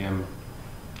the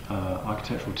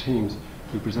architectural teams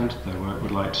who presented their work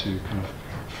would like to kind of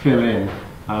fill in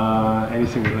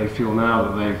anything that they feel now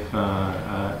that they've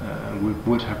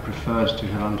would have preferred to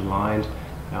have underlined.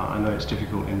 I know it's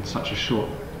difficult in such a short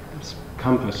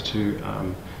compass to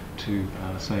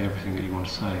say everything that you want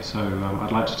to say. So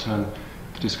I'd like to turn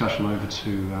the discussion over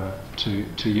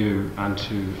to you and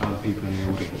to other people in the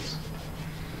audience.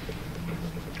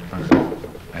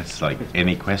 That's like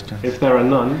any question? If there are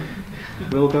none,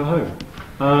 we'll go home.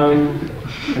 Well,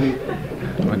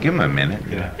 give him a minute.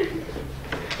 Yeah.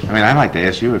 I mean, I'd like to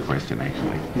ask you a question,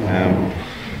 actually.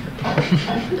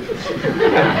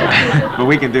 But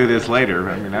we can do this later.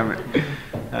 I mean,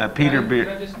 Peter. Can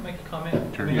I just make a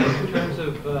comment? Sure. I mean, in terms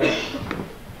of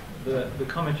the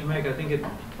comment you make, I think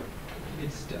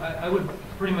I would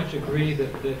pretty much agree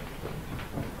that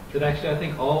actually I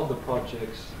think all of the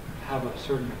projects have a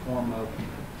certain form of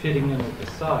fitting in with the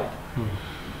site.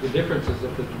 The difference is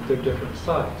that they're different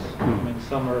sites. I mean,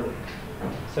 some are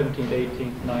 17th,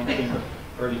 18th, 19th,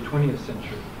 early 20th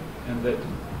century, and that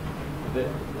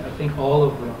I think all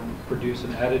of them produce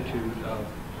an attitude of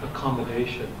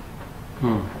accommodation.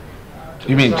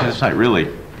 You mean to the site, really?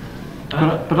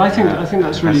 But I think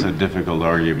that's really a difficult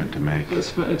argument to make.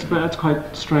 It's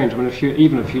quite strange. I mean,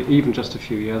 even just a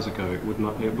few years ago, it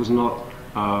was not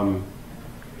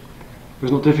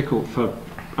difficult for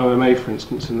OMA, for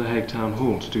instance, in the Hague Town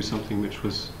Hall to do something which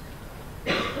was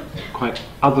quite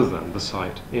other than the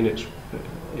site in its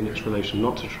relation,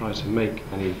 not to try to make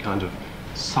any kind of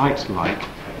site-like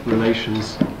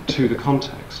relations to the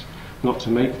context, not to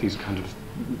make these kind of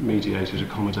mediated,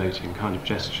 accommodating kind of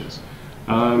gestures.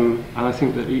 And I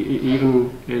think that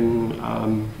even in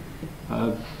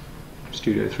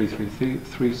Studio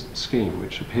 333 scheme,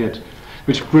 which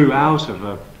grew out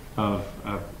of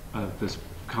this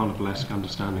carnivalesque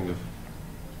understanding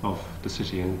of the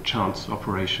city and chance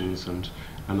operations and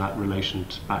that relation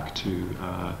back to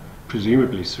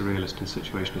presumably surrealist and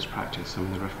situationist practice, some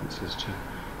of the references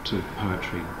to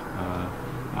poetry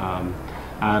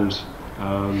and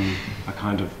a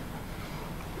kind of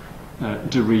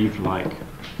Derive-like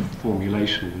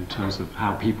formulation in terms of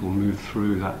how people move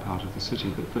through that part of the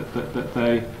city,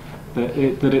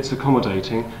 that it's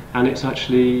accommodating, and it's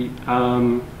actually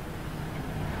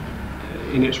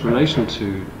in its relation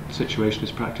to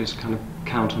situationist practice kind of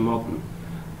counter-modern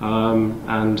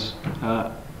and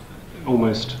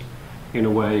almost in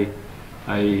a way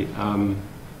a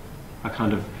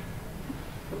kind of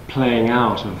playing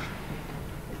out of,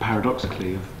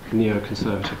 paradoxically, of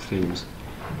neoconservative themes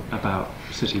about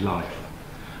city life,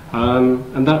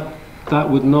 and that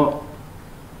would not,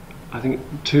 I think,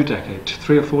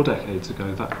 3 or 4 decades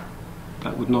ago,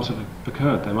 that would not have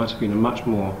occurred. There might have been a much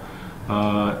more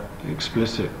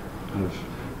explicit kind of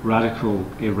radical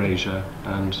erasure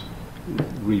and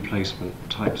replacement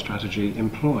type strategy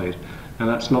employed, and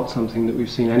that's not something that we've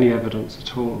seen any evidence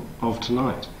at all of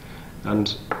tonight.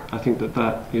 And I think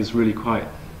that is really quite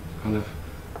kind of,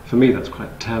 for me, that's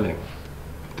quite telling,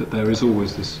 that there is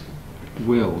always this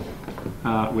will,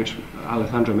 which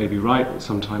Alejandro may be right, that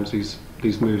sometimes these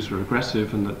moves are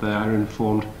aggressive and that they are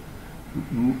informed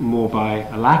more by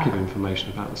a lack of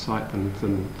information about the site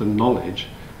than knowledge,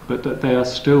 but that they are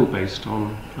still based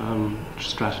on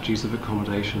strategies of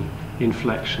accommodation,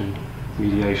 inflection,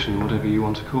 mediation, whatever you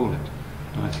want to call it.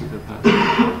 And I think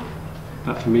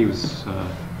that for me was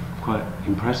quite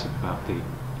impressive about the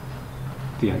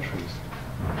entries.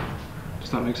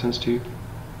 Does that make sense to you?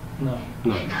 No.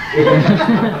 No.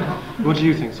 What do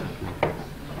you think, Stephanie?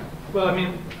 Well, I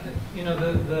mean,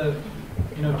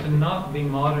 to not be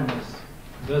modernist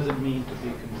doesn't mean to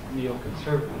be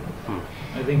neoconservative.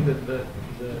 I think that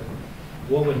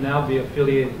what would now be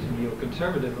affiliated to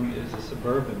neoconservatism is a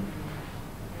suburban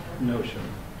notion.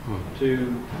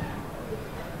 To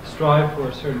strive for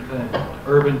a certain kind of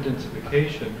urban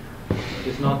densification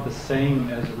is not the same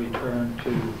as a return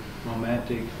to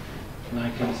romantic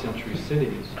 19th century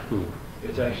cities.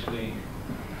 It's actually,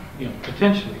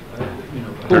 potentially,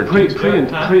 Well,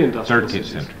 pre-industrial 13th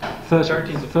century.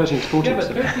 13th, 14th Yeah, but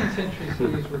century. 13th century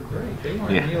cities were great. They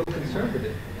weren't Yeah.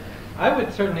 neoconservative. I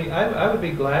would certainly, I would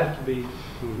be glad to be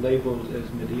labeled as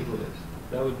medievalist.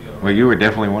 That would be all right. Well, you were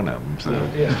definitely one of them, so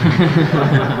Yeah.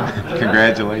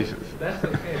 congratulations. That's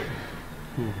okay.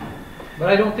 But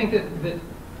I don't think that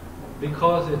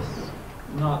because it's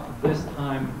not this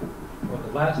time or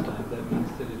the last time, that means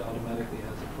that it automatically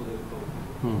has a political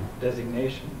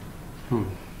designation.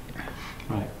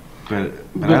 Right. But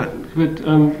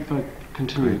If I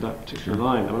continue with that particular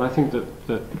line, I mean, I think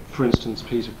that for instance,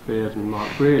 Peter Beard and Mark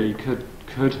Brierley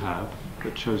could have,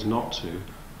 but chose not to,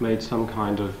 made some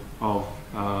kind of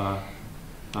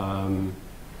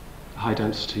high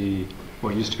density,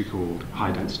 what used to be called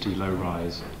high density, low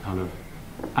rise kind of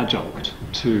adjunct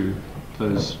to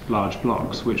those large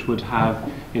blocks, which would have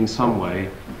in some way,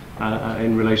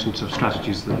 in relation to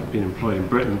strategies that have been employed in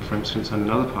Britain, for instance, and in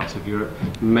other parts of Europe,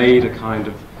 made a kind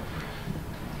of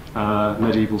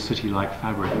medieval city-like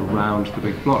fabric around the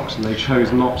big blocks, and they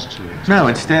chose not to. no,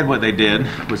 instead what they did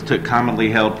was took commonly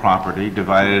held property,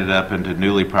 divided it up into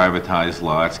newly privatized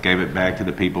lots, gave it back to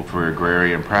the people for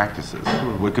agrarian practices.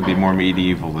 What could be more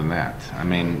medieval than that? I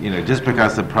mean, just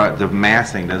because the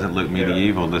massing doesn't look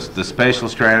medieval, the spatial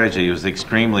strategy was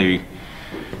extremely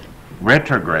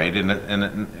retrograde, and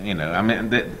I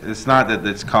mean, it's not that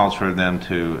it's calls for them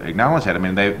to acknowledge that. I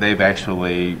mean, they've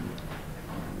actually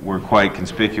were quite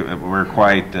conspicuous, were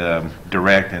quite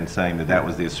direct in saying that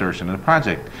was the assertion of the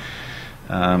project.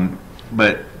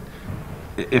 But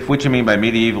if what you mean by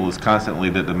medieval is constantly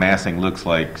that the massing looks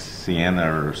like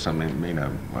Siena or something,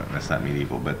 well, that's not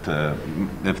medieval, but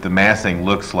if the massing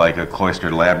looks like a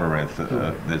cloistered labyrinth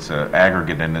that's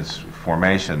aggregate in its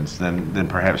formations, then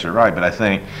perhaps you're right. But I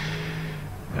think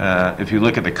if you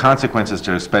look at the consequences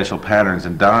to spatial patterns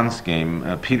in Don's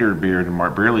scheme, Peter Beard and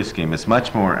Mark Brierley's scheme, it's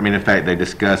much more, I mean, in fact, they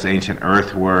discuss ancient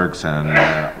earthworks and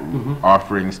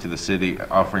offerings to the city,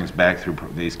 offerings back through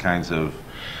these kinds of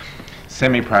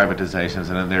semi-privatizations,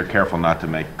 and they're careful not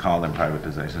to call them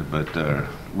privatizations, but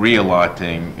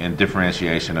re-allotting and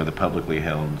differentiation of the publicly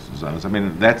held zones. I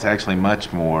mean, that's actually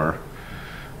much more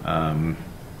a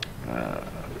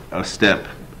step,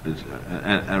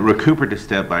 a recuperative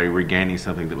step by regaining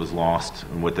something that was lost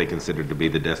in what they considered to be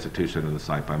the destitution of the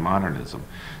site by modernism.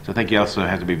 So I think you also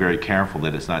have to be very careful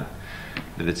that it's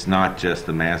not just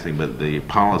the massing, but the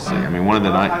policy. I mean, one of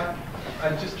the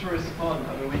just to respond,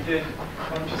 I mean, we did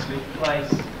consciously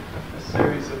place a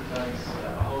series of those,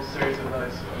 a whole series of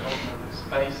those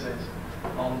spaces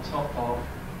on top of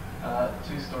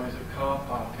 2 stories of car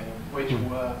parking, which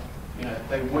were,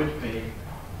 they would be,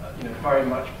 very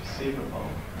much perceivable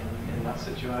in that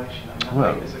situation.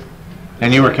 I think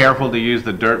and you were careful to use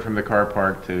the dirt from the car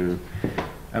park to,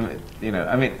 I mean,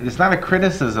 it's not a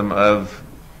criticism of.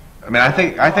 I mean, I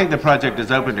think the project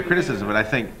is open to criticism, but I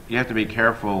think you have to be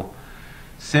careful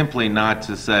simply not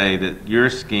to say that your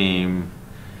scheme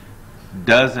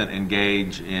doesn't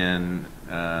engage in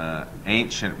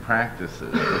ancient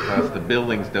practices because the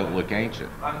buildings don't look ancient.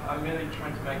 I'm merely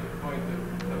trying to make the point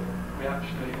that we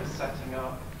actually are setting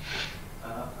up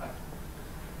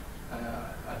a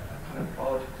kind of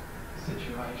odd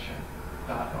situation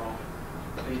that of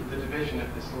the division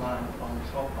of this land on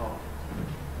top of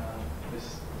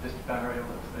this burial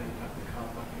of the car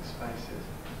parking spaces.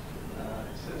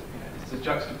 It's a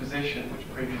juxtaposition which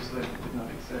previously did not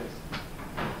exist.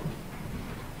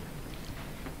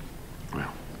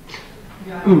 Well.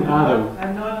 Yeah, Adam.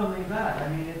 and not only that, I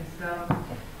mean,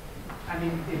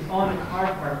 it's on a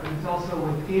car park, but it's also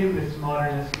within this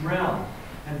modernist realm.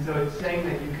 And so it's saying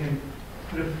that you can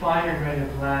put a finer grain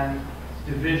of land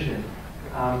division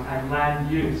and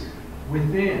land use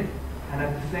within, and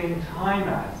at the same time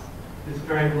as this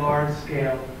very large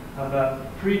scale of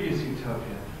a previous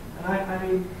utopia. And I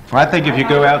mean, well, I think if you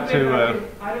go out to,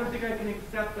 I don't think I can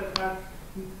accept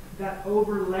that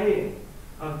overlaying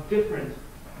of different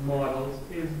models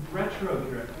is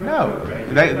retrograde. No,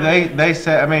 they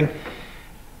say. I mean,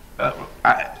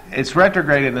 it's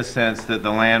retrograde in the sense that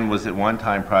the land was at one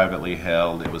time privately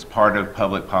held. It was part of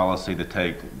public policy to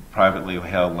take privately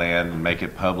held land and make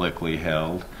it publicly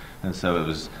held, and so it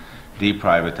was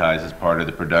deprivatized as part of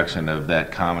the production of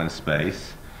that common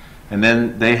space. And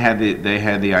then they had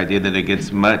the idea that it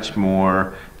gets much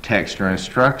more texture and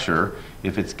structure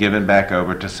if it's given back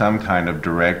over to some kind of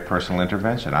direct personal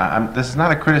intervention. This is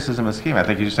not a criticism of the scheme. I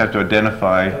think you just have to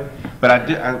identify. But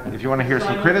if you want to hear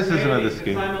some criticism of the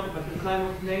scheme. But the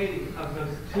simultaneity of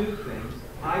those two things,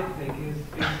 I think,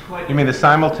 is quite... You mean the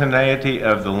simultaneity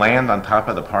of the land on top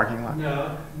of the parking lot?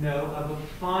 No, of a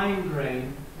fine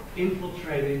grain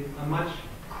infiltrating a much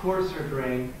coarser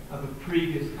grain of a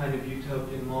previous kind of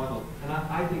utopian model. And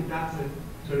I think that's a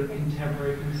sort of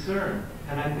contemporary concern.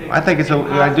 And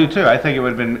I do too. I think it would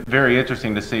have been very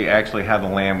interesting to see actually how the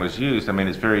land was used. I mean,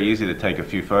 it's very easy to take a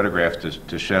few photographs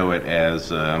to show it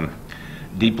as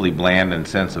deeply bland and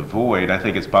sense of void. I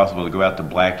think it's possible to go out to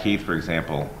Blackheath, for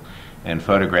example, and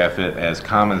photograph it as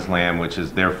commons land, which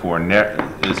is therefore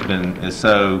is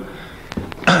so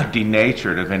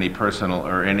denatured of any personal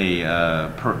or any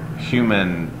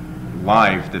human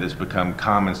life that has become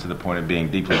commons to the point of being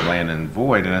deeply bland and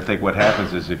void. And I think what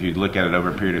happens is, if you look at it over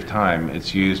a period of time,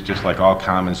 it's used just like all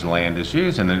commons land is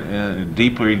used, in a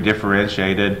deeply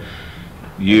differentiated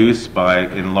use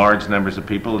in large numbers of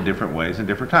people in different ways and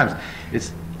different times.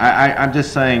 I'm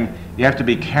just saying you have to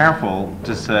be careful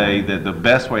to say that the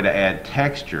best way to add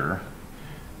texture.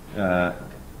 I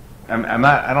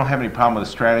don't have any problem with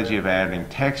the strategy of adding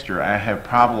texture. I have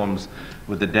problems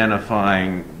with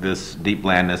identifying this deep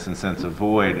blandness and sense of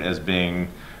void as being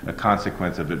a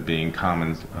consequence of it being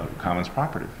commons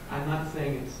property. I'm not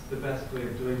saying it's the best way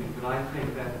of doing it, but I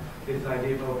think that this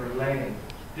idea of overlaying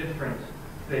different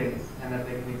things and that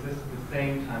they can exist at the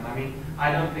same time. I mean,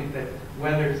 I don't think that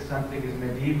whether something is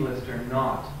medievalist or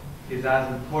not is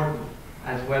as important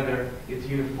as whether it's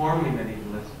uniformly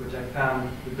medievalist, which I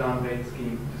found the Don Bates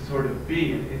scheme to sort of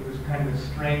be. It was kind of a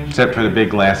strange... Except for the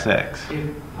big glass X.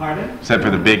 Pardon? Except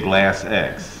for the big glass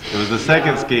X. It was the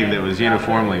second scheme that was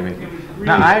uniformly...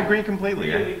 No, I agree completely.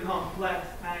 Really complex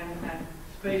and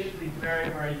spatially very,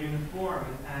 very uniform.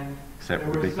 And Except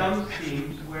there for were big some glass.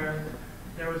 schemes where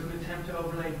there was an attempt to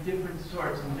overlay different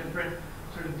sorts and different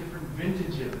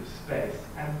vintages of space.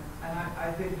 And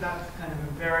I think that's kind of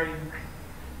a very...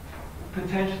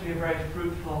 potentially a very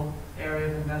fruitful area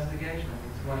of investigation.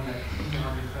 It's one that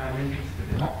obviously I'm interested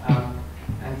in.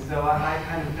 And so I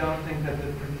kind of don't think that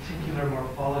the particular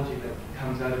morphology that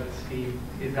comes out of the scheme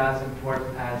is as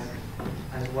important as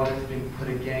what it's being put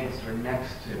against or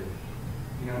next to.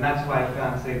 And that's why I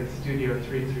found, say, the Studio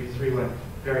 333 one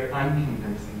very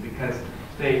unconvincing, because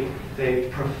they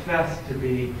profess to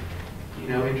be,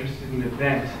 interested in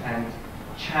event and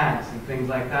chance and things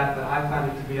like that, but I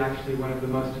found it to be actually one of the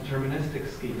most deterministic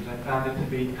schemes. I found it to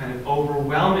be kind of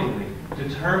overwhelmingly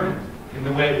determined in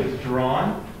the way it was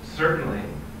drawn, certainly.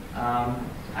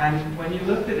 And when you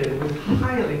looked at it, it was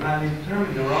highly, highly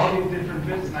determined. There were all these different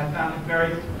bits, and I found it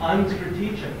very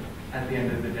unstrategic at the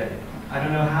end of the day. I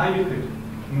don't know how you could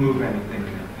move anything in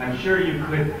it. I'm sure you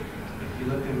could, if you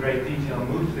looked in great detail,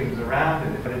 move things around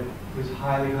in it, but it was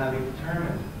highly, highly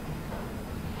determined.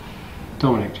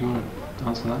 Dominic, do you want to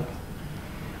answer that?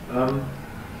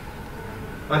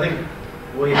 I think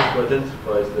what you have to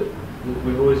identify is that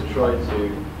we've always tried to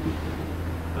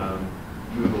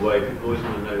move away. People always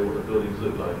want to know what the buildings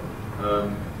look like.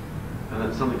 And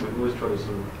that's something we've always tried to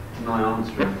sort of deny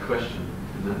answering the question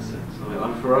in that sense.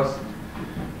 And for us,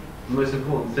 the most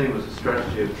important thing was a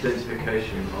strategy of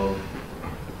densification of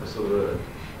a sort of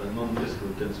a non-physical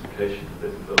densification of the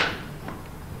building.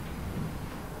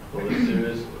 Or a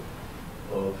series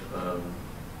of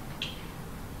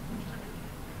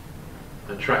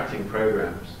attracting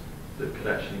programs that could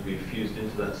actually be fused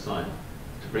into that site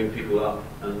to bring people up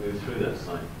and move through that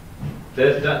site.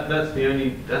 That's the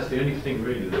only thing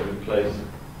really that we place.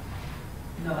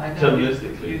 No, I know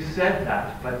deterministically. You said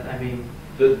that, but I mean,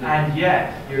 and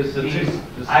yet your scheme.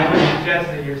 I would suggest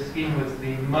that your scheme was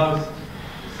the most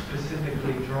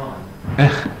specifically drawn.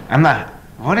 I'm not.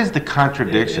 What is the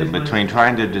contradiction between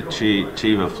trying to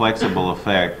achieve a flexible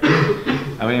effect?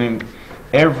 I mean,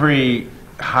 every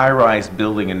high-rise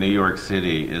building in New York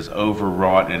City is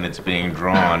overwrought and it's being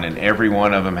drawn, and every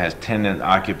one of them has tenant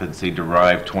occupancy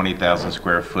derived 20,000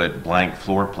 square foot blank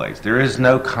floor plates. There is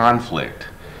no conflict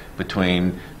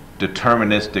between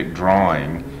deterministic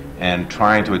drawing and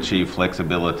trying to achieve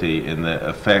flexibility in the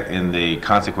effect, in the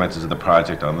consequences of the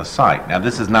project on the site. Now,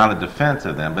 this is not a defense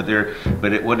of them, but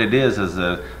what it is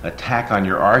an attack on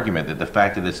your argument that the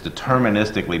fact that it's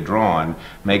deterministically drawn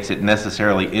makes it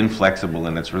necessarily inflexible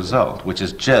in its result, which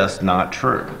is just not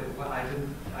true. Well, I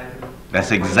didn't. That's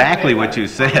exactly what you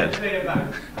said. What you say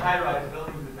about high-rise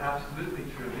buildings is absolutely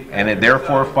true. And it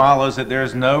therefore follows that there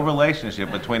is no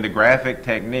relationship between the graphic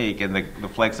technique and the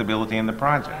flexibility in the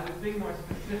project. I was being more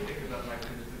specific about my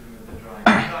criticism of the drawing.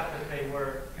 I thought that they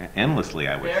were Endlessly,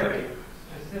 I would very say.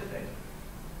 specific.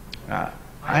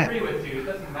 I agree with you. It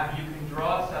doesn't matter. You can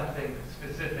draw something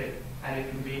specific, and it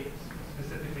can be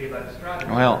specifically about a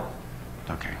strategy. Well,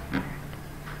 okay.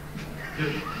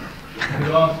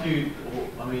 To ask you,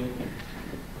 I mean,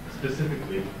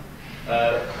 specifically,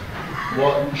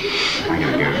 what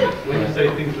when you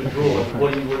say things were drawn,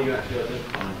 what are you actually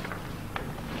identifying?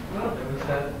 Well, there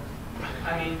was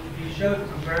I mean, you showed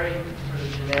some very sort of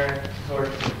generic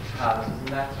sorts of houses, and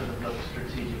that sort of looked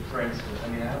strategic. For instance, I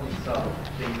mean, I only saw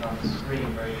things on the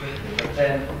screen very quickly, but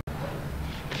then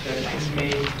it seems to me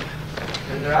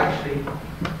that they're actually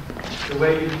the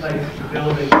way you place the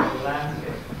building in the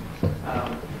landscape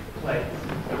place.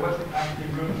 There wasn't actually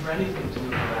room for anything to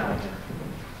move around.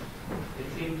 It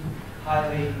seemed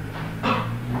highly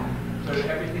sort of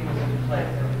everything was in place.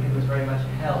 Everything was very much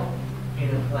held in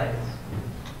a place.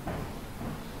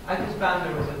 I just found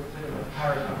there was a bit of a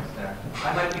paradox there.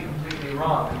 I might be completely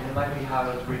wrong. I mean, it might be how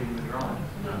I was reading the drawing.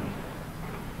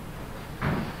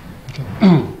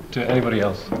 To anybody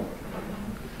else?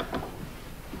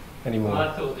 Any more? Well,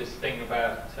 I thought this thing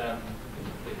about that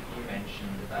you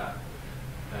mentioned about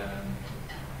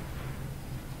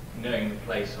knowing the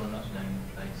place or not knowing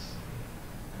the place,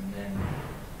 and then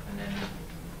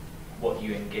what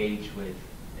you engage with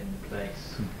in the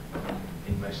place.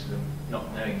 In most of them,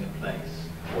 not knowing the place,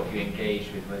 what you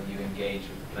engage with, whether you engage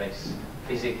with the place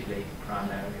physically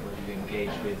primarily, or do you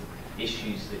engage with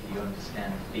issues that you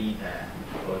understand to be there,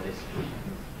 or this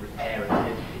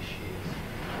reparative issues.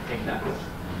 I think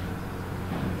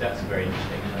that's very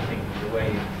interesting, and I think the way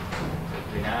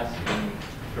it's been asking,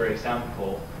 for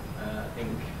example, I think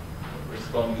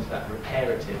responding to that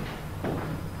reparative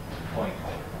point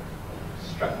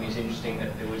struck me as interesting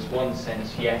that there was one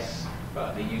sense, yes,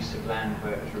 about the use of land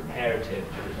where it was reparative,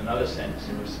 but there's another sense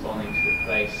in responding to the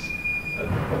place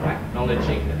of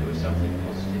acknowledging that there was something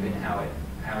positive in how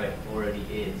it already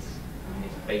is, in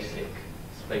its basic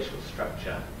spatial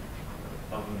structure,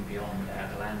 above and beyond how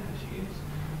the land was used,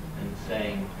 and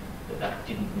saying that that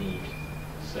didn't need,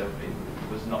 so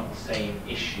it was not the same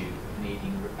issue of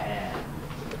needing repair.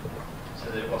 So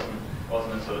that it wasn't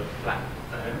a sort of flat,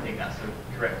 I don't think that's the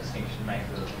correct distinction to make,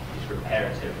 whether it's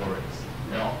reparative or it's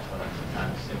not, or that's a kind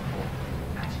of simple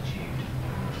attitude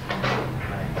from the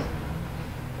place.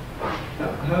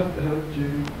 How did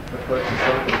you approach the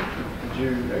site? Did you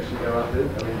actually go out there?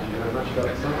 I mean, did you know much about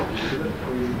the site? Did you do it?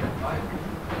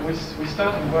 We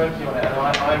started working on it, and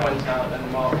I went out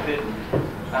and Mark didn't,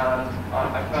 and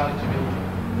I found it to be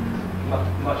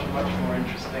much more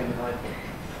interesting than I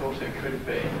thought it could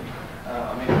be.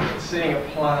 I mean, seeing a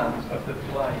plan of the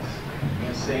place,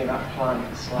 seeing that plan of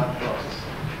the slab blocks,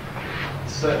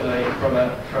 certainly from a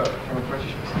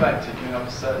British perspective, you have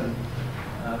a certain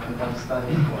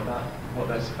understanding of what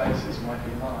those spaces might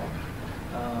be like.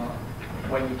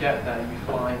 When you get there, you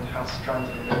find how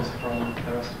stranded it is from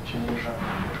the rest of Geneva,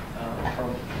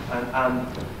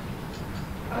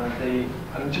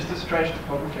 and just the strange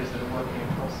topographies that are working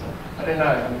across it. I don't know.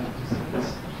 I mean,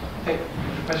 I think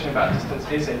the question about distance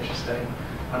is interesting,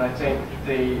 and I think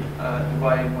the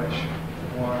way in which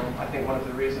one of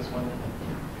the reasons one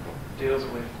deals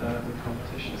with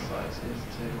competition sites is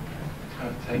to kind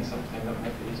of take something that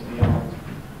maybe is beyond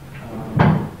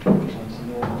one's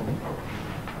normal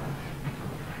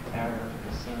area of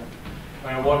concern. I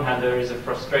mean, on one hand, there is a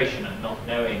frustration at not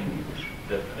knowing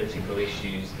the political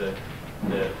issues, the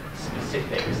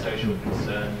specific social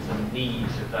concerns and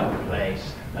needs of that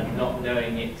place, and not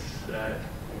knowing its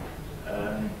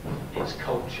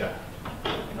culture,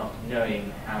 not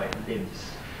knowing how it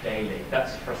lives daily.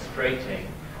 That's frustrating,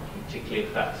 particularly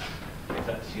if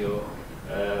that's your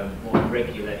more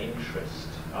regular interest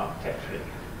architecturally.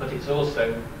 But it's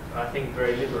also, I think,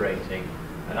 very liberating.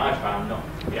 And I found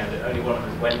that only one of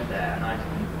us went there, and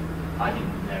I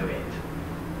didn't know it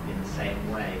in the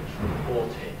same way. It's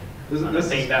reported. And I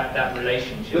think that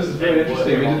relationship. This is very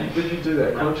interesting. I mean, did you do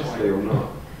that consciously or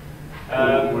not?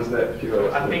 Or was that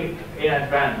pure? I think in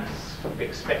advance we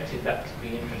expected that to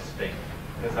be interesting,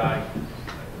 because I'm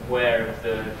aware of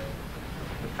the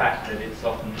fact that you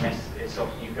often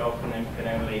can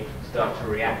only start to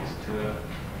react to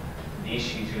the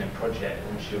issues in a project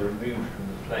once you're removed from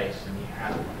the place and you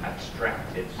have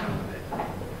abstracted some of it.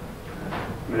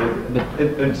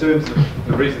 In terms of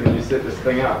the reason that you set this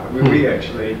thing up, we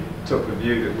actually took the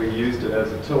view that we used it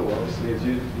as a tool, obviously, as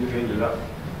you've ended up.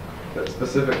 But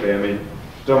specifically, I mean,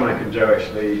 Dominic and Joe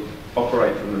actually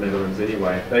operate from the Netherlands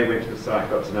anyway. They went to the site,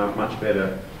 got to know it much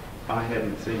better. I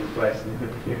hadn't seen the place and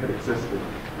knew it existed.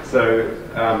 So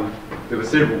there were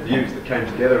several views that came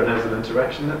together, and as an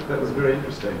interaction, that was very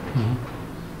interesting.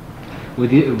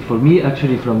 For me,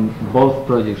 actually, from both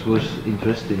projects was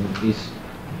interesting is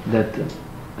that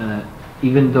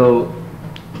even though,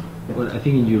 well, I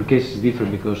think in your case it's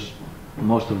different because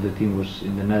most of the team was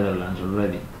in the Netherlands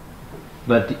already.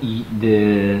 But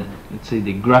let's say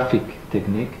the graphic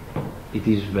technique, it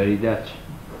is very Dutch.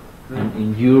 And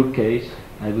in your case,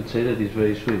 I would say that it's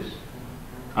very Swiss.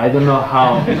 I don't know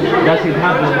how does it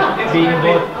happen being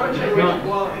both.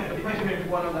 The project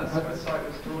one on that site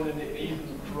was drawn in an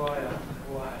even drier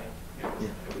way. It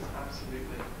was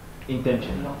absolutely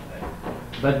intentional. Nothing.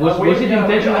 But was it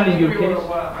intentional in your case?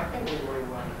 I think we were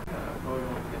going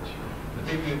on the picture. The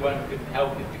people who couldn't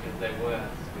help it because they were.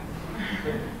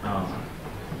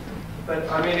 But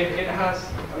I mean, it has.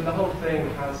 I mean, the whole thing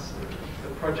has. The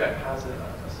project has a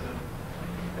sort of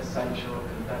essential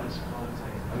condensed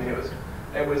quality. I mean, it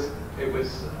was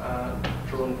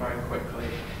drawn very quickly,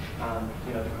 and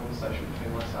the conversation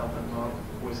between myself and Mark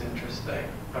was interesting.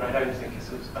 But I don't think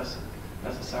it's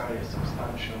necessarily a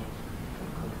substantial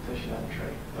competition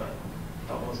entry. But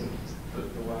that wasn't the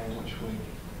way in which we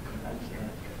condensed it.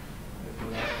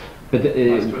 But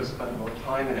nice to have spent more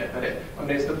time in it. But I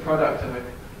mean, it's the product of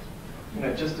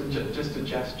just a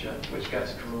gesture which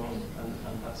gets drawn, and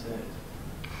that's it.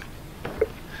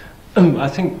 I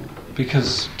think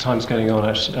because time's getting on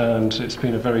and it's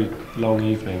been a very long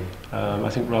evening, I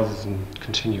think rather than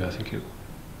continue, I think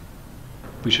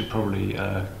we should probably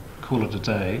call it a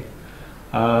day.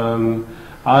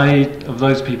 Of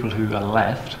those people who are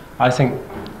left, I think,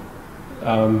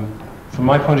 from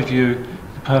my point of view,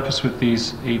 the purpose with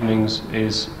these evenings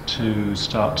is to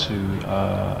start to,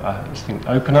 I think,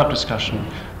 open up discussion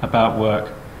about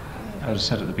work, as I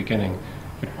said at the beginning,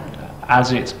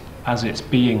 as it's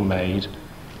being made,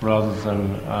 rather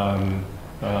than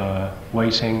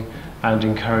waiting and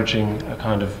encouraging a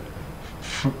kind of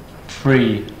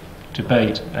free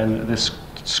debate. And this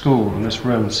school and this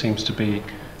room seems to be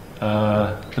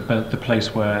the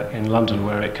place where, in London,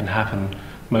 where it can happen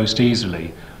most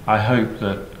easily. I hope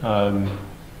that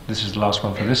this is the last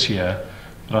one for this year,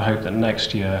 but I hope that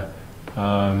next year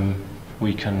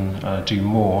we can do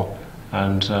more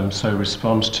and so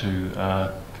respond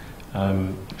to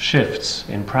shifts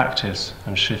in practice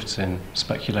and shifts in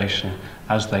speculation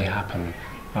as they happen.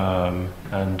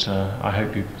 And I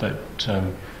hope that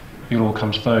you'll all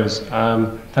come to those.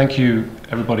 Thank you,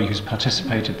 everybody who's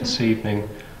participated this evening,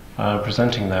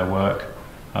 presenting their work.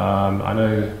 I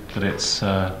know that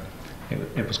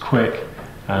it was quick,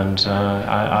 and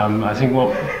I think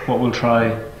what we'll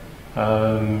try.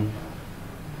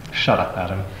 Shut up,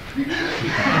 Adam.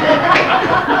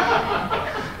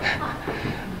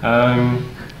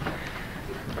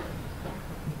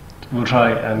 We'll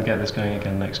try and get this going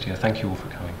again next year. Thank you all for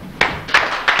coming.